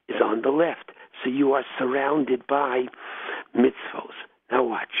Chanukah is on the left. So you are surrounded by mitzvos. Now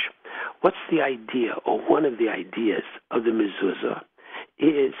watch. What's the idea, or one of the ideas of the mezuzah,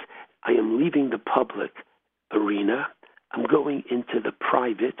 is I am leaving the public arena. I'm going into the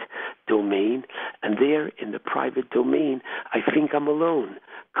private domain, and there in the private domain, I think I'm alone.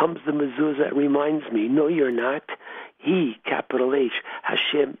 Comes the mezuzah and reminds me, no, you're not. He, capital H,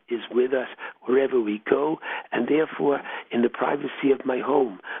 Hashem, is with us wherever we go, and therefore, in the privacy of my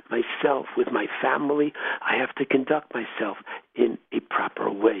home, myself, with my family, I have to conduct myself in a proper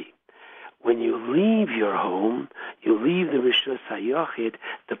way. When you leave your home, you leave the Rishus HaYachid,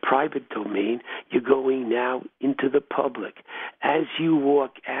 the private domain, you're going now into the public. As you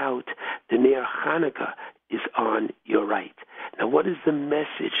walk out, the Ner Chanukah is on your right. Now, what is the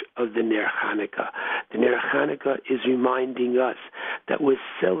message of the Ner Chanukah? The Ner Chanukah is reminding us that we're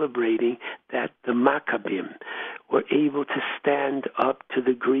celebrating that the Maccabim were able to stand up to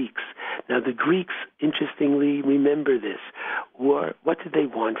the Greeks. Now, the Greeks, interestingly, remember this. What did they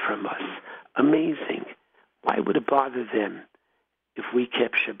want from us? Amazing. Why would it bother them if we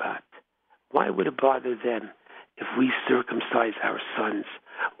kept Shabbat? Why would it bother them if we circumcise our sons?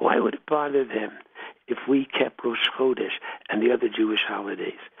 Why would it bother them if we kept Rosh Chodesh and the other Jewish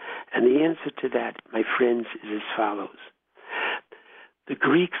holidays? And the answer to that, my friends, is as follows. The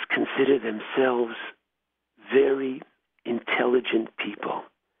Greeks consider themselves very intelligent people.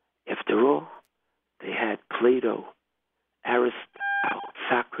 After all, they had Plato, Aristotle,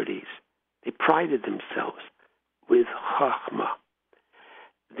 Socrates. They prided themselves with Chachma.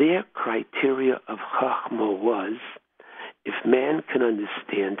 Their criteria of Chachma was, if man can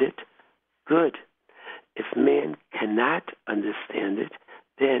understand it, good. If man cannot understand it,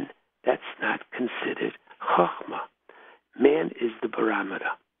 then that's not considered Chachma. Man is the barometer.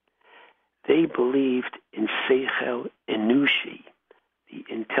 They believed in Seichel Enushi, the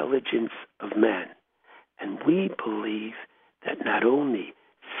intelligence of man. And we believe that not only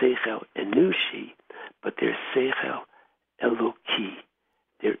Seichel Enushi, but there's Seichel Eloki.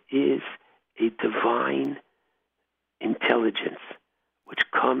 There is a divine intelligence, which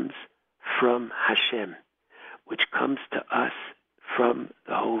comes from Hashem, which comes to us from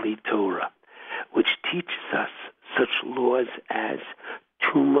the Holy Torah, which teaches us such laws as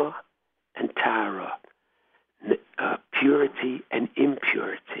Tumah and Tara, purity and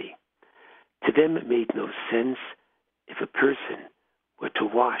impurity. To them it made no sense if a person were to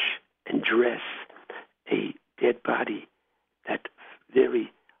wash and dress a dead body, that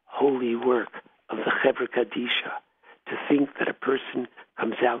very holy work of the Chevra Kadisha, to think that a person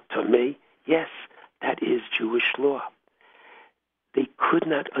comes out Tomei. Yes, that is Jewish law. They could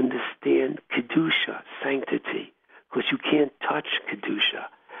not understand Kedusha, sanctity, because you can't touch Kedusha.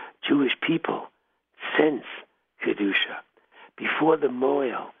 Jewish people sense Kedusha. Before the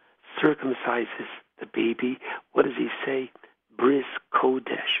Moel circumcises the baby, what does he say? Bris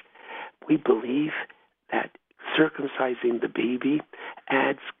Kodesh. We believe that circumcising the baby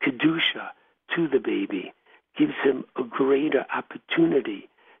adds Kedusha to the baby, gives him a greater opportunity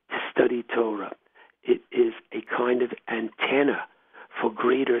to study Torah. It is a kind of antenna for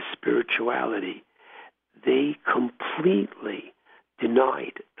greater spirituality. They completely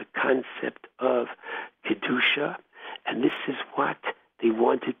denied the concept of Kedusha, and this is what they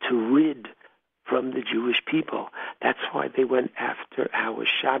wanted to rid from the Jewish people. That's why they went after our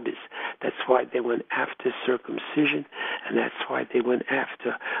Shabbos. That's why they went after circumcision, and that's why they went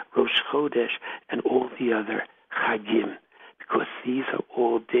after Rosh Chodesh and all the other Chagim, because these are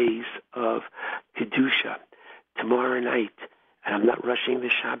all days of Kedusha. Tomorrow night, and I'm not rushing the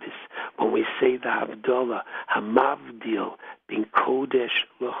Shabbos, when we say the Havdalah, Hamavdil, being Kodesh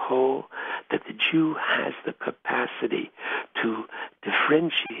L'chol, that the Jew has the capacity to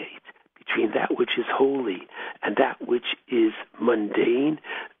differentiate between that which is holy and that which is mundane,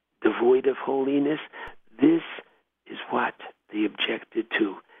 devoid of holiness. This is what they objected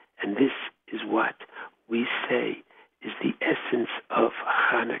to, and this is what we say is the essence of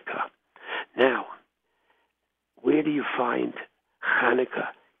Chanukah. Now, where do you find Chanukah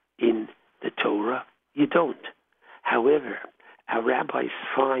in the Torah? You don't. However, our rabbis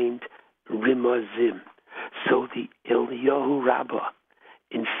find Rimazim. So the Eliyahu Rabbah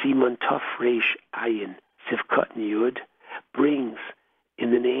in Siman Tov Reish Ayin Sivkot Yud brings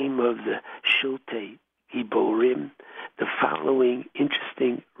in the name of the Shultei Giborim the following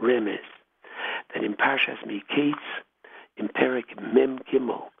interesting remez, that in Parshas Miketz, in Perek Mem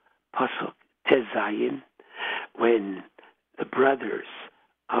Gimel, Pasuk Tezayin, when the brothers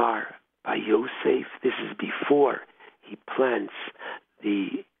are by Yosef, this is before he plants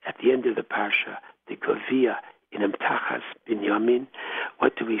at the end of the Parsha, the Govia in Amtachas Binyamin,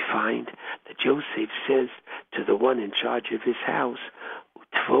 what do we find? That Joseph says to the one in charge of his house,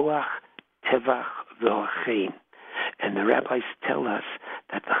 Utvoach Tevach V'Hochein. And the rabbis tell us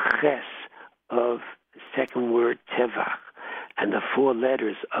that the ches of the second word Tevach and the four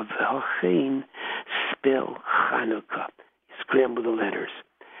letters of V'Hochein spell Chanukah. You scramble the letters.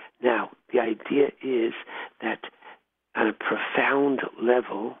 Now, the idea is that on a profound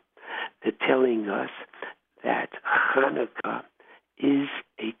level, they're telling us that Chanukah is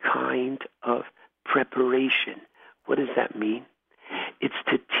a kind of preparation. What does that mean? It's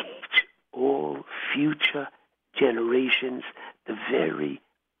to teach all future generations the very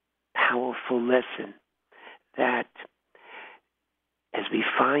powerful lesson that, as we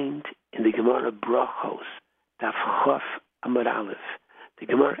find in the Gemara Brachos, Daf Chof Amud Aleph, the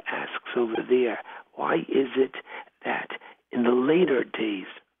Gemara asks over there, why is it that in the later days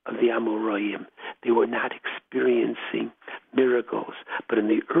of the Amoraim, they were not experiencing miracles, but in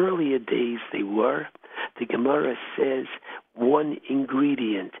the earlier days they were? The Gemara says one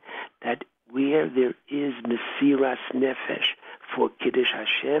ingredient, that where there is Mesiras Nefesh for Kiddush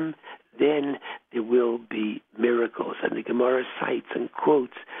Hashem, then there will be miracles. And the Gemara cites and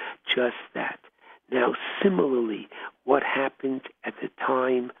quotes just that. Now, similarly, what happened at the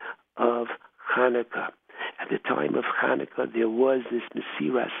time of Chanukah? At the time of Chanukah, there was this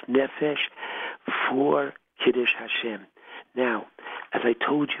Mesiras Nefesh for Kiddush Hashem. Now, as I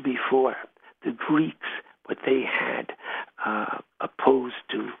told you before, the Greeks, what they had opposed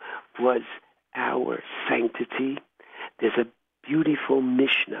to was our sanctity. There's a beautiful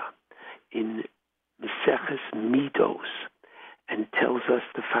Mishnah in Maseches Midos, and tells us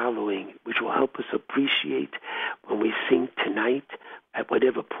the following, which will help us appreciate when we sing tonight, at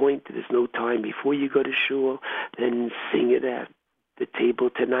whatever point. There's no time before you go to shul, then sing it at the table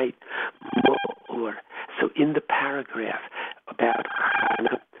tonight. Or so in the paragraph about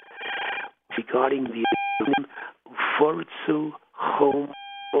Chanukah, regarding the Ufortzu Chom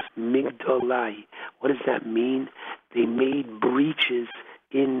Migdolai, what does that mean? They made breaches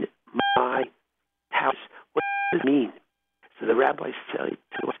in my house. What does it mean? rabbis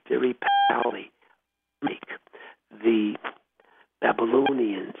tell us very powerfully, the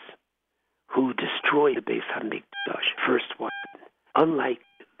Babylonians who destroyed the Beis Hamikdash, first one, unlike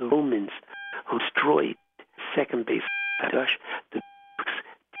the Romans who destroyed the second Beis Hamikdash, the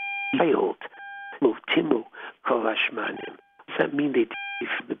child Timu Kolashmanim. Does that mean they did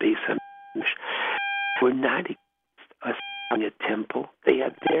for the Beis Hamikdash? We're not against us having a temple. They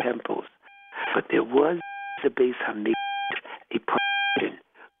had their temples, but there was a Beis Hamikdash, a partition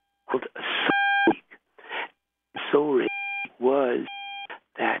called a Soreg. Soreg was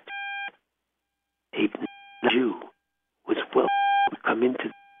that a Jew was welcome to come into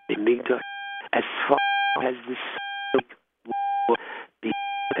the Mikdash as far as the Soreg was.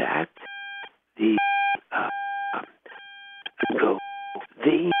 That the go.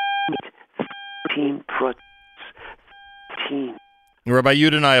 They need 13 prots. 13. Rabbi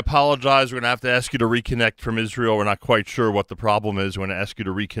Yudin, I apologize. We're going to have to ask you to reconnect from Israel. We're not quite sure what the problem is. We're going to ask you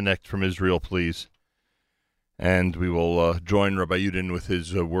to reconnect from Israel, please. And we will join Rabbi Yudin with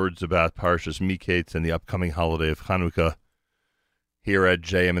his words about Parshas Miketz and the upcoming holiday of Chanukah here at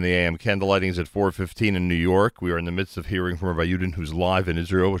JM and the AM. Candlelighting is at 4:15 in New York. We are in the midst of hearing from Rabbi Yudin, who's live in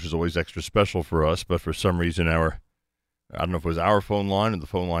Israel, which is always extra special for us. But for some reason, I don't know if it was our phone line or the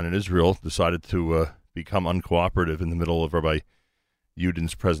phone line in Israel, decided to become uncooperative in the middle of Rabbi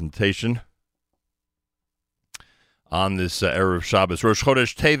Yudin's presentation on this Erev Shabbos. Rosh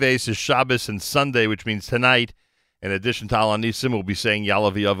Chodesh Teves is Shabbos and Sunday, which means tonight, in addition to Al Anisim, we'll be saying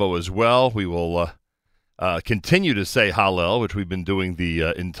Ya'aleh V'yavo as well. We will continue to say Hallel, which we've been doing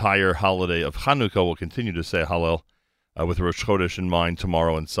the entire holiday of Chanukah. We'll continue to say Hallel with Rosh Chodesh in mind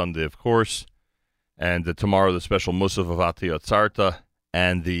tomorrow and Sunday, of course. And tomorrow, the special Musaf of Atiyat Tzarta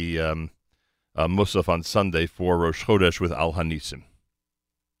and the Musaf on Sunday for Rosh Chodesh with Al Hanisim.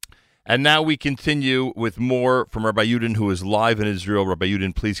 And now we continue with more from Rabbi Yudin, who is live in Israel. Rabbi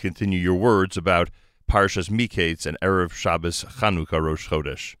Yudin, please continue your words about Parshas Miketz and Erev Shabbos Chanukah Rosh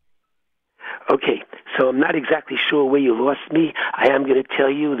Chodesh. Okay, so I'm not exactly sure where you lost me. I am going to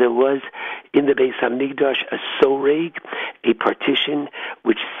tell you there was in the Beis Hamikdash a soreg, a partition,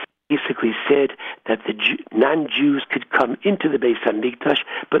 which basically said that the non-Jews could come into the Beis Hamikdash,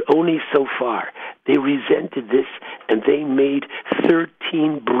 but only so far. They resented this, and they made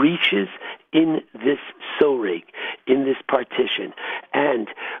 13 breaches in this soreg, in this partition. And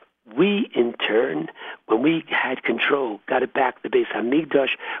we, in turn, when we had control, got it back, the Beis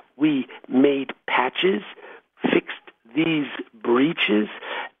Hamikdash, we made patches, fixed these breaches,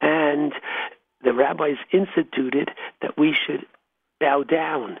 and the rabbis instituted that we should bow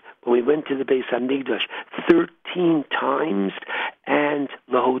down when we went to the Beis Hamikdash 13 times, and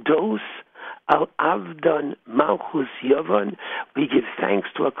lahodos al avdan malchus yavan, we give thanks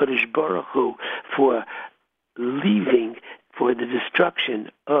to HaKadosh Baruch Hu for leaving, for the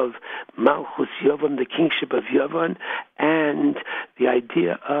destruction of Malchus Yavan, the kingship of Yavan, and the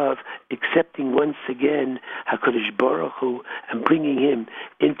idea of accepting once again HaKadosh Baruch Hu and bringing him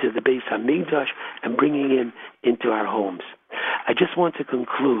into the Beis Hamikdash and bringing him into our homes. I just want to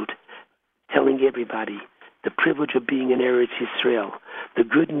conclude telling everybody the privilege of being in Eretz Yisrael. The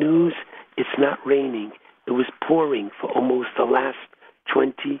good news, it's not raining. It was pouring for almost the last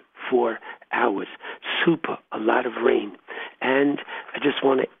 24 hours. Super, a lot of rain. And I just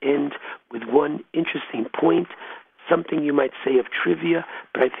want to end with one interesting point, something you might say of trivia,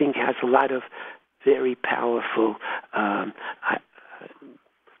 but I think has a lot of very powerful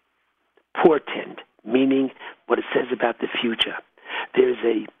portent, meaning what it says about the future. There's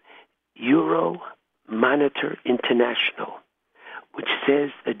a Euromonitor International, which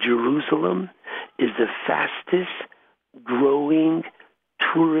says that Jerusalem is the fastest growing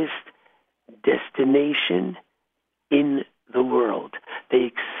tourist destination in the world. They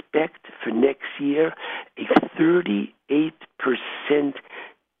expect for next year a 38%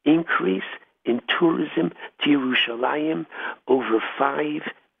 increase in tourism to Yerushalayim. Over 5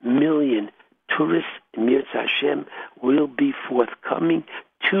 million tourists in Mirz Hashem will be forthcoming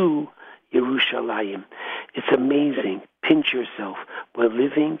to Yerushalayim. It's amazing. Pinch yourself. We're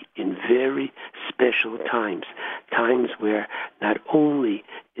living in very special times, times where not only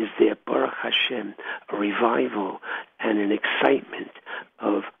is there, Baruch Hashem, a revival and an excitement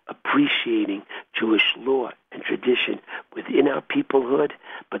of appreciating Jewish law and tradition within our peoplehood,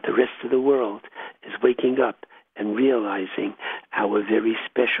 but the rest of the world is waking up and realizing our very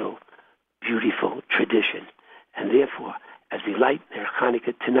special, beautiful tradition. And therefore, as we light their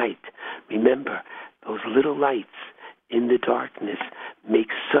Hanukkah tonight, remember those little lights in the darkness make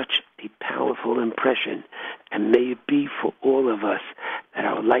such a powerful impression, and may it be for all of us that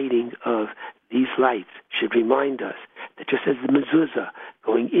our lighting of these lights should remind us that just as the mezuzah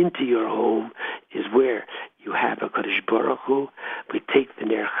going into your home is where you have a Kadosh Baruch Hu, we take the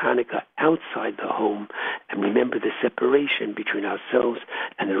Ner Chanukah outside the home and remember the separation between ourselves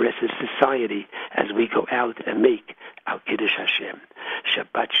and the rest of society as we go out and make our Kiddush Hashem.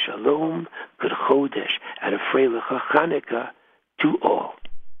 Shabbat Shalom, Good Chodesh, and a Freilich Chanukah to all.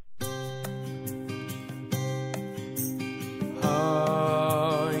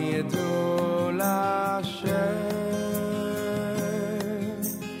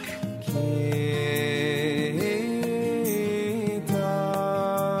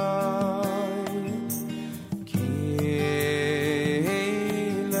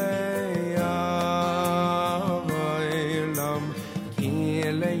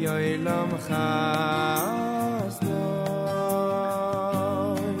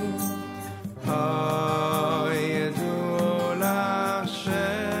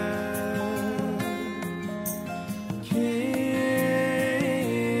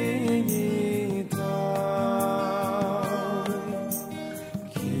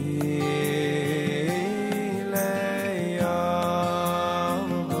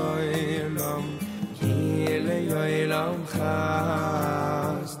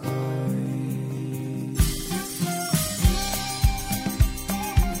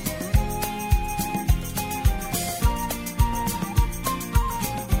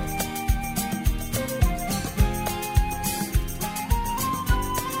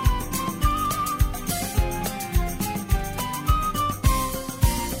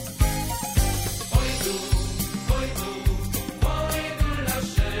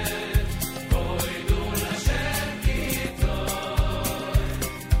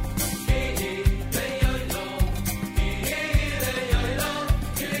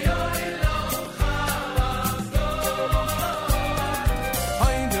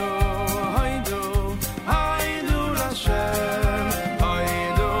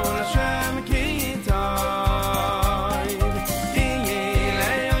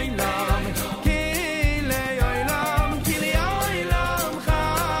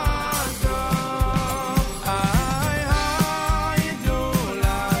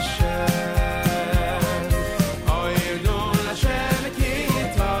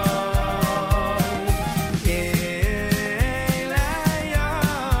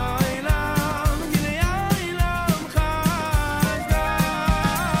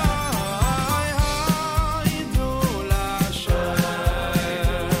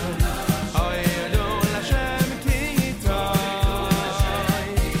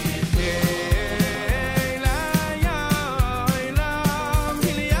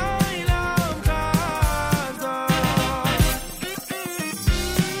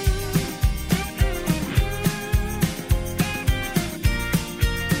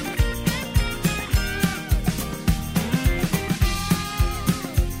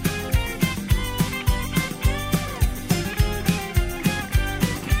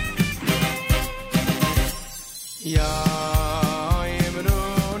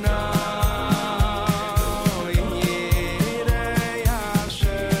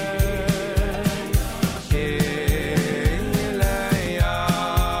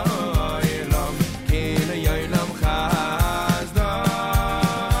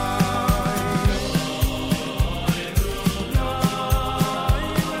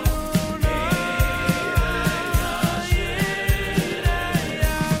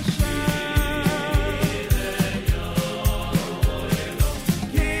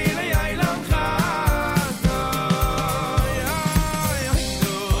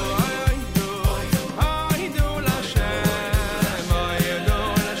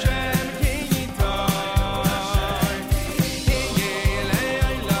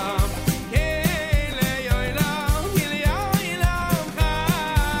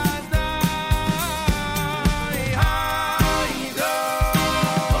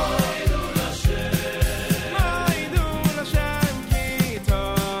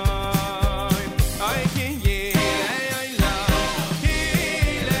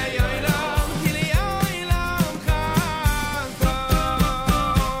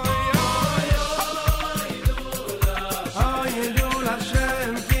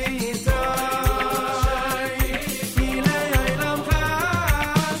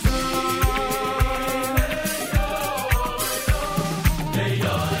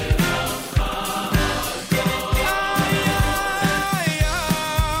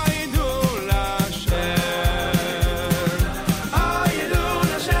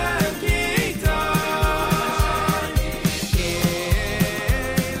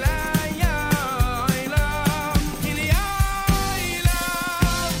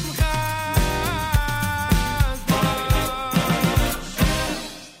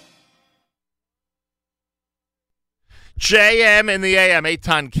 JM in the AM,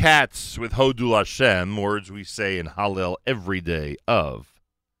 Eitan Katz with Hodul Hashem, words we say in Hallel every day of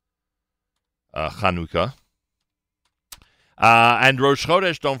Chanukah. And Rosh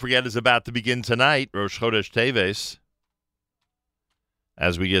Chodesh, don't forget, is about to begin tonight, Rosh Chodesh Teves,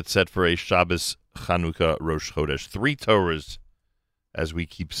 as we get set for a Shabbos Chanukah Rosh Chodesh. 3 Torahs, as we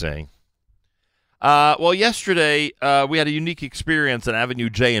keep saying. Well, yesterday we had a unique experience on Avenue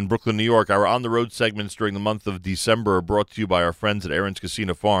J in Brooklyn, New York. Our on-the-road segments during the month of December are brought to you by our friends at Aaron's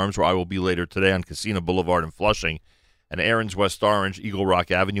Casino Farms, where I will be later today on Casino Boulevard in Flushing, and Aaron's West Orange, Eagle Rock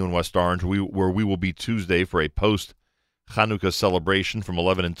Avenue in West Orange, where we will be Tuesday for a post-Chanukah celebration from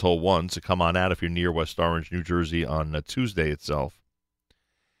 11 until 1. So come on out if you're near West Orange, New Jersey on Tuesday itself.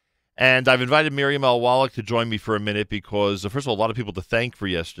 And I've invited Miriam Wallach to join me for a minute because, first of all, a lot of people to thank for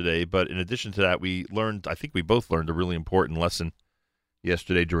yesterday. But in addition to that, I think we both learned a really important lesson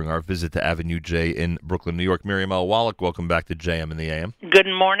yesterday during our visit to Avenue J in Brooklyn, New York. Miriam Wallach, welcome back to JM in the AM. Good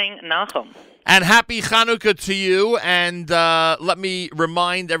morning, Nachum. And happy Chanukah to you. And let me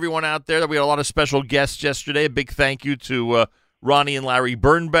remind everyone out there that we had a lot of special guests yesterday. A big thank you to Ronnie and Larry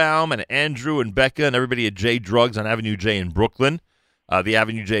Birnbaum and Andrew and Becca and everybody at J Drugs on Avenue J in Brooklyn. The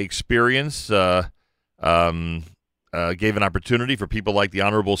Avenue J experience gave an opportunity for people like the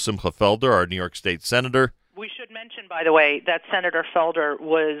Honorable Simcha Felder, our New York State Senator. We should mention, by the way, that Senator Felder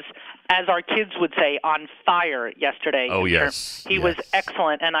was, as our kids would say, on fire yesterday. Oh, yes. He was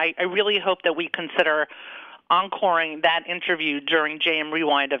excellent, and I really hope that we consider encoring that interview during JM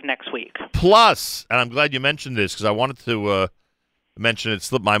Rewind of next week. Plus, and I'm glad you mentioned this because I wanted to mention it,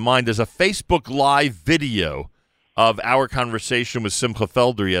 slipped my mind, there's a Facebook Live video of our conversation with Simcha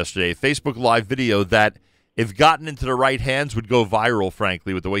Felder yesterday, a Facebook Live video that, if gotten into the right hands, would go viral,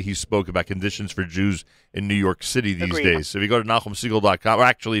 frankly, with the way he spoke about conditions for Jews in New York City these days. So if you go to NachumSegal.com, or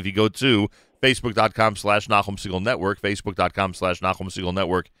actually if you go to Facebook.com/Nachum Segal Network, Facebook.com/Nachum Segal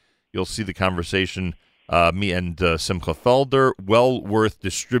Network, you'll see the conversation, me and Simcha Felder. Well worth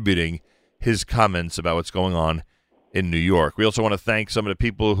distributing his comments about what's going on in New York. We also want to thank some of the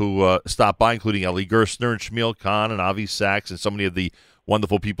people who stopped by, including Ellie Gerstner and Shmuel Khan and Avi Sachs and so many of the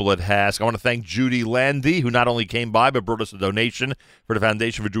wonderful people at HASC. I want to thank Judy Landy, who not only came by but brought us a donation for the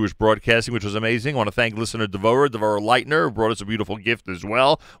Foundation for Jewish Broadcasting, which was amazing. I want to thank listener Devorah Leitner, who brought us a beautiful gift as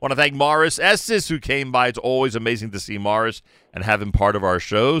well. I want to thank Morris Estes, who came by. It's always amazing to see Morris and have him part of our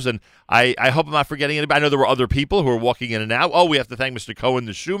shows. And I hope I'm not forgetting anybody. I know there were other people who were walking in and out. Oh, we have to thank Mr. Cohen,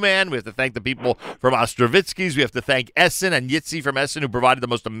 the shoe man. We have to thank the people from Ostrovitsky's. We have to thank Essen and Yitzi from Essen, who provided the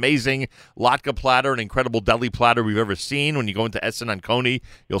most amazing latke platter, an incredible deli platter we've ever seen. When you go into Essen on Coney,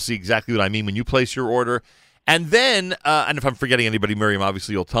 you'll see exactly what I mean when you place your order. And then, and if I'm forgetting anybody, Miriam,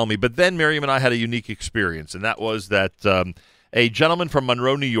 obviously you'll tell me. But then Miriam and I had a unique experience, and that was that a gentleman from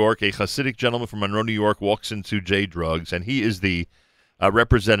Monroe, New York, a Hasidic gentleman from Monroe, New York, walks into J Drugs, and he is the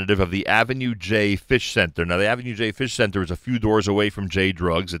representative of the Avenue J Fish Center. Now, the Avenue J Fish Center is a few doors away from J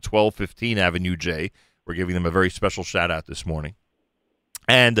Drugs at 1215 Avenue J. We're giving them a very special shout-out this morning.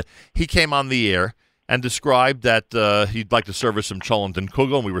 And he came on the air and described that he'd like to serve us some cholent and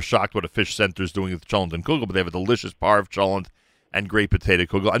kugel, and we were shocked what a fish center is doing with cholent and kugel, but they have a delicious parv cholent and great potato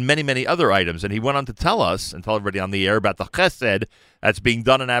kugel, and many, many other items. And he went on to tell us and tell everybody on the air about the chesed that's being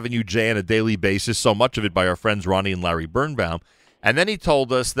done on Avenue J on a daily basis, so much of it by our friends Ronnie and Larry Birnbaum. And then he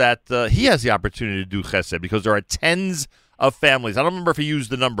told us that he has the opportunity to do chesed because there are tens of families. I don't remember if he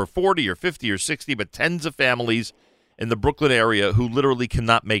used the number 40 or 50 or 60, but tens of families in the Brooklyn area who literally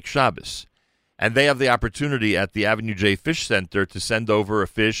cannot make Shabbos. And they have the opportunity at the Avenue J Fish Center to send over a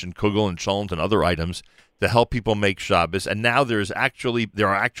fish and kugel and cholent and other items to help people make Shabbos. And now there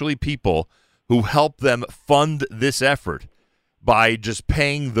are actually people who help them fund this effort by just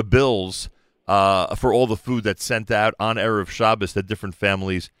paying the bills for all the food that's sent out on Erev Shabbos to different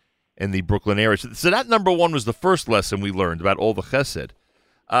families in the Brooklyn area. So that number one was the first lesson we learned about all the chesed.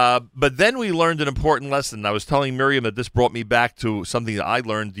 But then we learned an important lesson. I was telling Miriam that this brought me back to something that I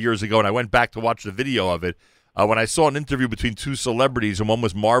learned years ago, and I went back to watch the video of it when I saw an interview between two celebrities, and one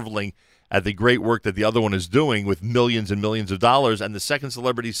was marveling at the great work that the other one is doing with millions and millions of dollars, and the second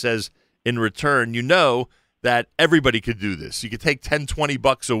celebrity says, in return, you know that everybody could do this. You could take $10,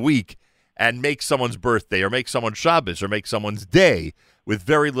 $20 a week and make someone's birthday or make someone's Shabbos or make someone's day with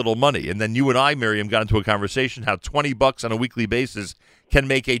very little money. And then you and I, Miriam, got into a conversation how $20 on a weekly basis can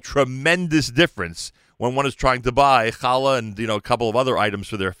make a tremendous difference when one is trying to buy challah and a couple of other items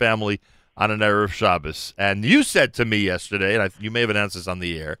for their family on an Erev Shabbos. And you said to me yesterday, and you may have announced this on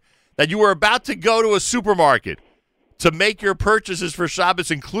the air, that you were about to go to a supermarket to make your purchases for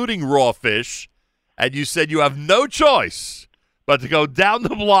Shabbos, including raw fish, and you said you have no choice but to go down the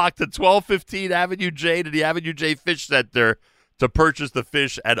block to 1215 Avenue J to the Avenue J Fish Center to purchase the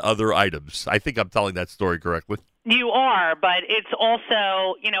fish and other items. I think I'm telling that story correctly. You are, but it's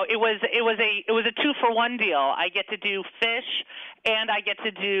also, it was a 2-for-1 deal. I get to do fish and I get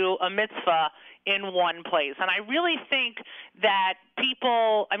to do a mitzvah in one place. And I really think that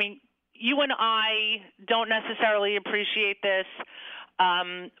people, you and I don't necessarily appreciate this,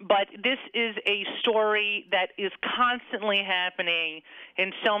 but this is a story that is constantly happening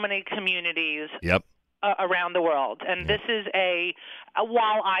in so many communities. Yep. Around the world. And this is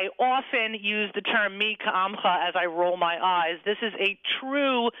while I often use the term mi ka'amcha as I roll my eyes, this is a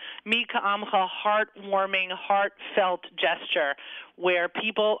true mi ka'amcha, heartwarming, heartfelt gesture where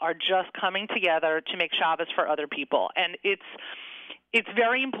people are just coming together to make Shabbos for other people. And it's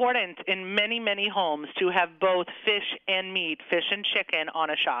very important in many, many homes to have both fish and meat, fish and chicken on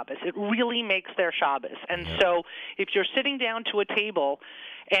a Shabbos. It really makes their Shabbos. And so if you're sitting down to a table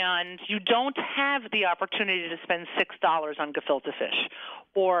and you don't have the opportunity to spend $6 on gefilte fish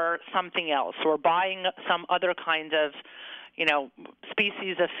or something else, or buying some other kind of,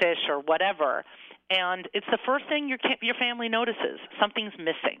 species of fish or whatever, and it's the first thing your family notices, something's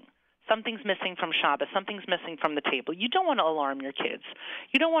missing. Something's missing from Shabbos. Something's missing from the table. You don't want to alarm your kids.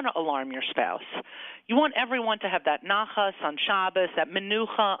 You don't want to alarm your spouse. You want everyone to have that nachas on Shabbos, that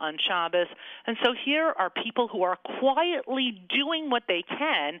menucha on Shabbos. And so here are people who are quietly doing what they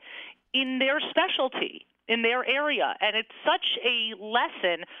can in their specialty, in their area. And it's such a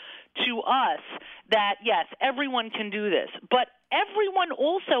lesson to us that, yes, everyone can do this. But everyone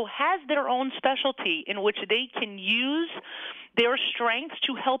also has their own specialty in which they can use their strengths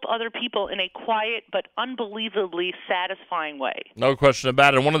to help other people in a quiet but unbelievably satisfying way. No question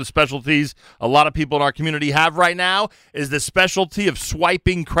about it. And one of the specialties a lot of people in our community have right now is the specialty of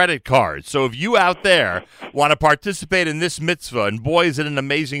swiping credit cards. So if you out there want to participate in this mitzvah, and boy, is it an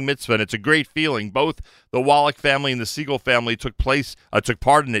amazing mitzvah, and it's a great feeling. Both the Wallach family and the Siegel family took part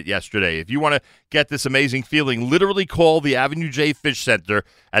in it yesterday. If you want to get this amazing feeling, literally call the Avenue J Fish Center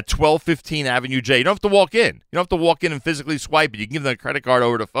at 1215 Avenue J. You don't have to walk in. You don't have to walk in and physically swipe it. You can give them a credit card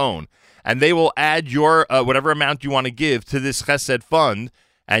over the phone, and they will add your whatever amount you want to give to this chesed fund,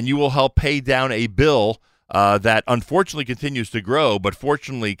 and you will help pay down a bill that unfortunately continues to grow, but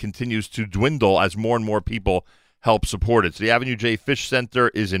fortunately continues to dwindle as more and more people help support it. So the Avenue J Fish Center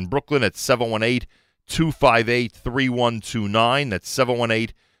is in Brooklyn at 718-258-3129. That's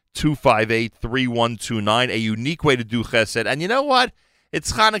 718-258-3129. A unique way to do chesed. And you know what?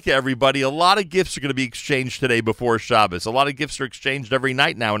 It's Chanukah, everybody. A lot of gifts are going to be exchanged today before Shabbos. A lot of gifts are exchanged every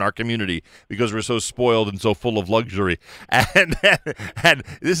night now in our community because we're so spoiled and so full of luxury. And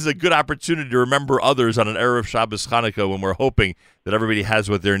this is a good opportunity to remember others on an Erev Shabbos Chanukah when we're hoping that everybody has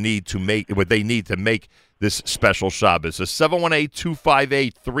what they need to make this special Shabbos. So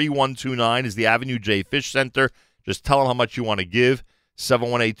 718-258-3129 is the Avenue J Fish Center. Just tell them how much you want to give.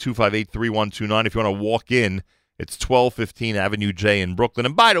 718-258-3129. If you want to walk in, it's 1215 Avenue J in Brooklyn.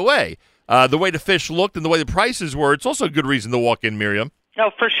 And by the way, the way the fish looked and the way the prices were, it's also a good reason to walk in, Miriam.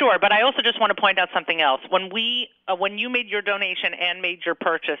 No, for sure. But I also just want to point out something else. When you made your donation and made your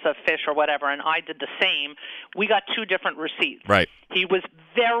purchase of fish or whatever, and I did the same, we got two different receipts. Right. He was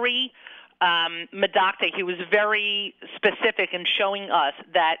very medactic. He was very specific in showing us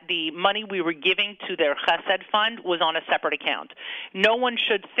that the money we were giving to their chesed fund was on a separate account. No one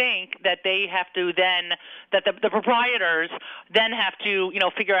should think that they have to then, that the proprietors then have to,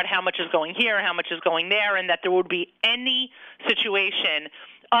 figure out how much is going here, how much is going there, and that there would be any situation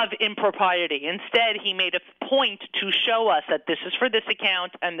of impropriety. Instead, he made a point to show us that this is for this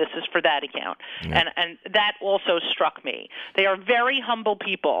account and this is for that account. Yeah. And that also struck me. They are very humble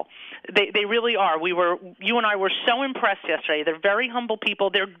people. They really are. You and I were so impressed yesterday. They're very humble people.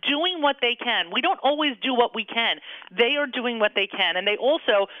 They're doing what they can. We don't always do what we can. They are doing what they can. And they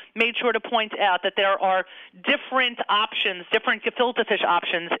also made sure to point out that there are different options, different gefilte fish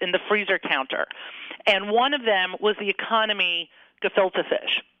options in the freezer counter. And one of them was the economy gefilte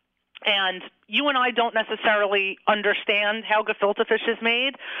fish. And you and I don't necessarily understand how gefilte fish is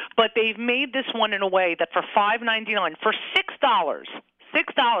made, but they've made this one in a way that for $5.99, for $6,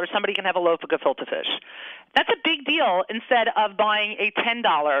 somebody can have a loaf of gefilte fish. That's a big deal instead of buying a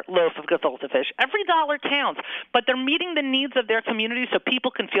 $10 loaf of gefilte fish. Every dollar counts, but they're meeting the needs of their community so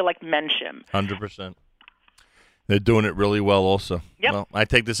people can feel like menschim. 100%. They're doing it really well also. Yep. Well, I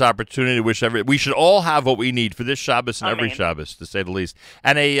take this opportunity to wish we should all have what we need for this Shabbos and every Shabbos, to say the least.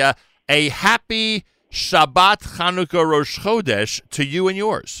 And a happy Shabbat Chanukah Rosh Chodesh to you and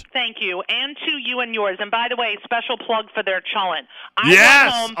yours. Thank you, and to you and yours. And by the way, special plug for their cholent.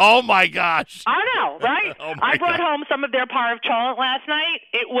 Yes! Oh, my gosh. I know, right? Oh my I brought God. home some of their par of cholent last night.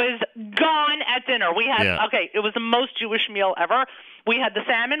 It was gone at dinner. We had, it was the most Jewish meal ever. We had the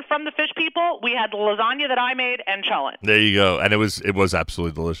salmon from the fish people. We had the lasagna that I made and cholent. There you go. And it was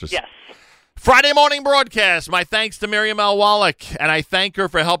absolutely delicious. Yes. Friday morning broadcast. My thanks to Miriam Wallach, and I thank her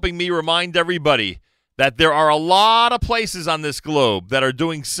for helping me remind everybody that there are a lot of places on this globe that are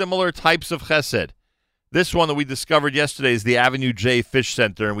doing similar types of chesed. This one that we discovered yesterday is the Avenue J Fish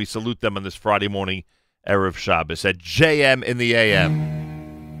Center, and we salute them on this Friday morning Erev Shabbos at JM in the AM.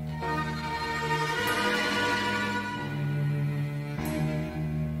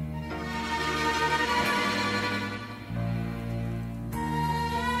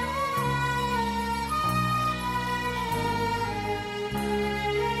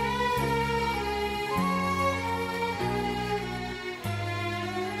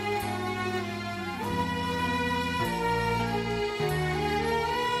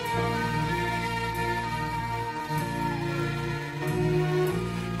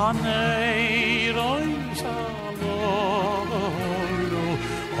 Anei roi saloro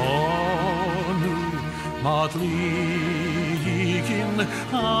onu matlikin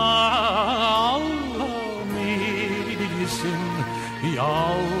alamisin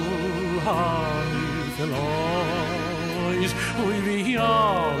yalhamifelois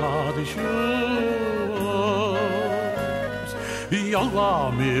uivialadishus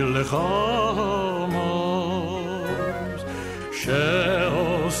yalamilchamos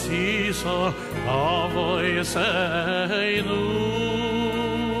Sheosisa avoiseinu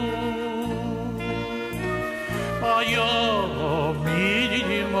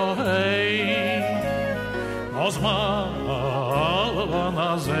Ayomidimohei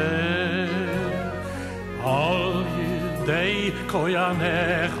Ozmanazeh Al Yidei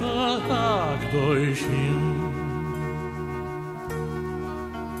Koyanecha Akdoishim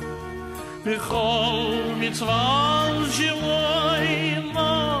B'chol mitzvah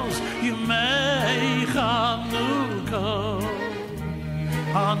sheloinos Yimei Chanukah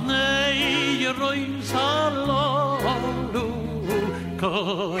Hanei Yeroi Saloru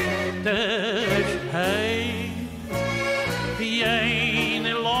Kodesh Hei V'yein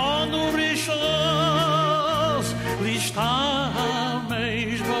elonu rishos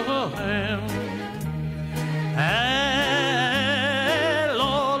Lishtamesh bohem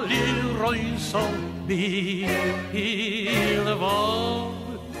So be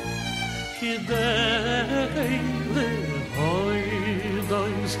ilvod kidei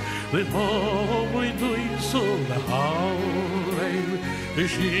lehoidois lehoidois lehoidois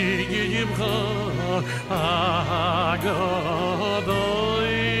shigimcha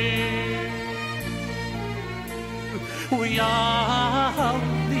agadoi we are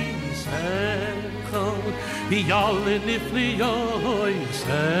these Yal nifli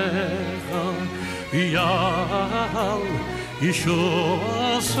yoisecha Yal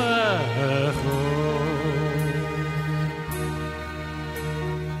yishosecha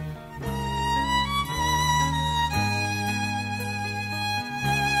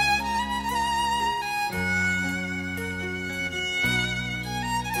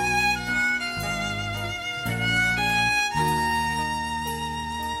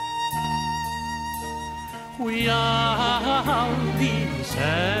Yal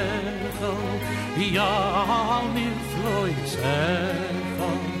disecho, Yal nifloisecho,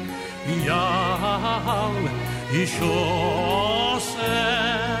 Yal yishosecho.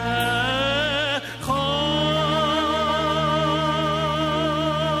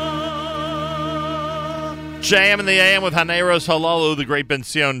 JM in the AM with Haneros Halalu, the great Ben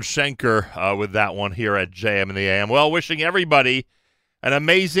Sion Schenker, with that one here at JM in the AM. Well, wishing everybody an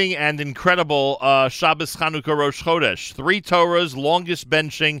amazing and incredible Shabbos Chanukah Rosh Chodesh. 3 Torahs, longest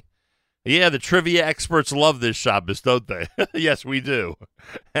benching. Yeah, the trivia experts love this Shabbos, don't they? Yes, we do.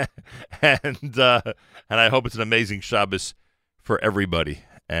 and I hope it's an amazing Shabbos for everybody.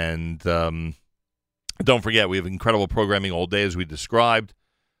 And don't forget, we have incredible programming all day as we described.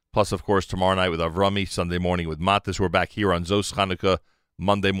 Plus, of course, tomorrow night with Avrami, Sunday morning with Matis. We're back here on Zos Chanukah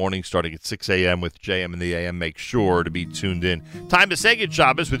Monday morning starting at 6 a.m. with JM in the AM. Make sure to be tuned in. Time to say good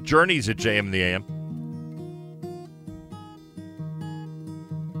Shabbos with Journeys at JM in the AM.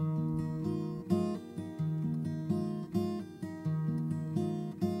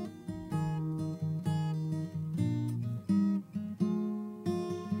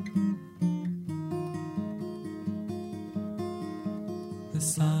 The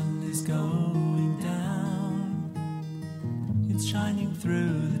sun is going down. It's shining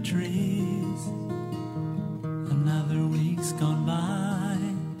through the trees. another week's gone by,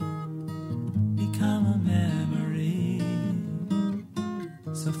 become a memory.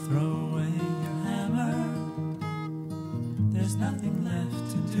 So throw away your hammer, there's nothing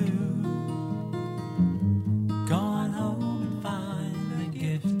left to do. Go on home and find the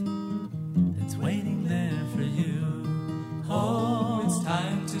gift that's waiting there for you. Oh, it's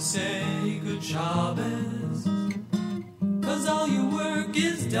time to say good Shabbos, 'cause all your work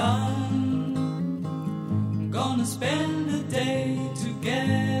is done. Gonna spend a day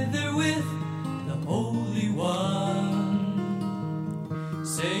together with the Holy One.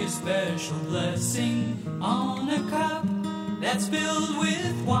 Say a special blessing on a cup that's filled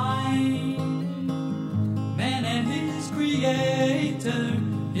with wine. Man and his creator,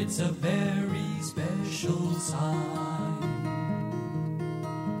 it's a very special sign.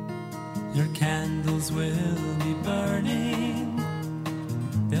 Your candles will be burning,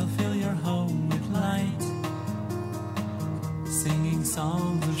 they'll fill your home with light, singing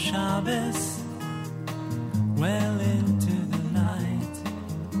songs of Shabbos well into the night.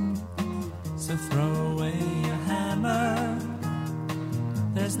 So throw away your hammer,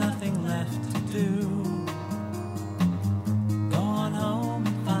 there's nothing left to do. Go on home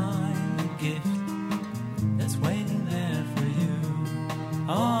and find a gift that's waiting there for you.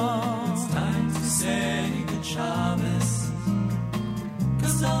 Oh, it's time to say good Shabbos,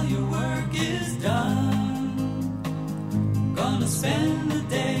 'cause all your work is done. Gonna spend the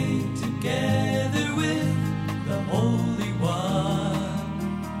day together with the Holy One.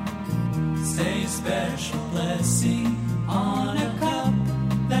 Say a special blessing on a cup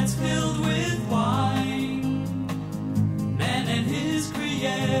that's filled with wine. Man and his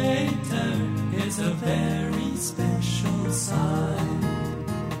creator is a very special sign.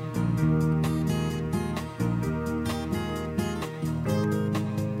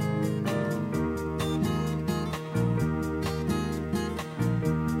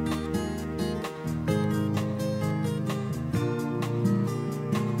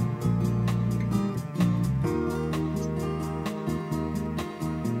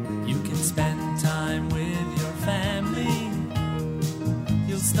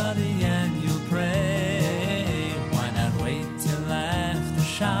 Study and you'll pray. Why not wait till after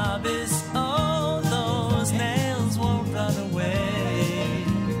Shabbos? Oh, those nails won't run away.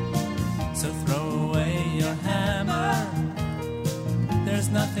 So throw away your hammer, there's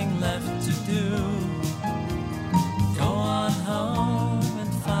nothing left to do. Go on home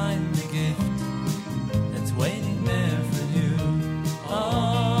and find the gift that's waiting there for you. Oh,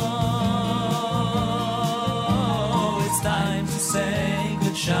 it's time to say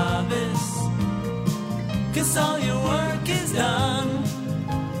Shabbos, 'cause all your work is done.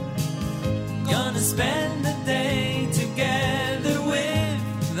 Gonna spend the day together with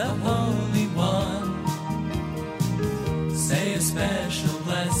the Holy One. Say a special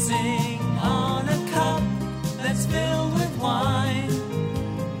blessing on a cup that's filled with wine.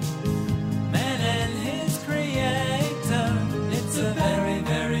 Man and his creator, it's a very,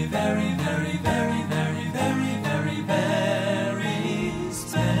 very, very, very, very, very, very, very, very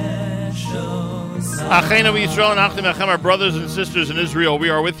special. Achenu Yisrael and Achim Achem, our brothers and sisters in Israel, we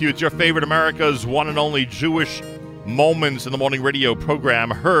are with you. It's your favorite America's one and only Jewish Moments in the Morning radio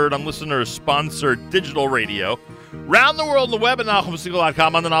program, heard on listener-sponsored digital radio. Round the world on the web at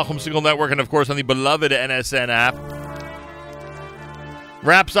NachumSegal.com, on the Nachum Segal Network, and of course on the beloved NSN app.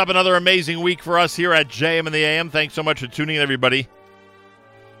 Wraps up another amazing week for us here at JM and the AM. Thanks so much for tuning in, everybody.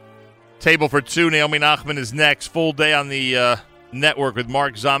 Table for two, Naomi Nachman is next. Full day on the network with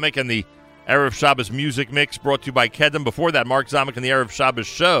Mark Zamek and the Erev Shabbos Music Mix, brought to you by Kedem. Before that, Mark Zamek and the Erev Shabbos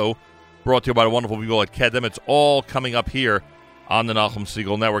Show, brought to you by the wonderful people at Kedem. It's all coming up here on the Nachum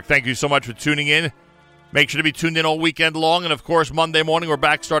Segal Network. Thank you so much for tuning in. Make sure to be tuned in all weekend long. And, of course, Monday morning, we're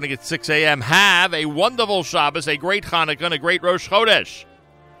back starting at 6 a.m. Have a wonderful Shabbos, a great Chanukah, and a great Rosh Chodesh.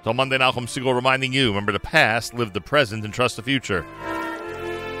 Till Monday, Nachum Segal reminding you, remember the past, live the present, and trust the future.